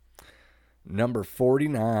team. Number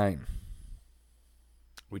 49.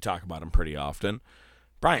 We talk about them pretty often.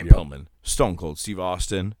 Brian Pillman, Stone Cold Steve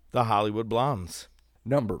Austin, the Hollywood Blondes.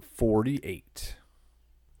 Number 48.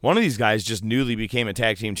 One of these guys just newly became a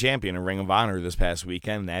tag team champion in Ring of Honor this past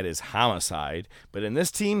weekend. That is Homicide. But in this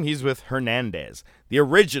team, he's with Hernandez, the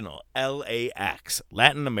original LAX,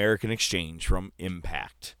 Latin American Exchange from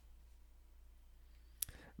Impact.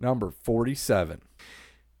 Number 47.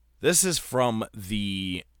 This is from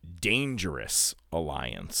the Dangerous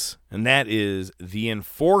Alliance, and that is the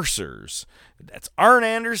Enforcers. That's Arn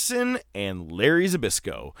Anderson and Larry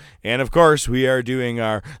Zbyszko. And, of course, we are doing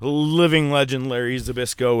our living legend Larry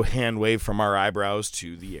Zbyszko hand wave from our eyebrows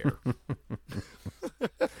to the air.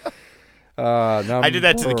 I did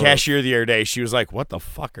that to the cashier the other day. She was like, "What the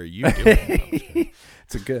fuck are you doing?"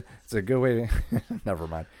 It's a good way to... Never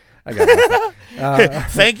mind. I got it.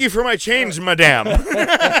 Thank you for my change, madame.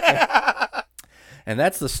 And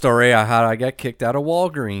that's the story of how I got kicked out of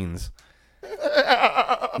Walgreens.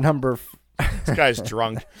 This guy's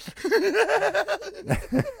drunk.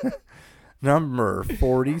 Number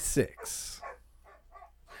 46.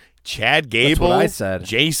 Chad Gable. That's what I said.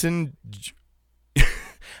 Jason.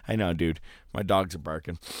 I know, dude. My dogs are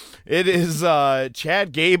barking. It is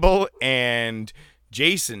Chad Gable and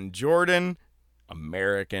Jason Jordan,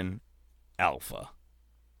 American Alpha.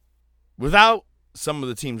 Without some of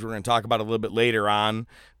the teams we're going to talk about a little bit later on,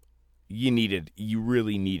 you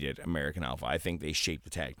really needed American Alpha. I think they shaped the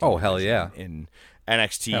tag team. Oh, hell yeah. In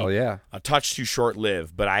NXT. Hell yeah. A touch too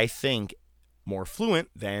short-lived, but I think more fluent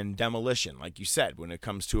than Demolition. Like you said, when it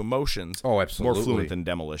comes to emotions, oh, absolutely. More fluent than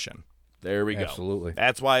Demolition. There we go. Absolutely.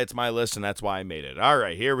 That's why it's my list, and that's why I made it. All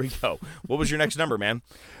right, here we go. What was your next number, man?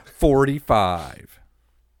 45.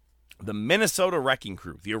 The Minnesota Wrecking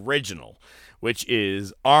Crew, the original, which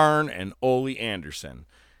is Arn and Ole Anderson.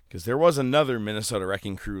 Because there was another Minnesota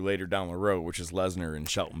Wrecking Crew later down the road, which is Lesnar and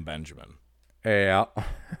Shelton Benjamin. Yeah.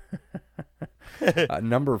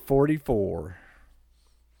 Number 44.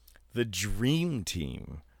 The Dream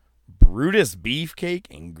Team. Brutus Beefcake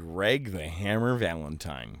and Greg the Hammer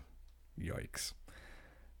Valentine. Yikes.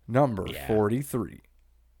 Number 43.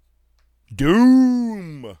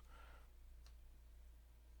 Doom.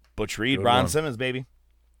 Butch Reed, Good Ron one. Simmons, baby.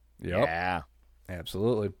 Yep. Yeah.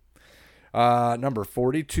 Absolutely. Number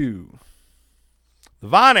 42. The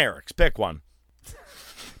Von Erichs, pick one.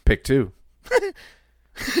 Pick 2.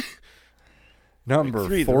 Number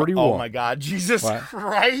 41. Oh, my God. Jesus What?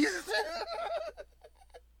 Christ.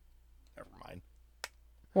 Never mind.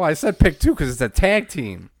 Well, I said pick 2 because it's a tag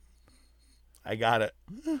team. I got it.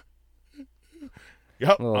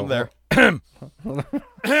 Yep, Oh. I'm there. All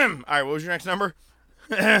right, what was your next number?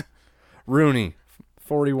 Rooney,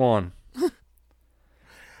 41.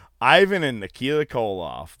 Ivan and Nikita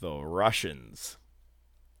Koloff, the Russians.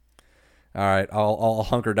 All right, I'll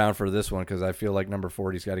hunker down for this one because I feel like number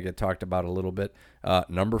 40's got to get talked about a little bit.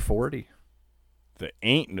 Number 40. There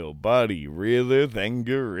ain't nobody realer than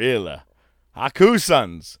Gorilla.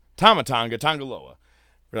 Haku-sons, Tamatanga, Tangaloa.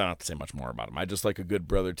 I don't have to say much more about them. I just like a good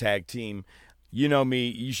brother tag team. You know me,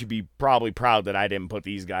 you should be probably proud that I didn't put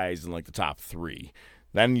these guys in like the top 3.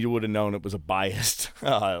 Then you would have known it was a biased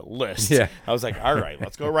list. Yeah. I was like, all right,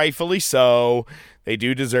 let's go rightfully so. They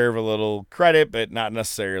do deserve a little credit, but not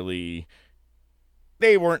necessarily.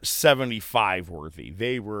 They weren't 75 worthy.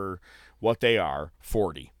 They were what they are,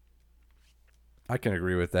 40. I can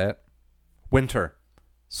agree with that. Winter,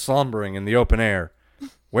 slumbering in the open air,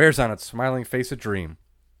 wears on its smiling face a dream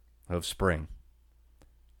of spring.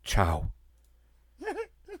 Ciao.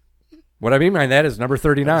 What I mean by that is number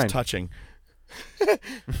 39. That was touching.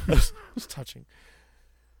 That was touching.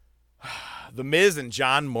 The Miz and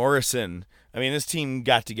John Morrison. I mean, this team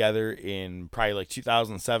got together in probably like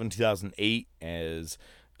 2007, 2008 as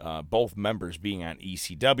both members being on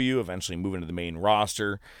ECW, eventually moving to the main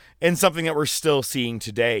roster, and something that we're still seeing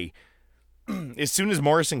today. As soon as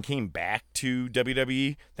Morrison came back to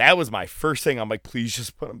WWE, that was my first thing. I'm like, please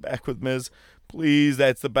just put him back with Miz. Please,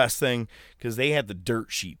 that's the best thing. Because they had the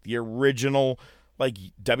dirt sheet, the original, like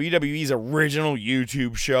WWE's original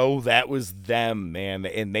YouTube show. That was them, man.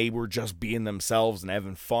 And they were just being themselves and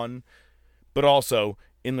having fun. But also,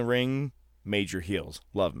 in the ring, major heels.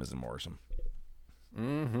 Love Miz and Morrison.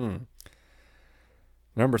 Mm-hmm.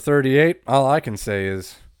 Number 38, all I can say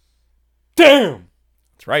is, damn!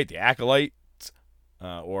 That's right, the Acolytes,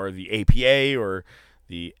 or the APA, or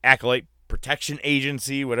the Acolyte Protection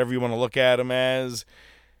Agency, whatever you want to look at them as.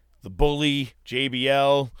 The Bully,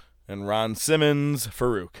 JBL, and Ron Simmons,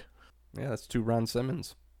 Farouk. Yeah, that's 2 Ron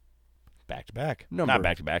Simmons. Back to back. Number Not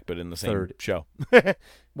back to back, but in the same 30. show.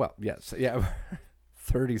 Well, yes. Yeah.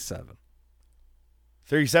 37.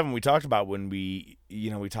 37 we talked about when we're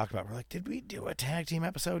like, did we do a tag team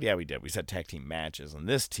episode? Yeah, we did. We said tag team matches, and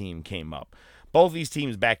this team came up. Both these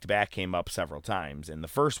teams back-to-back came up several times, and the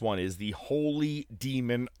first one is the Holy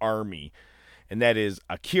Demon Army, and that is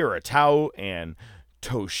Akira Tao and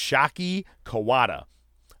Toshiaki Kawada.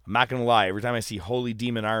 I'm not going to lie. Every time I see Holy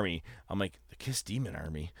Demon Army, I'm like, the Kiss Demon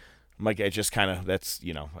Army. I'm like, I just kind of, that's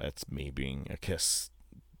me being a Kiss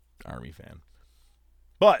Army fan.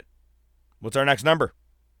 But what's our next number?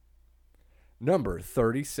 Number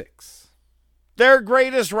 36. Their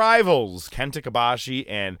greatest rivals, Kenta Kobashi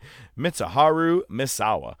and Mitsuharu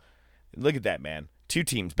Misawa. Look at that, man. 2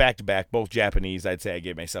 teams back-to-back, both Japanese. I'd say I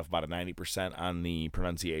gave myself about a 90% on the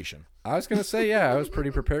pronunciation. I was going to say, yeah, I was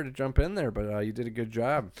pretty prepared to jump in there, but you did a good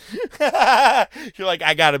job. You're like,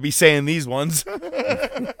 I got to be saying these ones.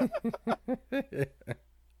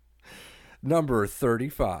 Number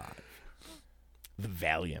 35. The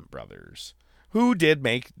Valiant Brothers, who did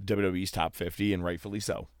make WWE's top 50, and rightfully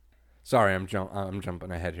so. Sorry, I'm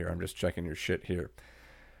jumping ahead here. I'm just checking your shit here.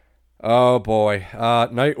 Oh, boy.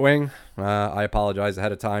 Nightwing, I apologize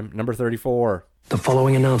ahead of time. Number 34. The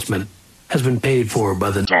following announcement has been paid for by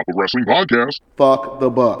the Top of Wrestling Podcast. Fuck the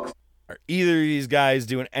Bucks. Are either of these guys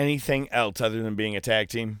doing anything else other than being a tag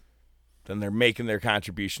team? Then they're making their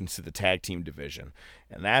contributions to the tag team division.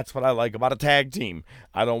 And that's what I like about a tag team.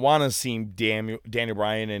 I don't want to see Daniel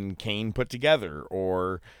Bryan and Kane put together,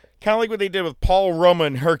 or kind of like what they did with Paul Roma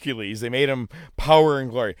and Hercules. They made them Power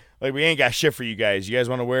and Glory. Like, we ain't got shit for you guys. You guys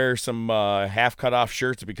want to wear some half-cut-off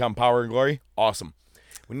shirts to become Power and Glory? Awesome.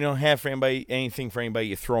 When you don't have anything for anybody,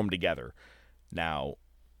 you throw them together. Now,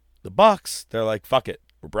 the Bucks, they're like, fuck it.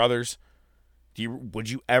 We're brothers. Would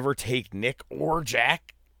you ever take Nick or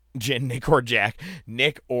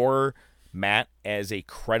Matt as a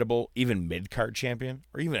credible, even mid-card champion,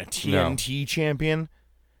 or even a TNT champion?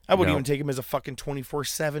 I wouldn't even take him as a fucking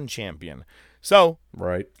 24/7 champion. So,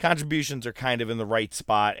 right, contributions are kind of in the right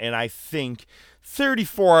spot, and I think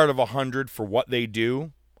 34 out of 100 for what they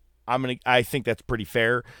do. I think that's pretty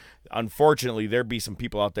fair. Unfortunately, there'd be some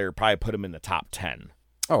people out there who probably put him in the top 10.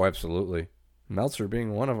 Oh, absolutely. Meltzer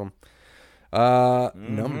being one of them.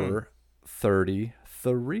 Number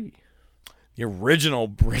 33. The original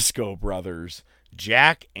Briscoe brothers,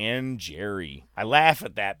 Jack and Jerry. I laugh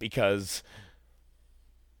at that because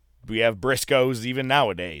we have Briscoes even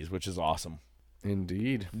nowadays, which is awesome.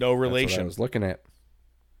 Indeed. No relation. That's what I was looking at.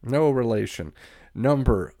 No relation.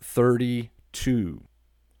 Number 32.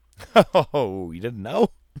 Oh, you didn't know?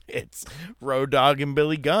 It's Road Dogg and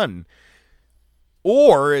Billy Gunn.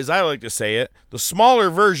 Or, as I like to say it, the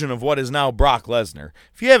smaller version of what is now Brock Lesnar.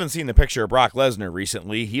 If you haven't seen the picture of Brock Lesnar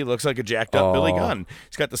recently, he looks like a jacked up Billy Gunn.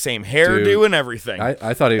 He's got the same hairdo and everything.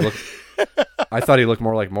 I thought he looked I thought he looked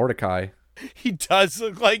more like Mordecai. He does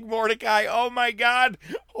look like Mordecai. Oh my God.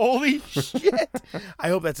 Holy shit. I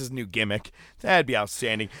hope that's his new gimmick. That'd be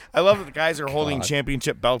outstanding. I love that the guys are holding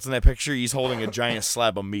championship belts in that picture. He's holding a giant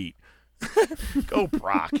slab of meat. Go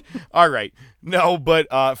Brock. All right. No,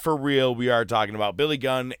 but for real, we are talking about Billy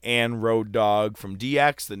Gunn and Road Dogg from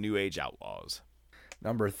DX, the New Age Outlaws.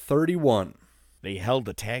 Number 31. They held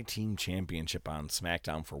the tag team championship on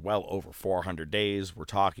SmackDown for well over 400 days. We're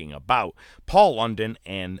talking about Paul London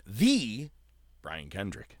and the Brian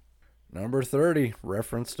Kendrick. Number 30.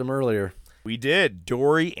 Referenced him earlier. We did.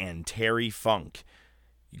 Dory and Terry Funk.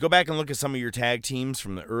 You go back and look at some of your tag teams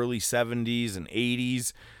from the early 70s and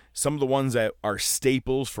 80s. Some of the ones that are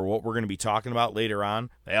staples for what we're going to be talking about later on,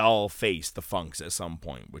 they all face the Funks at some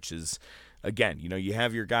point, which is, again, you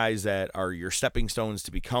have your guys that are your stepping stones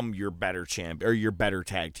to become your better champ or your better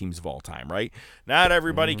tag teams of all time, right? Not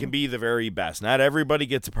everybody can be the very best. Not everybody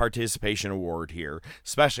gets a participation award here,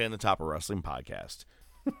 especially in the Top of Wrestling podcast.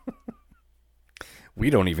 We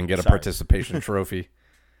don't even get a participation trophy.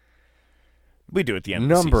 We do at the end of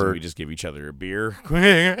the season. We just give each other a beer.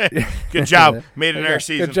 Good job. Made it in our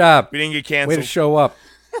season. Good job. We didn't get canceled. Way to show up.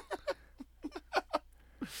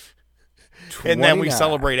 And then we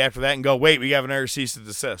celebrate after that and go, wait, we have another cease to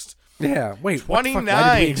desist. Yeah. Wait, 29.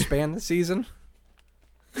 Why did we expand the season?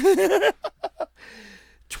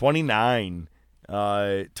 29.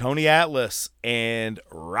 Tony Atlas and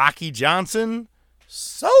Rocky Johnson.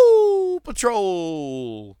 Soul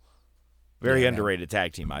Patrol. Very underrated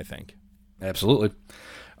tag team, I think. Absolutely.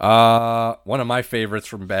 One of my favorites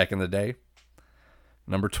from back in the day.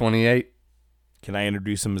 Number 28. Can I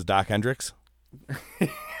introduce him as Doc Hendricks?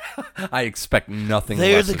 I expect nothing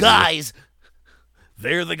They're less the of guys.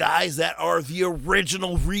 They're the guys that are the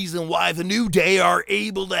original reason why the New Day are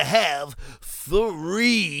able to have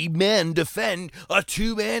 3 men defend a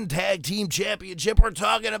 2-man tag team championship. We're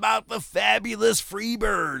talking about the Fabulous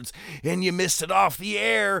Freebirds. And you missed it off the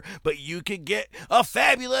air, but you could get a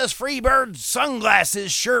Fabulous Freebird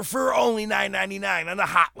sunglasses shirt for only $9.99 on the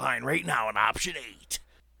hotline right now on option 8.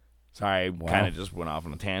 Sorry, I kind of just went off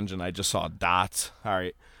on a tangent. I just saw dots. All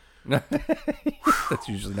right. That's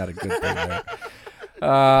usually not a good thing, right?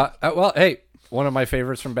 Well, hey, one of my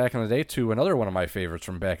favorites from back in the day to another one of my favorites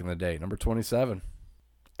from back in the day, number 27.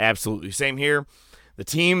 Absolutely. Same here. The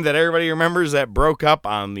team that everybody remembers that broke up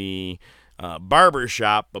on the barber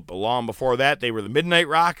shop, but long before that, they were the Midnight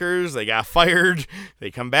Rockers. They got fired. They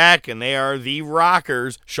come back, and they are the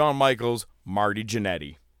Rockers. Shawn Michaels, Marty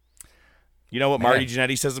Jannetty. You know what Marty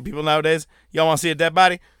Jannetty says to people nowadays? Y'all want to see a dead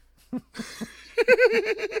body?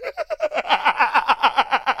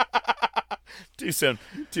 Too soon.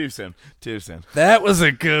 That was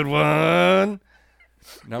a good one.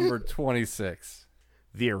 Number 26.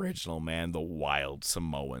 The original, man, the Wild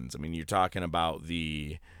Samoans. I mean, you're talking about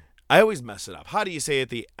the... I always mess it up. How do you say it?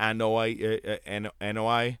 The Anoa'i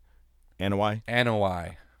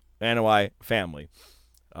family.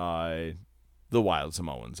 The Wild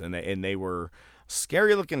Samoans. And they were a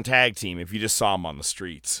scary-looking tag team if you just saw them on the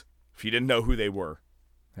streets. If you didn't know who they were.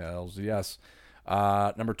 Hells yes.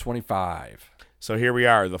 Number 25. So here we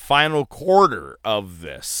are, the final quarter of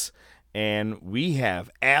this. And we have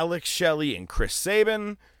Alex Shelley and Chris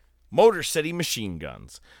Sabin, Motor City Machine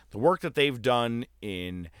Guns. The work that they've done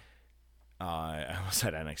in, I almost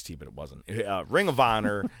said NXT, but it wasn't, Ring of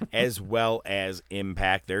Honor, as well as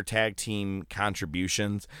Impact, their tag team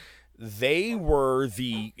contributions. They were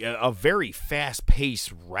a very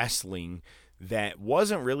fast-paced wrestling that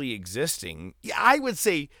wasn't really existing. Yeah, I would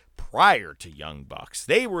say prior to Young Bucks.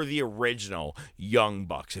 They were the original Young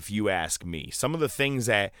Bucks, if you ask me. Some of the things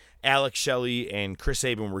that Alex Shelley and Chris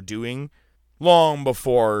Sabin were doing long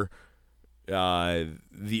before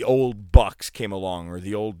the old Bucks came along, or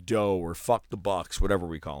the old Doe, or fuck the Bucks, whatever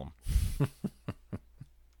we call them.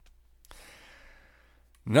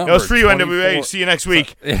 That was for you, NWA. See you next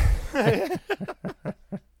week.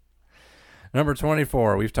 Number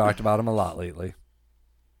 24. We've talked about them a lot lately.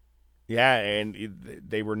 Yeah, and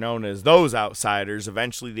they were known as those outsiders.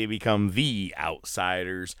 Eventually, they become the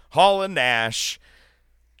outsiders. Hall and Nash.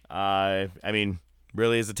 I mean,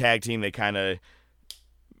 really, as a tag team, they kind of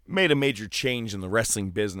made a major change in the wrestling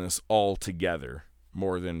business altogether,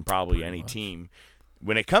 more than probably any team,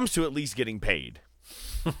 when it comes to at least getting paid.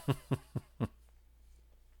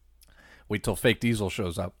 Wait till Fake Diesel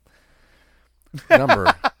shows up.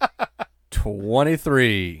 Number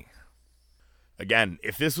 23. Again,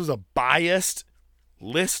 if this was a biased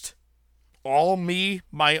list, all me,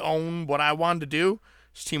 my own, what I wanted to do,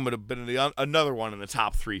 this team would have been another one in the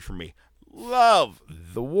top 3 for me. Love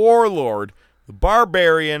the Warlord, the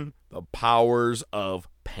Barbarian, the Powers of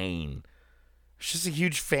Pain. I was just a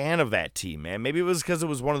huge fan of that team, man. Maybe it was because it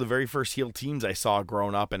was one of the very first heel teams I saw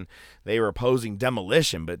growing up, and they were opposing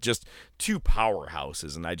Demolition, but just 2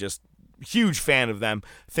 powerhouses, and I just, huge fan of them.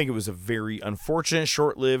 I think it was a very unfortunate,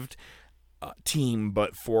 short-lived team,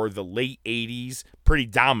 but for the late 80s, pretty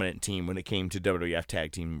dominant team when it came to WWF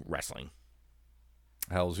Tag Team Wrestling.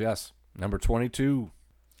 Hells yes. Number 22.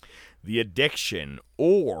 The Addiction,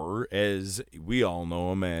 or as we all know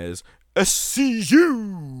them as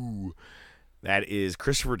SCU. That is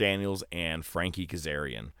Christopher Daniels and Frankie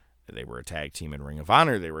Kazarian. They were a tag team in Ring of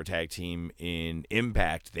Honor. They were a tag team in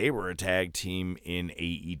Impact. They were a tag team in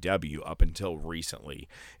AEW up until recently.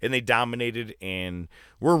 And they dominated and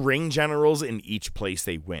were ring generals in each place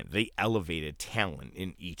they went. They elevated talent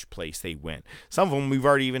in each place they went. Some of them we've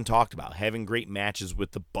already even talked about, having great matches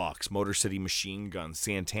with the Bucks, Motor City Machine Guns,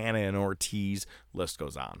 Santana and Ortiz. List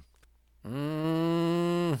goes on.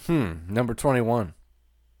 Number 21.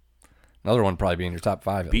 Another one probably be in your top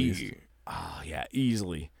 5 at least. Oh, yeah,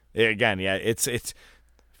 easily. Again, yeah, it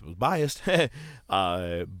was biased.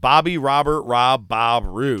 Bobby, Robert, Rob, Bob,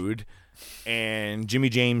 Rude, and Jimmy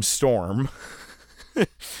James Storm.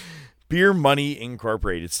 Beer Money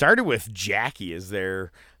Incorporated started with Jackie as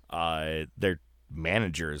their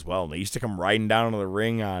manager as well. And they used to come riding down into the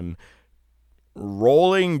ring on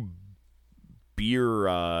rolling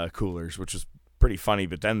beer coolers, which was pretty funny.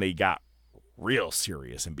 But then they got real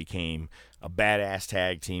serious and became a badass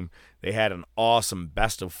tag team. They had an awesome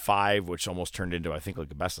best of 5, which almost turned into, I think,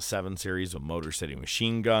 like a best of 7 series with Motor City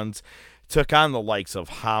Machine Guns. Took on the likes of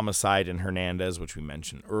Homicide and Hernandez, which we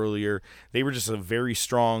mentioned earlier. They were just a very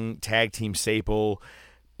strong tag team staple.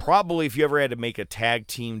 Probably if you ever had to make a tag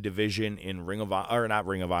team division in TNA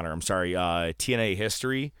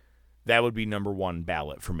history, that would be number 1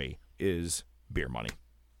 ballot for me, is Beer Money.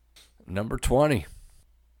 Number 20.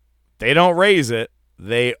 They don't raise it.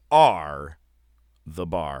 They are the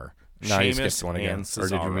Bar. No, he Sheamus skipped one again. and Cesaro. Or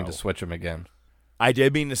did you mean to switch them again? I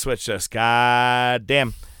did mean to switch this. God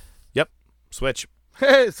damn. Yep, switch.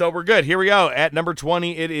 So we're good. Here we go. At number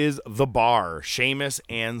 20, it is the Bar. Sheamus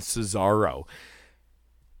and Cesaro.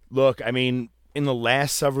 Look, I mean, in the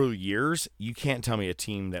last several years, you can't tell me a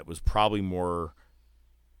team that was probably more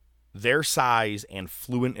their size and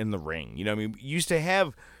fluent in the ring. You know what I mean? You used to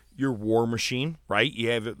have your War Machine, right? You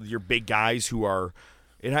have your big guys who are,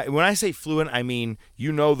 and when I say fluent, I mean,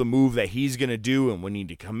 you know the move that he's going to do and when we need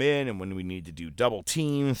to come in and when we need to do double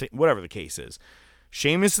team, whatever the case is.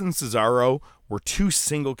 Sheamus and Cesaro were 2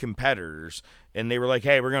 single competitors, and they were like,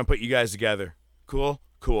 hey, we're going to put you guys together. Cool?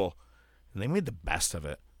 Cool. And they made the best of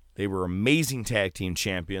it. They were amazing tag team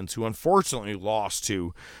champions who unfortunately lost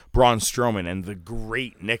to Braun Strowman and the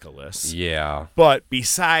great Nicholas. Yeah. But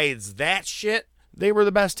besides that shit, they were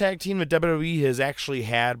the best tag team that WWE has actually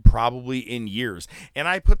had probably in years. And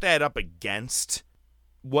I put that up against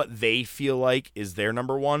what they feel like is their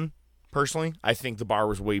number 1, personally. I think the Bar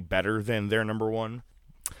was way better than their number 1.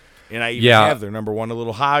 And I even have their number 1 a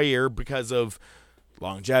little higher because of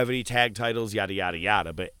longevity, tag titles, yada, yada,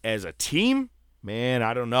 yada. But as a team, man,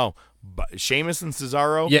 I don't know. But Sheamus and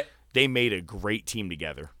Cesaro, they made a great team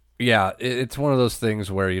together. Yeah, it's one of those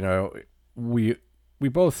things where, you know, we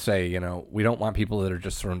both say, you know, we don't want people that are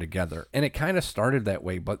just thrown together. And it kind of started that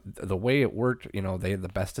way, but the way it worked, you know, they had the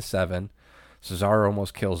best of 7. Cesaro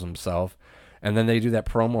almost kills himself. And then they do that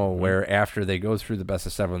promo where after they go through the best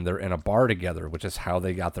of 7, they're in a bar together, which is how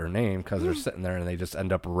they got their name, because they're sitting there and they just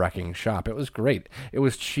end up wrecking shop. It was great. It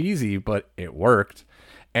was cheesy, but it worked.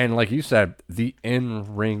 And like you said, the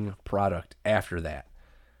in-ring product after that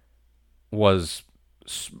was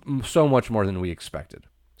so much more than we expected.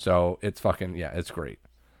 So it's fucking, yeah, it's great.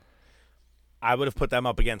 I would have put them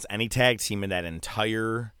up against any tag team in that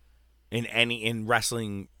entire, in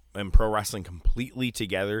wrestling and pro wrestling completely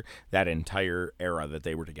together, that entire era that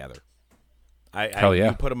they were together. Hell yeah.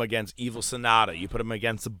 You put them against Evil Sonata, you put them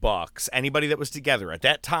against the Bucks, anybody that was together at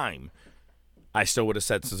that time, I still would have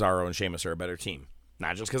said Cesaro and Sheamus are a better team.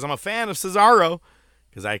 Not just because I'm a fan of Cesaro,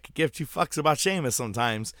 because I could give 2 fucks about Sheamus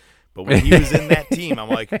sometimes, but when he was in that team, I'm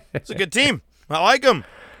like, it's a good team. I like him.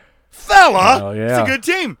 Fella, Oh, yeah. it's a good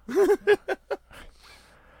team.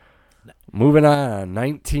 Moving on,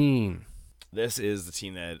 19. This is the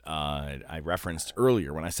team that I referenced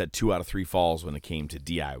earlier when I said 2 out of 3 falls when it came to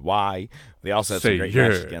DIY. They also had some great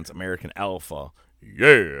matches against American Alpha.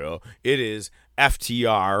 Yeah. It is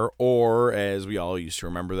FTR, or as we all used to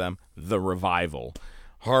remember them, The Revival.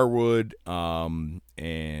 Harwood Dax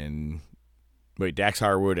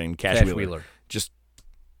Harwood and Cash Wheeler. Just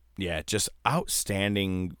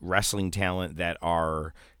outstanding wrestling talent that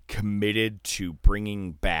are committed to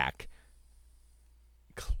bringing back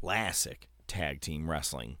classic tag team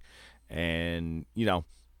wrestling. And,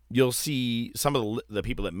 you'll see some of the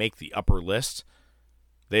people that make the upper list,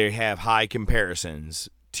 they have high comparisons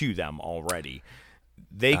to them already.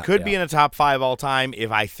 They could be in the top 5 all time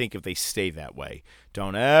if they stay that way.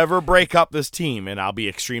 Don't ever break up this team, and I'll be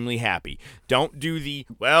extremely happy. Don't do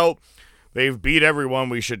they've beat everyone,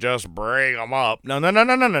 we should just break them up. No.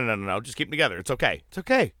 Just keep them together. It's okay.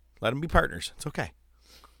 Let them be partners. It's okay.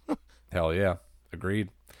 Hell yeah. Agreed.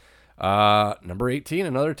 Number 18,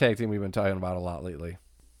 another tag team we've been talking about a lot lately.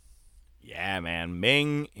 Yeah, man.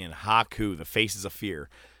 Ming and Haku, the Faces of Fear.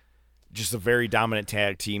 Just a very dominant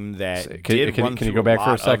tag team that Can you go back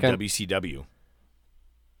for a second? WCW.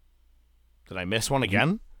 Did I miss one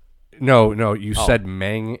again? No. You said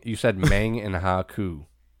Meng. You said Meng and Haku.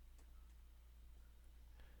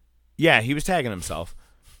 Yeah, he was tagging himself.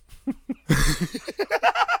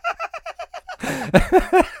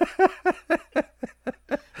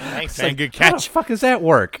 Thanks, man. Good catch. How the fuck does that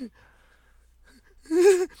work?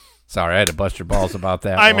 Sorry, I had to bust your balls about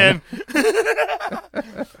that. I'm in.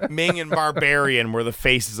 Ming and Barbarian were the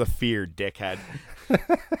Faces of Fear, dickhead.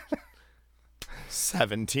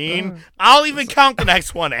 17. I'll even count the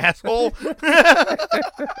next one, asshole.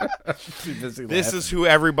 This is who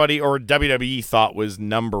everybody or WWE thought was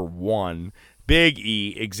number 1. Big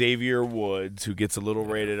E, Xavier Woods, who gets a little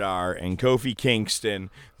rated R, and Kofi Kingston,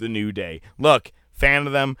 The New Day. Look, fan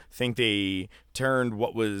of them, think they turned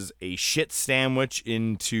what was a shit sandwich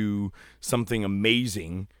into something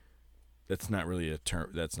amazing. That's not really a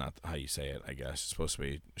term. That's not how you say it, I guess. It's supposed to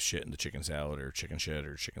be shit in the chicken salad or chicken shit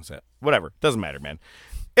or chicken salad. Whatever. Doesn't matter, man.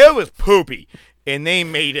 It was poopy, and they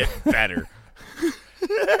made it better.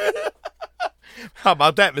 How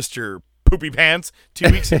about that, Mr. Poopy Pants?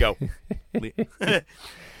 2 weeks ago.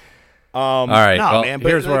 All right. No, well, man,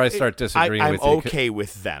 here's where I start disagreeing with you. I'm okay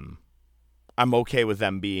with them. I'm okay with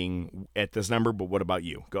them being at this number, but what about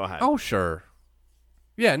you? Go ahead. Oh, sure.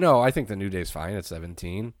 Yeah, no, I think the New Day's fine at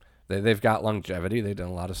 17. They've got longevity. They've done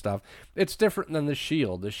a lot of stuff. It's different than the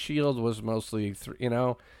Shield. The Shield was mostly,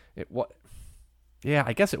 yeah,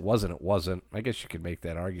 I guess it wasn't. It wasn't. I guess you could make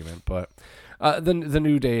that argument, but the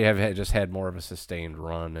New Day have just had more of a sustained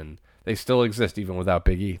run, and they still exist even without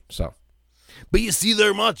Big E. So, but you see,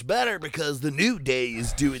 they're much better because the New Day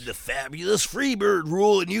is doing the fabulous Freebird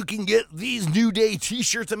rule, and you can get these New Day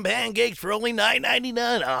T-shirts and pancakes for only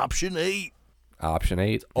 $9.99. Option 8. Option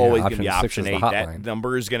 8. Always going to be option 8. That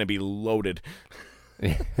number is going to be loaded.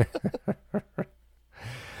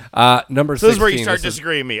 Number 16. So this is where you start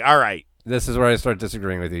disagreeing with me. All right. This is where I start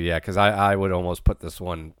disagreeing with you, yeah, because I would almost put this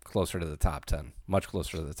one closer to the top 10. Much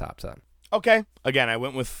closer to the top 10. Okay. Again, I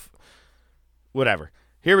went with whatever.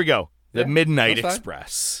 Here we go. The Midnight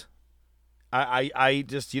Express. I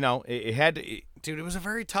just, it had to... Dude, it was a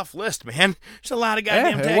very tough list, man. There's a lot of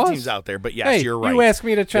goddamn tag teams out there. But yes, you're right. You asked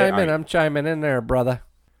me to chime in. I'm chiming in there, brother.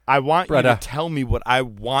 I want you to tell me what I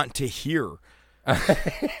want to hear.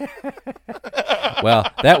 Well,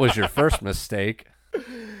 that was your first mistake.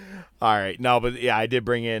 All right. No, but yeah, I did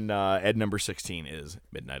bring in Ed number 16 is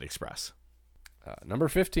Midnight Express. Number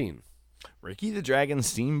 15. Ricky the Dragon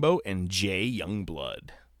Steamboat and Jay Youngblood.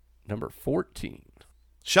 Number 14.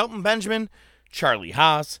 Shelton Benjamin, Charlie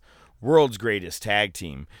Haas. World's Greatest Tag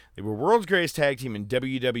Team. They were World's Greatest Tag Team in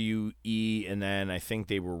WWE, and then I think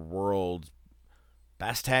they were World's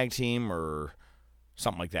Best Tag Team or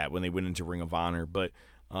something like that when they went into Ring of Honor. But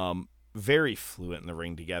very fluent in the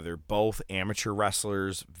ring together. Both amateur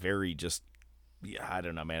wrestlers, very just, I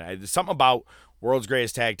don't know, man. Something about World's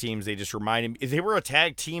Greatest Tag Teams, they just reminded me. They were a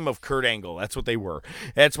tag team of Kurt Angle. That's what they were.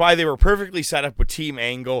 That's why they were perfectly set up with Team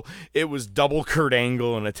Angle. It was double Kurt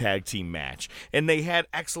Angle in a tag team match. And they had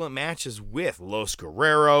excellent matches with Los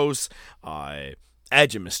Guerreros,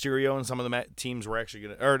 Edge and Mysterio, and some of the teams were actually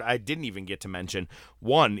going to, or I didn't even get to mention,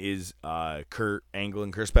 one is Kurt Angle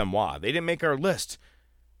and Chris Benoit. They didn't make our list.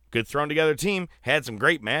 Good thrown together team. Had some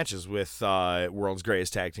great matches with World's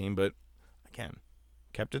Greatest Tag Team, but again,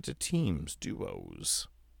 kept it to teams, duos,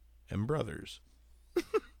 and brothers.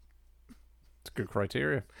 It's good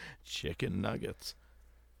criteria. Chicken nuggets.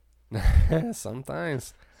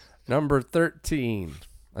 Sometimes. Number 13.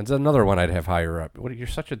 That's another one I'd have higher up. You're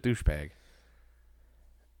such a douchebag.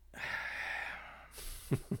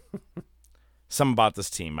 Something about this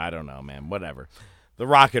team, I don't know, man. Whatever. The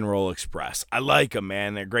Rock and Roll Express. I like them,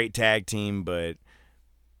 man. They're a great tag team, but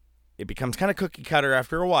it becomes kind of cookie cutter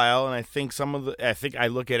after a while. And I think I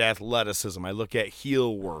look at athleticism. I look at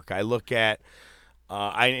heel work. I look at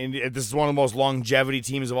and this is one of the most longevity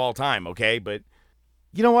teams of all time. Okay, but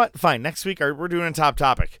you know what? Fine. Next week we're doing a top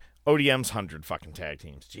topic. ODM's 100 fucking tag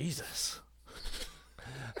teams. Jesus.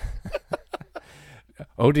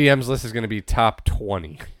 ODM's list is going to be top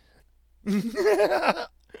 20.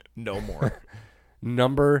 No more.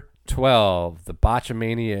 Number 12, the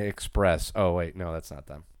Botchamania Express. Oh, wait, no, that's not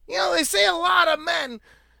them. You know, they say a lot of men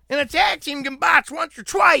in a tag team can botch once or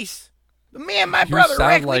twice. But me and my brother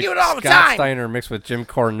Rick, we do it all the time. Scott Steiner mixed with Jim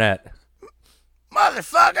Cornette.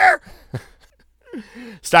 Motherfucker.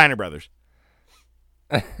 Steiner Brothers.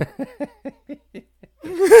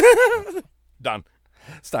 Done.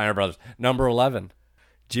 Steiner Brothers. Number 11.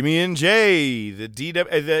 Jimmy and Jay,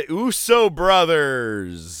 the Uso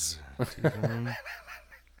Brothers. It's going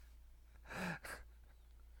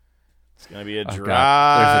to be a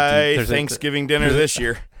dry Thanksgiving dinner this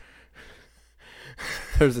year.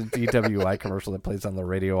 There's a DWI commercial that plays on the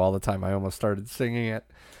radio all the time. I almost started singing it.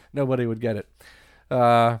 Nobody would get it.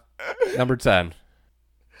 Number 10.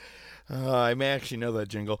 I may actually know that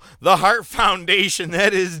jingle. The Hart Foundation.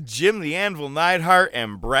 That is Jim the Anvil Neidhart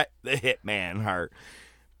and Bret the Hitman Hart.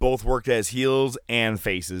 Both worked as heels and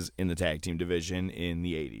faces in the tag team division in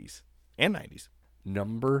the 80s and 90s.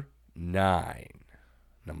 Number 9.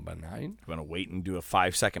 Number 9? You want to wait and do a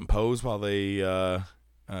 5-second pose while they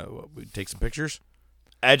take some pictures?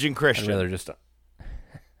 Edge and Christian. I'd rather just...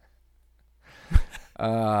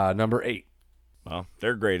 number 8. Well,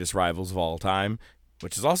 they're greatest rivals of all time,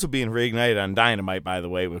 which is also being reignited on Dynamite, by the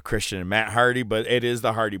way, with Christian and Matt Hardy, but it is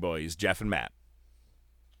the Hardy Boys, Jeff and Matt.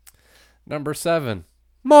 Number 7.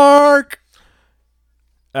 Mark!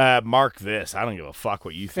 Mark this. I don't give a fuck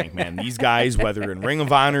what you think, man. These guys, whether in Ring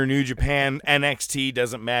of Honor, New Japan, NXT,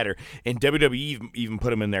 doesn't matter. And WWE even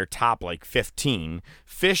put them in their top, 15.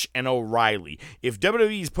 Fish and O'Reilly. If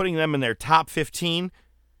WWE is putting them in their top 15,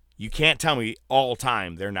 you can't tell me all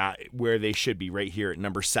time they're not where they should be right here at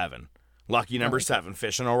number 7. Lucky number 7,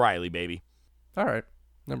 Fish and O'Reilly, baby. All right.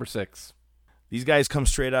 Number 6. These guys come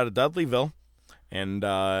straight out of Dudleyville. And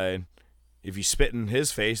if you spit in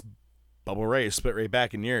his face, Bubba Ray is spit right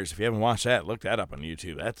back in yours. If you haven't watched that, look that up on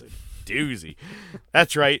YouTube. That's a doozy.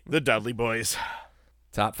 That's right, the Dudley Boys.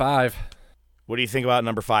 Top 5. What do you think about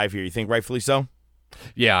number 5 here? You think rightfully so?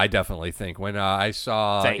 Yeah, I definitely think. When I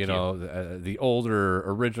saw, the older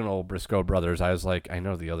original Briscoe brothers, I was like, I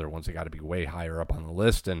know the other ones have got to be way higher up on the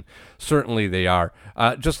list, and certainly they are.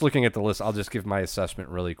 Just looking at the list, I'll just give my assessment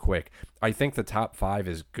really quick. I think the top 5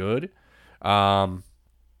 is good.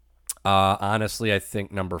 Honestly, I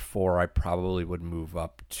think number 4, I probably would move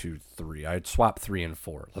up to 3. I'd swap 3 and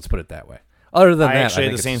 4. Let's put it that way. Other than that, I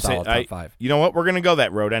think it's a solid top 5. You know what? We're going to go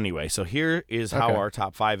that road anyway. So here is how our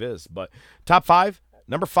top 5 is. But top 5,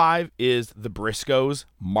 number 5 is the Briscoes,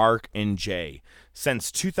 Mark and Jay.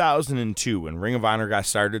 Since 2002, when Ring of Honor got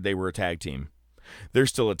started, they were a tag team. They're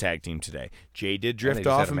still a tag team today. Jay did drift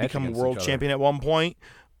off and become a world champion at one point.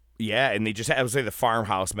 Yeah, and they just had, I would say, the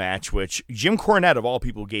farmhouse match, which Jim Cornette, of all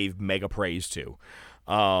people, gave mega praise to.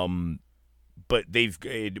 But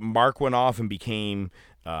Mark went off and became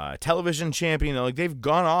television champion. They've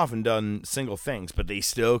gone off and done single things, but they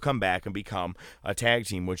still come back and become a tag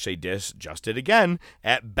team, which they just did again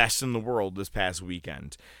at Best in the World this past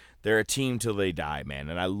weekend. They're a team till they die, man,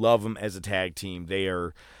 and I love them as a tag team. They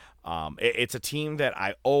are... it's a team that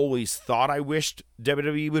I always thought I wished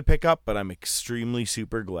WWE would pick up, but I'm extremely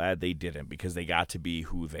super glad they didn't, because they got to be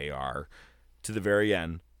who they are to the very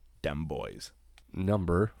end. Dem boys.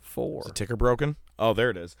 Number 4. Is the ticker broken? Oh,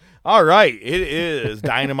 there it is. All right. It is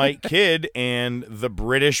Dynamite Kid and the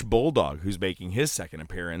British Bulldog, who's making his second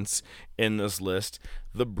appearance in this list.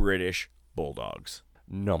 The British Bulldogs.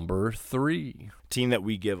 Number 3. Team that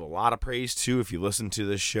we give a lot of praise to if you listen to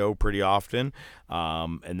this show pretty often,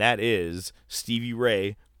 and that is Stevie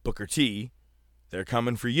Ray, Booker T. They're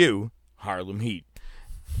coming for you, Harlem Heat.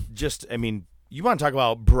 You want to talk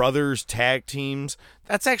about brothers tag teams?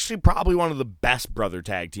 That's actually probably one of the best brother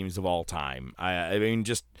tag teams of all time.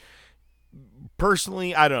 Just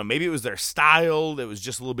personally, I don't know. Maybe it was their style that was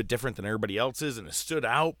just a little bit different than everybody else's, and it stood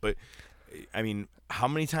out, but how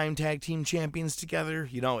many time tag team champions together?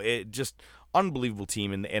 It just unbelievable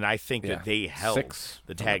team, and I think that they held 6,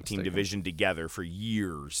 the tag team division together for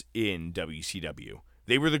years in WCW.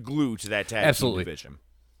 They were the glue to that tag team division.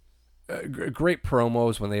 great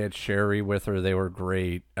promos when they had Sherry with her. They were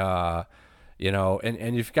great. And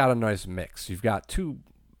you've got a nice mix. You've got two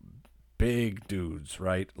big dudes,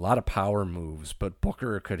 right? A lot of power moves, but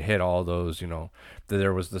Booker could hit all those,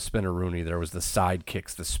 there was the spinneroonie, there was the side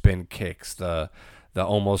kicks, the spin kicks, the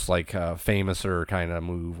almost like famouser kind of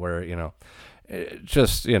move where,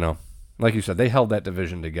 like you said, they held that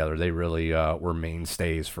division together. They really were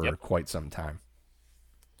mainstays for quite some time.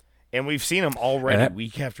 And we've seen them already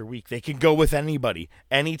week after week. They can go with anybody.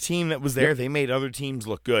 Any team that was there, they made other teams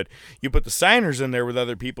look good. You put the Steiners in there with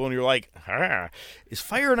other people, and you're like, is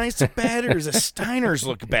Fire and Ice look bad, or does the Steiners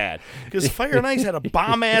look bad? Because Fire and Ice had a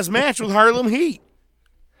bomb-ass match with Harlem Heat.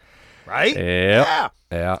 Right? Yeah,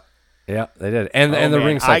 they did. And the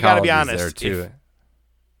ring psychology is there, too.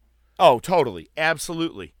 Totally.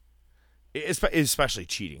 Absolutely. Especially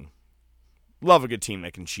cheating. Love a good team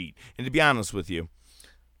that can cheat. And to be honest with you,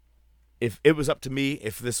 if it was up to me,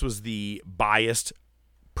 if this was the biased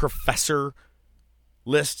professor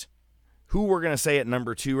list, who we're going to say at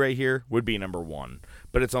number 2 right here would be number 1.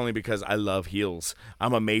 But it's only because I love heels.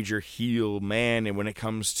 I'm a major heel man, and when it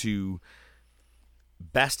comes to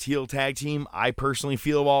best heel tag team, I personally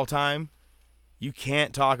feel of all time, you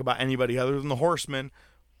can't talk about anybody other than the Horsemen,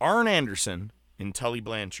 Arn Anderson and Tully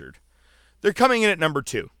Blanchard. They're coming in at number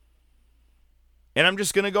 2. And I'm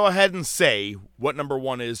just going to go ahead and say what number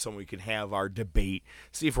 1 is so we can have our debate,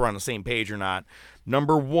 see if we're on the same page or not.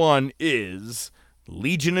 Number 1 is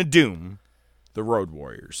Legion of Doom, the Road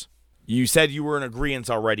Warriors. You said you were in agreement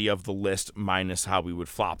already of the list, minus how we would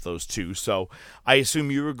flop those two. So I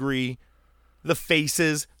assume you agree. The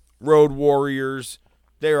Faces, Road Warriors,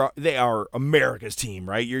 they are America's team,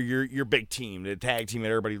 right? Your big team, the tag team that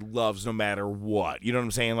everybody loves no matter what. You know what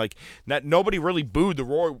I'm saying? Like, nobody really booed the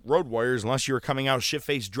Road Warriors unless you were coming out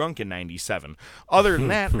shit-faced drunk in 97. Other than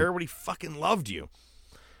that, everybody fucking loved you.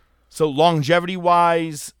 So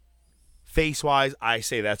longevity-wise, face-wise, I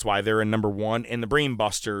say that's why they're in number 1, and the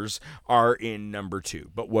Brainbusters are in number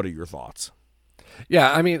 2. But what are your thoughts?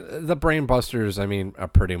 Yeah, I mean, the Brainbusters, are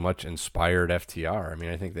pretty much inspired FTR.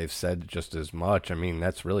 I think they've said just as much.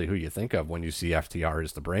 That's really who you think of when you see FTR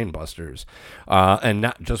as the Brainbusters. And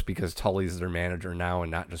not just because Tully's their manager now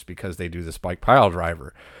and not just because they do the Spike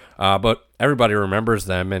Piledriver. But everybody remembers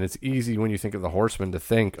them, and it's easy when you think of the Horsemen to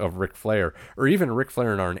think of Ric Flair, or even Ric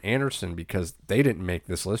Flair and Arn Anderson, because they didn't make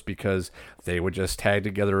this list because they would just tag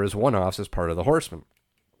together as one-offs as part of the Horsemen.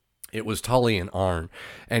 It was Tully and Arn,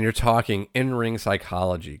 and you're talking in-ring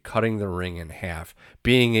psychology, cutting the ring in half,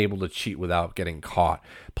 being able to cheat without getting caught,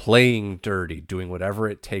 playing dirty, doing whatever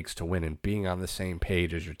it takes to win, and being on the same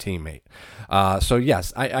page as your teammate. So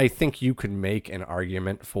yes, I think you could make an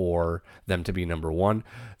argument for them to be number 1.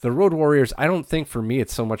 The Road Warriors, I don't think for me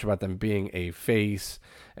it's so much about them being a face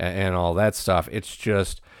and all that stuff. It's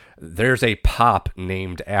just there's a pop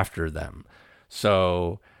named after them.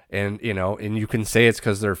 So... And, and you can say it's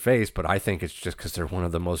because they're face, but I think it's just because they're one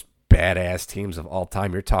of the most badass teams of all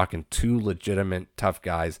time. You're talking 2 legitimate tough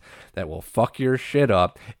guys that will fuck your shit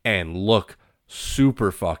up and look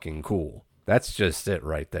super fucking cool. That's just it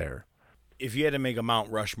right there. If you had to make a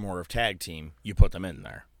Mount Rushmore of tag team, you put them in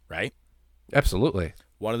there, right? Absolutely.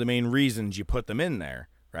 One of the main reasons you put them in there,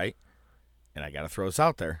 right? And I got to throw this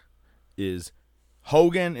out there, is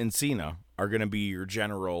Hogan and Cena are going to be your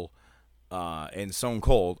general... and Stone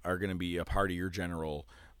Cold are going to be a part of your general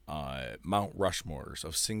Mount Rushmores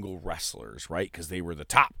of single wrestlers, right? Because they were the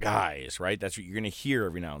top guys, right? That's what you're going to hear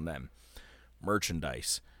every now and then.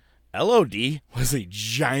 Merchandise. LOD was a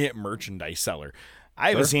giant merchandise seller.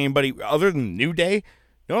 I haven't seen anybody other than New Day.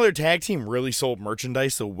 No other tag team really sold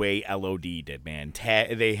merchandise the way LOD did, man.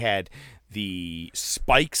 They had the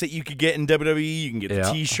spikes that you could get in WWE. You can get the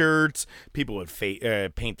T-shirts. People would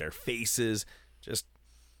paint their faces. Just...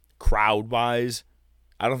 crowd-wise,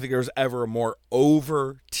 I don't think there was ever a more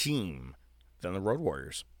over team than the Road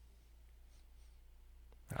Warriors.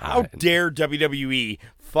 How dare WWE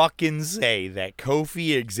fucking say that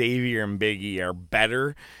Kofi, Xavier, and Big E are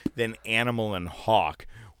better than Animal and Hawk?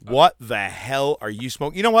 What the hell are you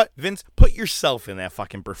smoking? You know what, Vince? Put yourself in that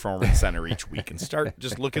fucking performance center each week and start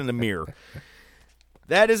just looking in the mirror.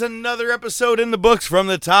 That is another episode in the books from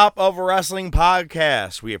the Top of Wrestling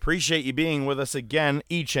podcast. We appreciate you being with us again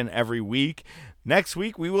each and every week. Next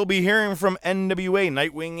week, we will be hearing from NWA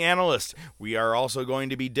Nightwing Analyst. We are also going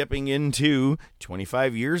to be dipping into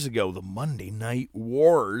 25 years ago, the Monday Night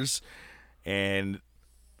Wars. And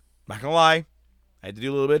not going to lie, I had to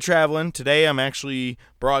do a little bit of traveling. Today, I'm actually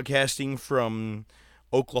broadcasting from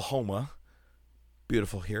Oklahoma.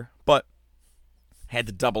 Beautiful here. But had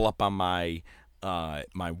to double up on my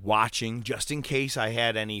watching just in case I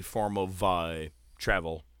had any form of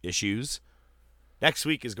travel issues. Next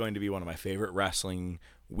week is going to be one of my favorite wrestling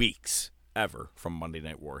weeks ever from Monday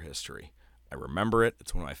Night War history. I remember it.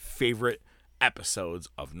 It's one of my favorite episodes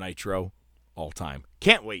of Nitro all time.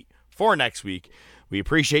 Can't wait for next week. We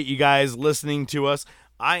appreciate you guys listening to us.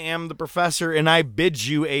 I am the Professor, and I bid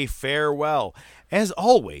you a farewell. As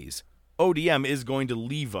always, ODM is going to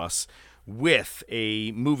leave us with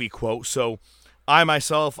a movie quote. So I'm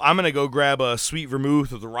going to go grab a sweet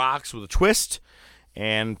vermouth of the rocks with a twist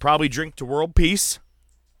and probably drink to world peace.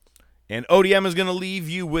 And ODM is going to leave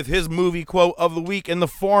you with his movie quote of the week in the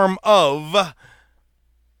form of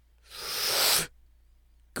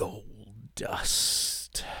Gold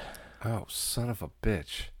Dust. Oh, son of a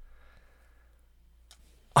bitch.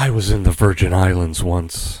 I was in the Virgin Islands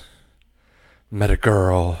once. Met a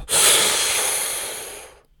girl.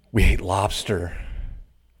 We ate lobster.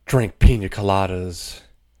 Drank pina coladas.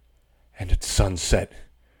 And at sunset,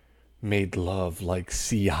 made love like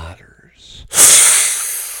sea otters.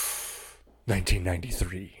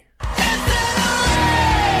 1993.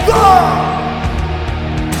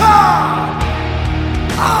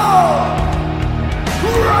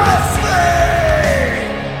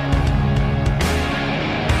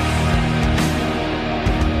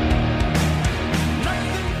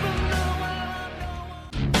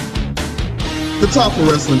 The Top of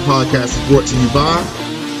Wrestling Podcast is brought to you by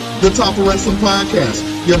The Top of Wrestling Podcast.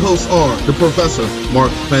 Your hosts are the Professor,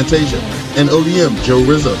 Mark Fantasia, and ODM, Joe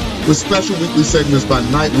Rizzo, with special weekly segments by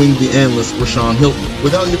Nightwing the Analyst, Rashawn Hilton.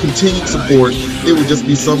 Without your continued support, it would just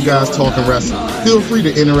be some guys talking wrestling. Feel free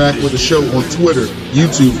to interact with the show on Twitter,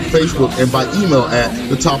 YouTube, Facebook, and by email at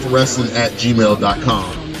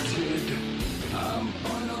thetopofwrestling@gmail.com.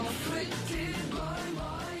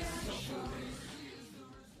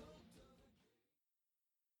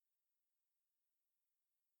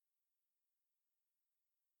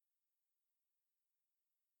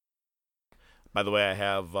 By the way, I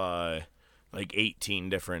have like 18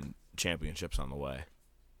 different championships on the way.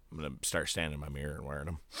 I'm going to start standing in my mirror and wearing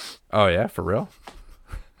them. Oh, yeah? For real?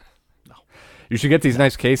 No. You should get these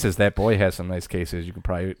nice cases. That boy has some nice cases. You can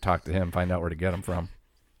probably talk to him, find out where to get them from.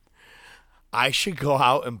 I should go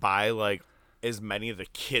out and buy like as many of the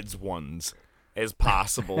kids' ones as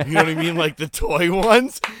possible. You know what I mean? Like the toy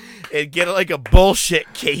ones. And get like a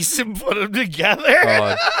bullshit case and put them together.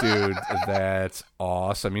 Oh, dude, that's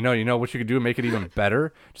awesome. You know what you could do to make it even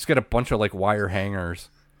better? Just get a bunch of like wire hangers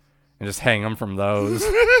and just hang them from those.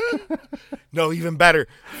 No, even better.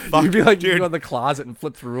 Fuck, You'd be like, dude. you go in the closet and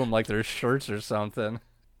flip through them like they're shirts or something.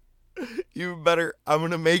 Even better, I'm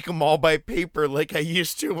going to make them all by paper like I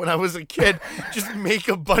used to when I was a kid. Just make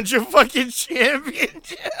a bunch of fucking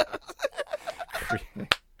championships.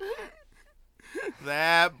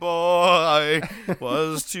 That boy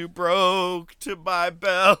was too broke to buy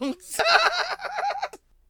belts.